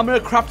 leather. I'm gonna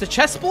craft a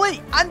chest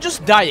plate and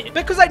just dye it.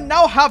 Because I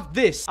now have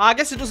this. I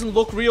guess it doesn't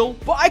look real,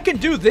 but I can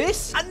do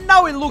this. And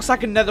now it looks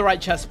like a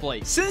netherite chest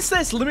plate. Since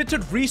there's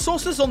limited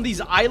resources on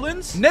these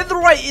islands,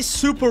 netherite is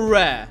super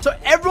rare. So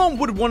everyone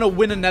would want to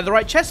win a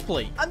netherite chest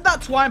plate. And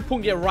that's why I'm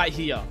putting it right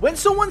here. When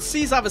someone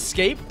sees I've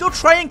escaped, they'll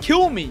try and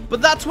kill me.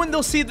 But that's when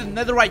they'll see the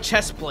netherite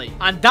chest plate.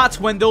 And that's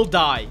when they'll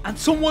die. And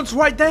someone's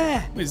right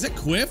there. Wait, is that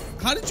Quiff?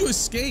 How did you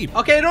escape?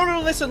 Okay,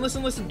 no, listen.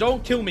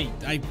 Don't kill me.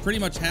 I pretty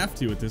much have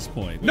to at this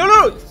point.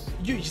 No.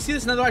 You see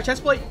this netherite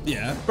chest plate?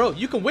 Yeah. Bro,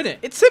 you can win it.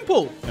 It's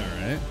simple. All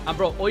right. And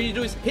bro, all you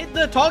do is hit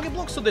the target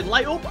block so they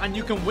light up and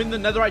you can win the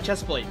netherite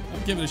chest plate.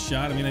 I'll give it a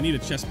shot. I mean, I need a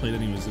chest plate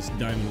anyways. This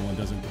diamond one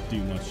doesn't do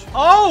much.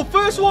 Oh,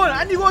 first one.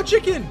 And you got a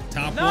chicken.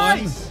 Top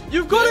nice. one.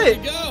 You've got there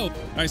it. We go. All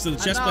right, so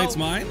the chest plate's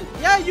mine?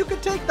 Yeah, you can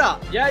take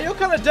that. Yeah, you're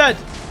kind of dead.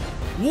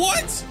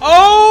 What?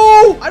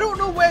 Oh! I don't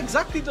know where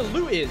exactly the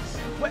loot is.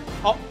 Wait,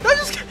 oh,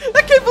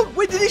 that came from,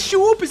 wait, did it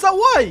show up? Is that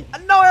why?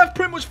 And now I have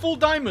pretty much full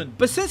diamond.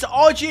 But since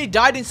RGA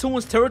died in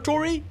someone's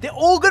territory, they're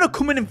all gonna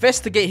come and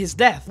investigate his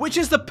death, which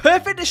is the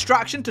perfect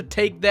distraction to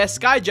take their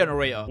sky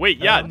generator. Wait,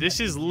 yeah, this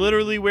is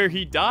literally where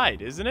he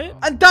died, isn't it?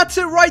 And that's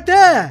it right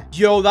there.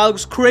 Yo, that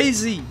looks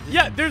crazy.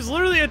 Yeah, there's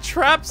literally a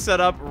trap set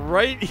up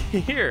right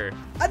here.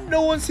 And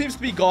no one seems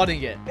to be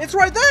guarding it. It's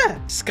right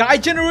there. Sky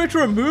generator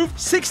removed.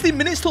 60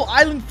 minutes till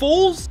island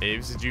falls.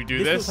 Aves, did you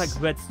do this? Looks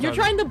like redstone. You're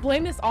trying to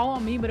blame this all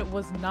on me, but it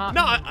was not.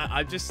 No, me.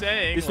 I'm just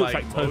saying. This looks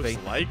like Toby.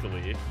 Most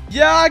likely.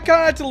 Yeah, I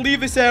kind of had to leave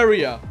this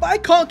area, but I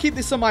can't keep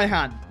this on my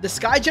hand. The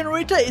sky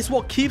generator is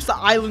what keeps the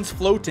islands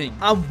floating.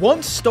 And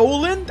once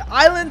stolen, the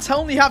islands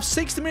only have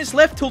 60 minutes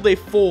left till they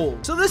fall.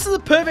 So this is the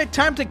perfect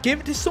time to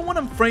give it to someone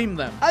and frame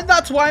them. And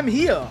that's why I'm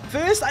here.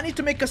 First, I need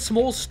to make a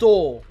small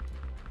store.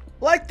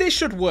 Like this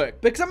should work,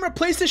 because I'm going to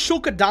place this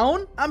shulker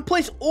down and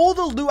place all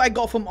the loot I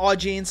got from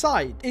RG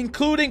inside,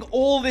 including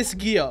all this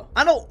gear.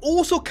 And I'll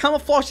also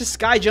camouflage the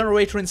sky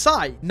generator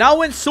inside. Now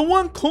when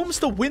someone comes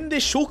to win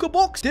this shulker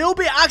box, they'll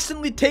be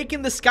accidentally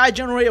taking the sky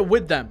generator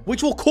with them,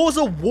 which will cause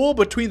a war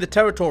between the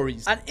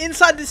territories. And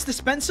inside this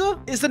dispenser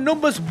is the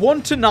numbers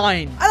 1 to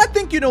 9. And I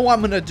think you know what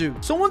I'm going to do.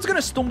 Someone's going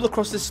to stumble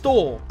across this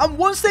store. And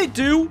once they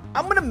do,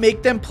 I'm going to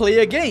make them play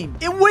a game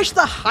in which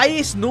the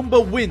highest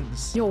number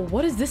wins. Yo,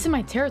 what is this in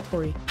my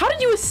territory? How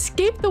did you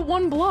escape the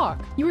one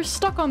block? You were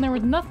stuck on there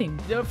with nothing.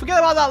 Yeah, forget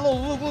about that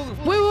little...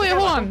 Wait,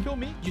 hold on. Don't kill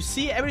me. You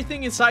see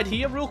everything inside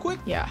here real quick?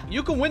 Yeah.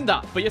 You can win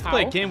that, but you have to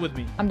play a game with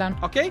me. I'm done.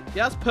 Okay,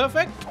 yeah, that's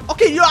perfect.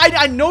 Okay,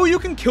 I know you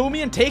can kill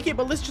me and take it,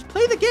 but let's just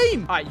play the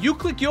game. All right, you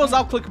click yours,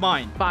 I'll click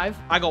mine. 5.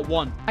 I got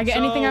 1. I get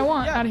anything I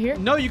want out of here?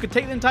 No, you can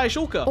take the entire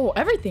shulker. Oh,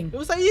 everything. It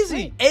was that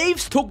easy.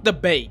 Aves took the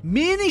bait,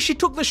 meaning she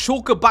took the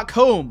shulker back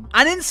home.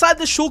 And inside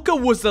the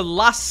shulker was the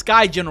last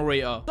sky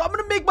generator. So I'm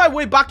going to make my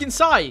way back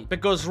inside,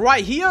 because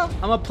right here, I'm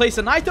going to place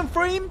an item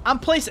frame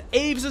and place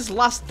Aves'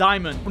 last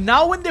diamond.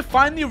 Now when they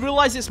finally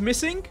realize it's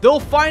missing, they'll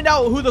find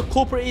out who the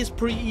culprit is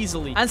pretty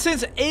easily. And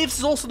since Aves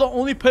is also the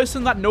only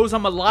person that knows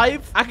I'm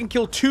alive, I can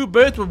kill 2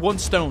 birds with 1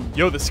 stone.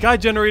 Yo, the sky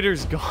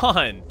generator's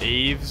gone.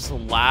 Aves'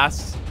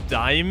 last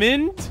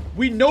diamond?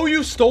 We know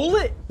you stole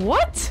it.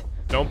 What?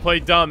 Don't play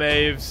dumb,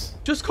 Aves.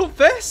 Just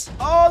confess?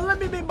 Oh, let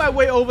me make my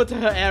way over to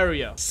her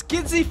area.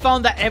 Skidzy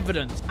found that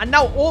evidence, and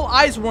now all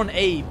eyes were on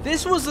Abe.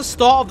 This was the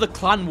start of the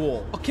clan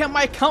war. Okay,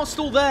 my account's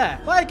still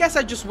there, but I guess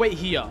I just wait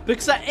here,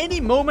 because at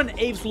any moment,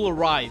 Abe's will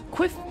arrive.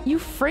 Quiff, you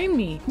framed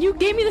me. You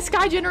gave me the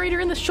sky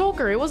generator in the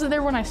shulker. It wasn't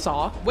there when I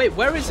saw. Wait,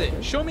 where is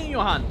it? Show me in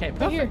your hand. Okay,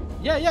 perfect.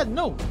 Here. Yeah,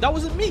 no, that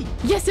wasn't me.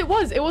 Yes, it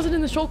was. It wasn't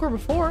in the shulker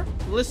before.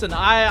 Listen,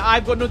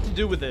 I've got nothing to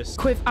do with this.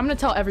 Quiff, I'm gonna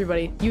tell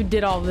everybody. You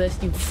did all of this.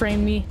 You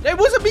framed me. It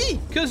wasn't me,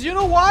 because you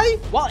know why?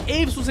 While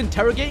Aves was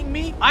interrogating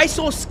me, I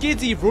saw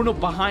Skidzy run up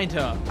behind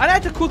her, and I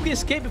had to quickly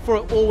escape before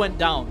it all went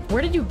down.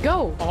 Where did you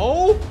go?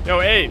 Oh?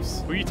 Yo,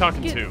 Aves, who are you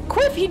talking to?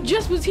 Quiff, he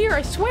just was here,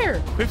 I swear.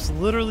 Quiff's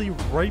literally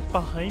right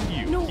behind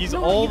you. No, He's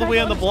no, all you the guys way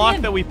on the don't block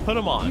understand. that we put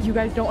him on. You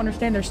guys don't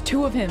understand. There's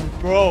 2 of him.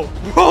 Bro,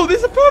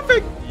 this is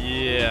perfect.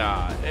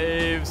 Yeah,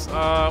 Aves,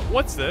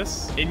 what's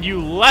this? And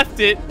you left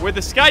it where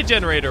the sky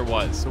generator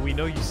was, so we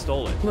know you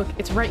stole it. Look,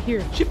 it's right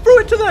here. She threw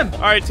it to them.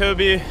 All right,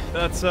 Toby,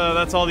 that's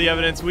all the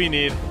evidence we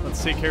need.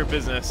 Let's take care of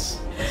business.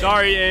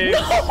 Sorry, Aves.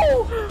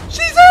 No!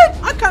 She's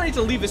it! I can't need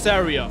to leave this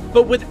area.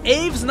 But with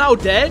Aves now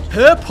dead,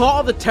 her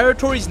part of the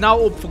territory is now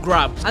up for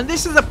grabs. And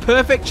this is a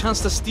perfect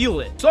chance to steal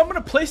it. So I'm going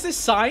to place this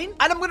sign,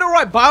 and I'm going to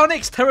write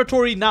Bionic's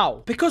territory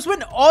now. Because when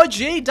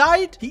RJ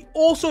died, he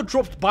also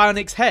dropped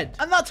Bionic's head.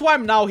 And that's why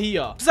I'm now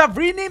here. Because I've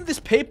renamed this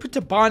paper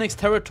to Bionic's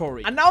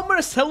territory. And now I'm going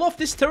to sell off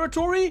this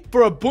territory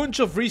for a bunch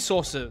of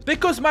resources.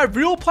 Because my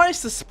real plan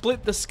is to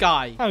split the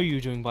sky. How are you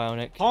doing,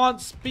 Bionic?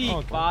 Can't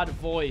speak, bad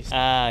voice.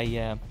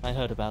 Yeah, I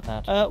heard about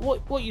that.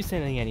 What are you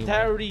saying anyway?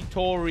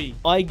 Territory.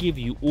 I give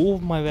you all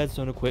of my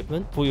redstone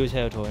equipment for your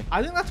territory.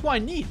 I think that's what I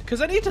need,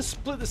 because I need to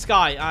split the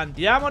sky, and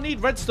yeah, I'm gonna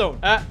need redstone.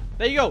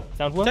 There you go.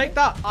 Sound worth Take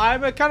that.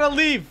 I'm kind of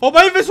leave. Oh,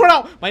 my invis ran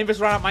out. My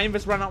invis ran out. My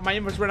invis ran out. My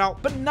invis ran out.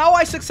 But now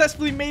I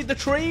successfully made the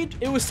trade.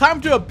 It was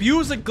time to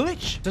abuse a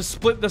glitch to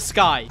split the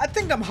sky. I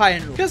think I'm high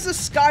enough because the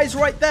sky's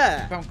right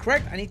there. If I'm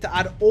correct, I need to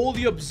add all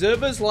the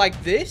observers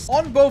like this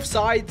on both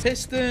sides,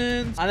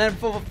 pistons, and then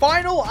for the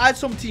final, add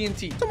some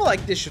TNT. Something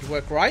like this should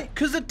work, right?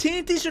 Because the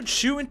TNT should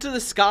shoot into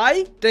the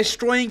sky,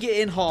 destroying it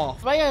in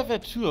half. Why are there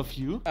two of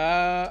you?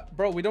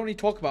 Bro, we don't need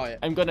to talk about it.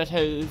 I'm gonna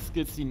tell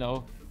Skitsy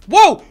now.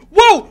 Whoa!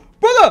 Whoa!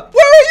 Brother,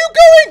 where are you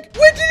going?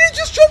 Where did he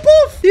just jump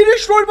off? He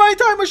destroyed my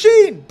entire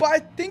machine. But I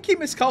think he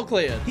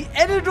miscalculated. He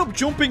ended up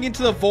jumping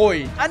into the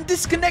void and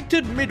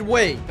disconnected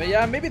midway. But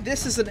yeah, maybe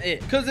this isn't it.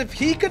 Because if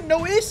he can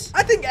notice,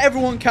 I think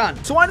everyone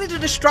can. So I need to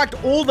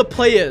distract all the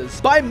players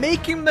by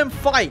making them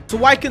fight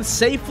so I can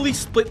safely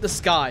split the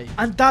sky.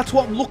 And that's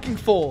what I'm looking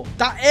for.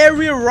 That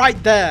area right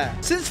there.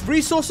 Since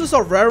resources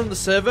are rare on the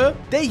server,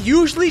 they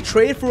usually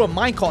trade through a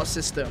minecart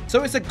system.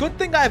 So it's a good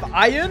thing I have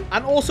iron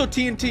and also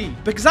TNT.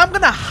 Because I'm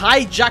going to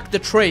hijack the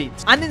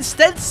trades and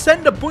instead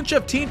send a bunch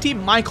of TNT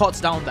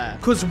minecarts down there,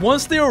 because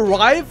once they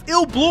arrive,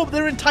 it'll blow up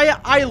their entire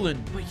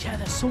island. But yeah,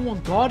 there's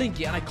someone guarding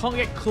it and I can't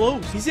get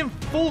close. He's in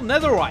full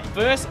netherite.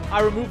 First,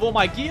 I remove all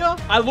my gear.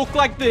 I look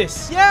like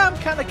this. Yeah, I'm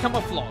kind of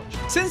camouflaged.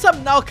 Since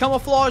I'm now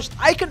camouflaged,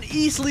 I can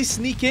easily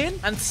sneak in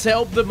and set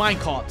up the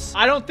minecarts.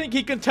 I don't think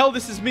he can tell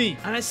this is me.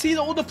 And I see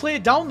the other player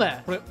down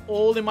there. Put it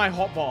all in my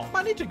hotbar.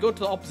 I need to go to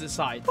the opposite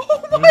side.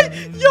 Oh my,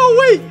 yo,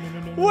 wait.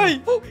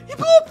 Wait. Oh, he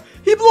blew up.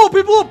 He blew up.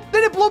 He blew up.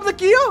 Did it blow up the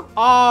gear?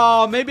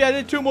 Oh, maybe I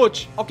did too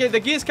much. Okay, the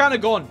gear's kind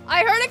of gone.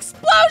 I heard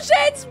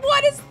explosions.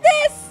 What is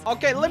this?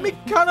 Okay, let me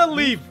kind of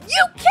leave.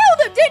 You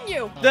killed him, didn't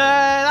you?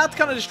 That's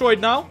kind of destroyed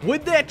now.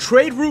 With their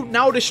trade route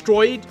now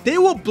destroyed, they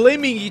were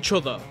blaming each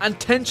other and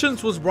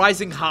tensions was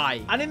rising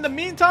high. And in the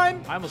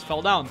meantime, I almost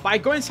fell down. But I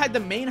go inside the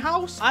main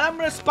house and I'm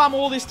going to spam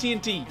all this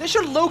TNT. This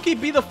should low-key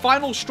be the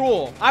final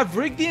straw. I've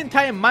rigged the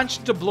entire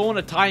mansion to blow on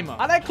a timer.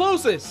 And I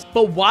close this.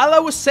 But while I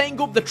was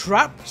setting up the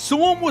trap,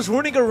 someone was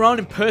running around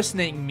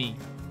impersonating me.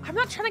 I'm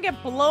not trying to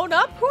get blown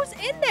up. Who's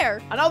in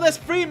there? I know there's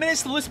 3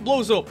 minutes till this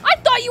blows up. I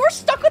thought you were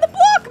stuck with a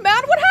block,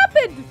 man. What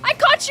happened? I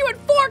caught you in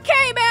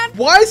 4K, man.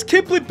 Why is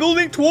Kipley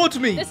building towards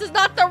me? This is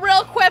not the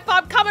real Quiff.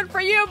 I'm coming for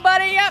you,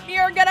 buddy. Yep,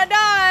 you're gonna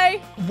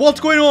die. What's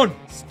going on?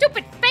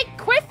 Stupid fake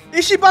Quiff.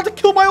 Is she about to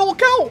kill my old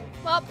account?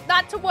 Well,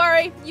 not to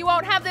worry. You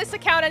won't have this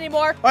account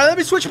anymore. All right, let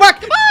me switch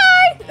back.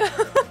 Bye.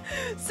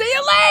 See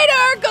you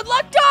later. Good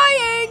luck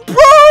dying.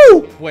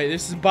 Bro! Wait,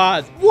 this is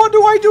bad. What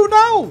do I do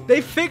now? They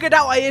figured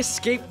out I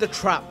escaped the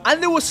trap.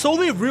 And they were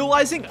slowly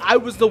realizing I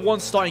was the one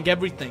starting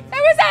everything.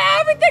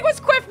 Everything was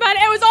Quiff, man.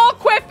 It was all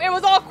Quiff. It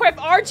was all Quiff.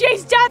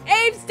 RJ's death,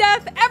 Abe's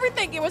death,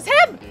 everything. It was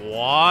him.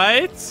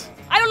 What?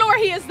 I don't know where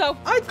he is, though.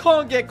 I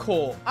can't get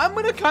caught. I'm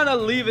going to kind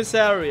of leave this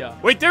area.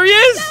 Wait, there he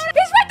is. He's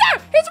right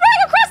there. He's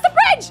running across the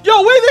bridge.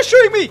 Yo, wait, they're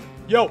shooting me.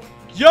 Yo.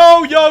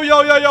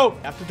 I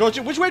have to dodge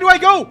it. Which way do I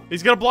go?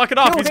 He's going to block it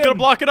off. He's going to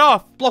block it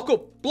off. Block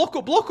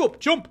up.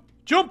 Jump.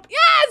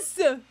 Yes.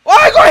 Oh,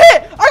 I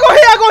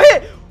got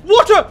hit.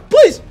 Water,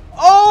 please.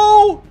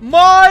 Oh,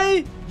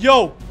 my.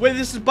 Yo, wait,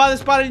 this is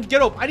bad. I need to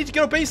get up.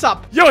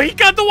 ASAP. Yo, he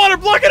got the water.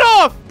 Block it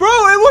off. Bro,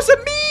 it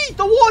wasn't me.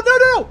 The water.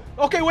 No.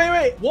 Okay,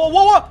 wait. Whoa.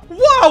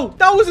 Wow,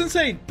 that was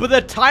insane. But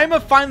the timer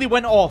finally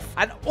went off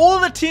and all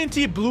the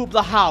TNT blew up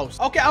the house.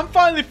 Okay, I'm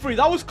finally free.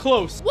 That was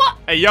close. What?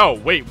 Hey, yo,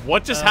 wait,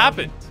 what just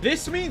happened?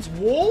 This means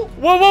war?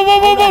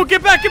 Whoa.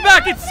 Get back.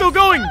 It's still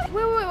going.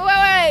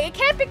 Wait. It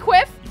can't be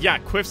Quiff. Yeah,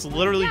 Quiff's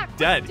literally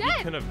dead. He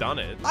couldn't have done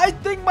it. I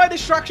think my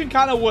distraction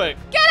kind of worked.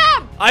 Get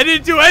him! I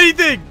didn't do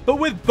anything. But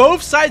with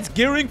both sides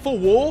gearing for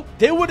war,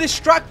 they were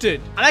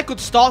distracted. And I could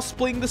start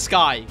splitting the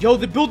sky. Yo,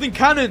 they're building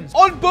cannons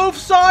on both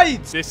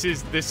sides. This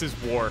is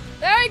war.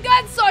 Very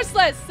good,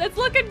 Sourceless. It's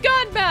looking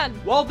good, man.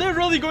 Well, they're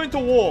really going to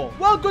war.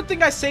 Well, good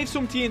thing I saved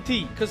some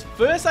TNT. Because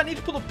first I need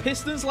to put the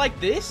pistons like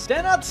this.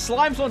 Then add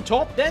slimes on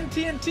top. Then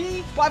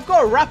TNT. But I've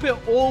got to wrap it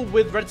all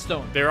with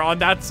redstone. They're on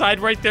that side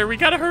right there. We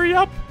got to hurry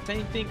up.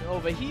 Same thing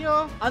over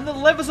here. And the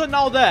levers are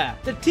now there.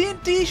 The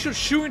TNT should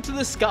shoot into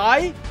the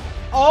sky.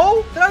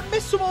 Oh, did I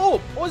mess some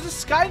up? Or is the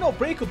sky not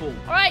breakable?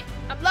 All right,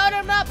 I'm loading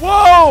them up.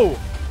 Whoa!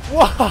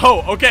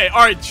 Okay,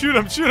 all right, shoot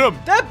him.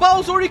 That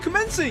battle's already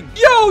commencing.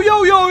 Yo.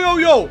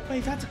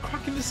 Wait, that's a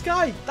crack in the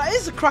sky. That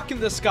is a crack in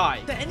the sky.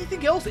 Is there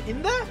anything else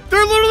in there?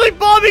 They're literally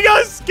bombing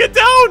us. Get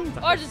down.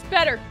 Ours is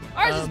better.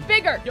 Ours is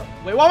bigger. Yo,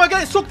 wait, why am I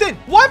getting sucked in?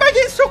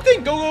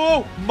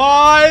 Go.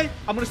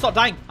 I'm gonna start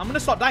dying.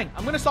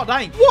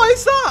 What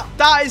is that?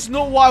 That is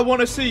not what I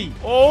want to see.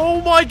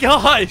 Oh my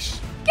gosh.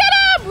 Get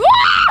him!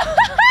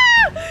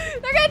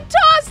 They're getting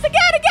tossed again.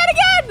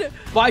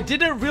 But I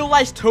didn't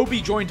realize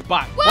Toby joined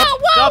back. Whoa.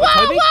 Get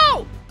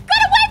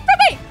away from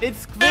me.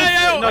 It's Quiff,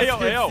 not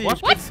Skitsy. What?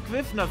 It's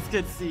Quiff, not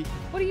Skitsy.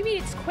 What do you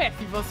mean it's Quiff?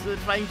 He was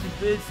trying to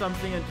build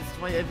something and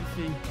destroy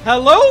everything.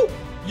 Hello?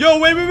 Yo,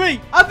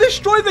 wait. I've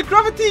destroyed the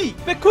gravity.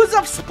 Because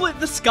I've split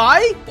the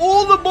sky,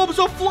 all the mobs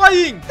are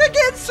flying. They're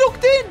getting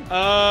sucked in.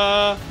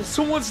 There's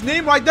someone's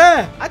name right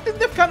there. I think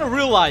they've kind of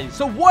realized.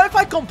 So what if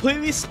I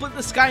completely split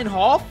the sky in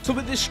half so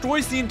it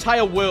destroys the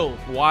entire world?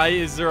 Why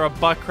is there a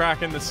butt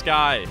crack in the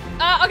sky?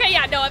 Okay,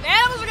 yeah, no, if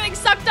animals are getting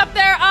sucked up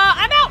there,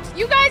 I'm out.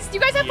 You guys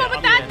have fun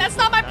with that. That's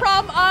not my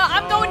problem.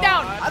 I'm going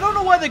down. I don't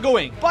know where they're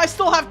going, but I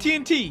still have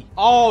TNT.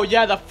 Oh,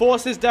 yeah, the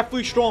force is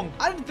definitely strong.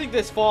 I didn't think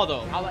this far,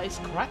 though. I'll let it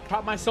crack,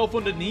 trap myself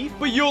underneath.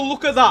 But yo,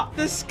 look at that.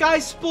 The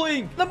sky's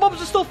splitting. The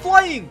mobs are still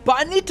flying. But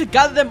I need to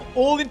gather them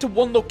all into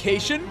one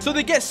location so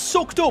they get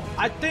sucked up.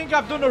 I think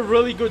I've done a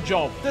really good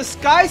job. The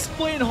sky's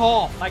split in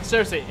half. Like,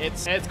 seriously,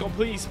 it's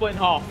completely split in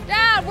half.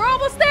 Yeah, we're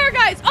almost there,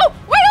 guys. Oh,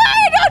 wait,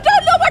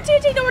 no more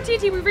TNT, no more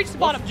TNT. We've reached the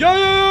bottom.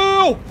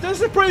 Yo,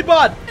 this is pretty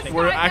bad.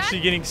 We're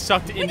actually getting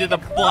sucked into the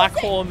black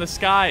hole in the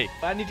sky.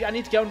 I need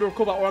to get under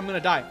cover or I'm gonna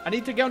die. I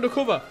need to get under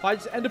cover. If I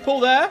just end a pull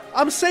there,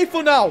 I'm safe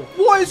for now.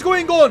 What is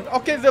going on?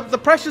 Okay, the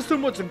pressure's too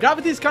much and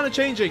gravity's kind of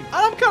changing. And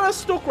I'm kind of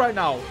stuck right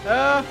now.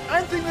 I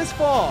didn't think this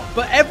far.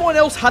 But everyone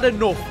else had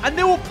enough. And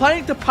they were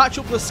planning to patch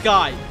up the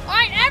sky. All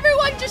right,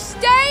 everyone just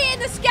stay in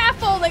the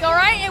scaffolding, all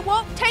right? It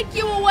won't take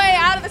you away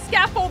out of the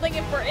scaffolding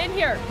if we're in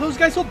here. Those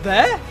guys up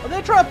there? Are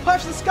they trying to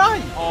patch the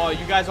sky? Oh,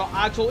 you guys are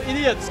actual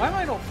idiots. Why am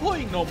I not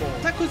floating no more?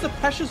 Is that because the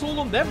pressure's all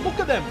on them? Look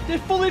at them. They're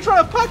fully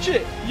trying to patch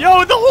it.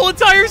 Yo, the whole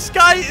entire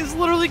sky is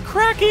literally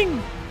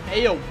cracking.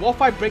 Hey, yo, what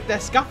if I break their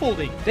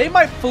scaffolding? They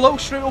might float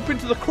straight up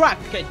into the crack.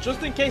 Okay,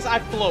 just in case I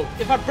float.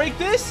 If I break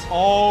this,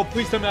 oh,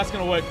 please tell me that's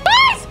gonna work.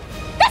 Guys,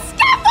 the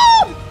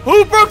scaffold!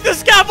 Who broke the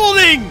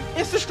scaffolding?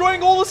 It's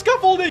destroying all the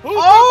scaffolding. Who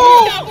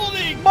broke the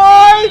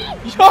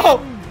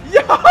scaffolding?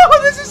 Yo,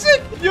 this is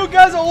sick. You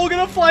guys are all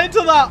gonna fly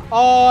into that.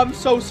 Oh, I'm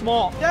so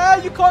smart. Yeah,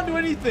 you can't do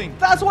anything.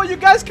 That's what you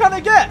guys kind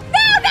of get. No!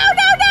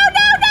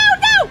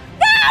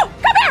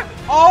 Come here!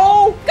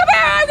 Oh! Come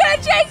here! I'm gonna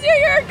chase you!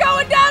 You're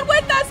going down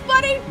with us,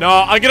 buddy! No,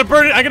 I'm gonna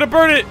burn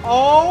it!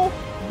 Oh,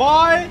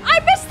 my! I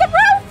missed the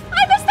roof!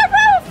 I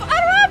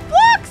don't have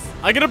blocks!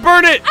 I'm gonna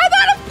burn it! I'm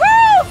out of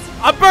pearls!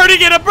 I'm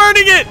burning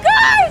it!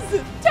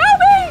 Guys! Tell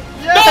me!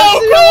 Yeah, no,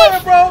 see you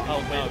later, bro!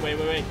 Oh,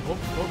 wait.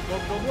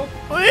 Go.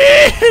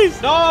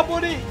 Please! No,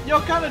 buddy,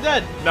 you're kind of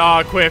dead.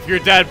 Nah, Quiff, you're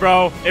dead,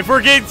 bro. If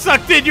we're getting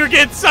sucked in, you're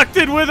getting sucked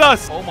in with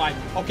us. Oh, my.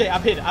 Okay,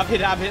 I've hit.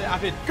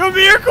 Come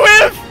here,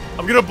 Quiff!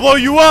 I'm gonna blow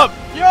you up!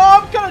 Yo,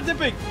 I'm kind of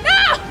dipping.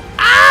 No!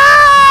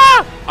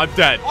 Ah! I'm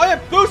dead. Oh, yeah,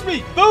 boost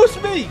me!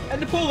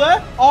 And the pool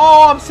there.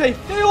 Oh, I'm safe.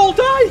 They all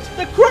died.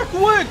 The crack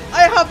worked.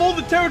 I have all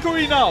the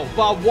territory now.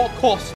 But at what cost?